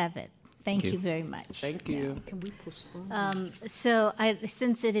ayes have it. Thank you very much. Thank you. Can we postpone? So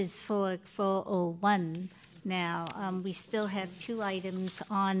since it is 4:01 now, we still have 2 items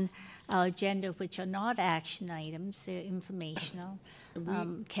on our agenda which are not action items, they're informational.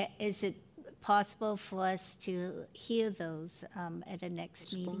 Is it possible for us to hear those at the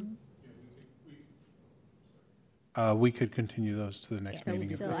next meeting? We could continue those to the next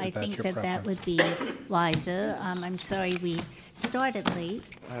meeting if So if I that's think your that preference. would be wiser. I'm sorry we started late.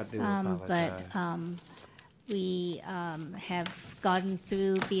 I do But apologize. we have gotten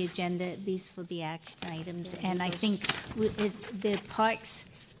through the agenda, at least for the action items. And I think the parks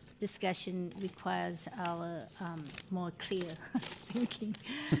discussion requires our more clear thinking.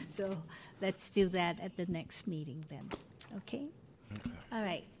 So let's do that at the next meeting then, okay? All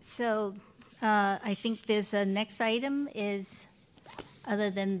right, so I think there's a next item is, other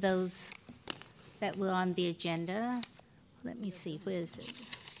than those that were on the agenda, let me see, where is it?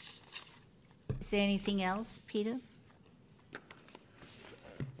 Is there anything else, Peter?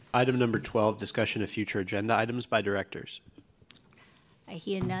 Item number 12, discussion of future agenda items by directors. I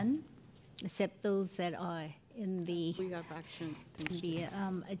hear none, except those that are in the, We have action.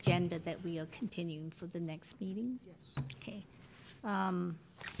 agenda that we are continuing for the next meeting? Yes. Okay.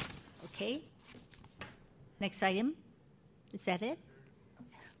 Okay. Next item? Is that it?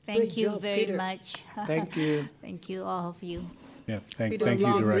 Thank Great you job, very Peter. much. Thank you. Thank you, all of you. Yeah, thank Peter you,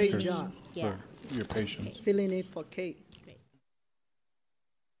 Long, great Director, job. Yeah. for your patience. Filling in for Kate.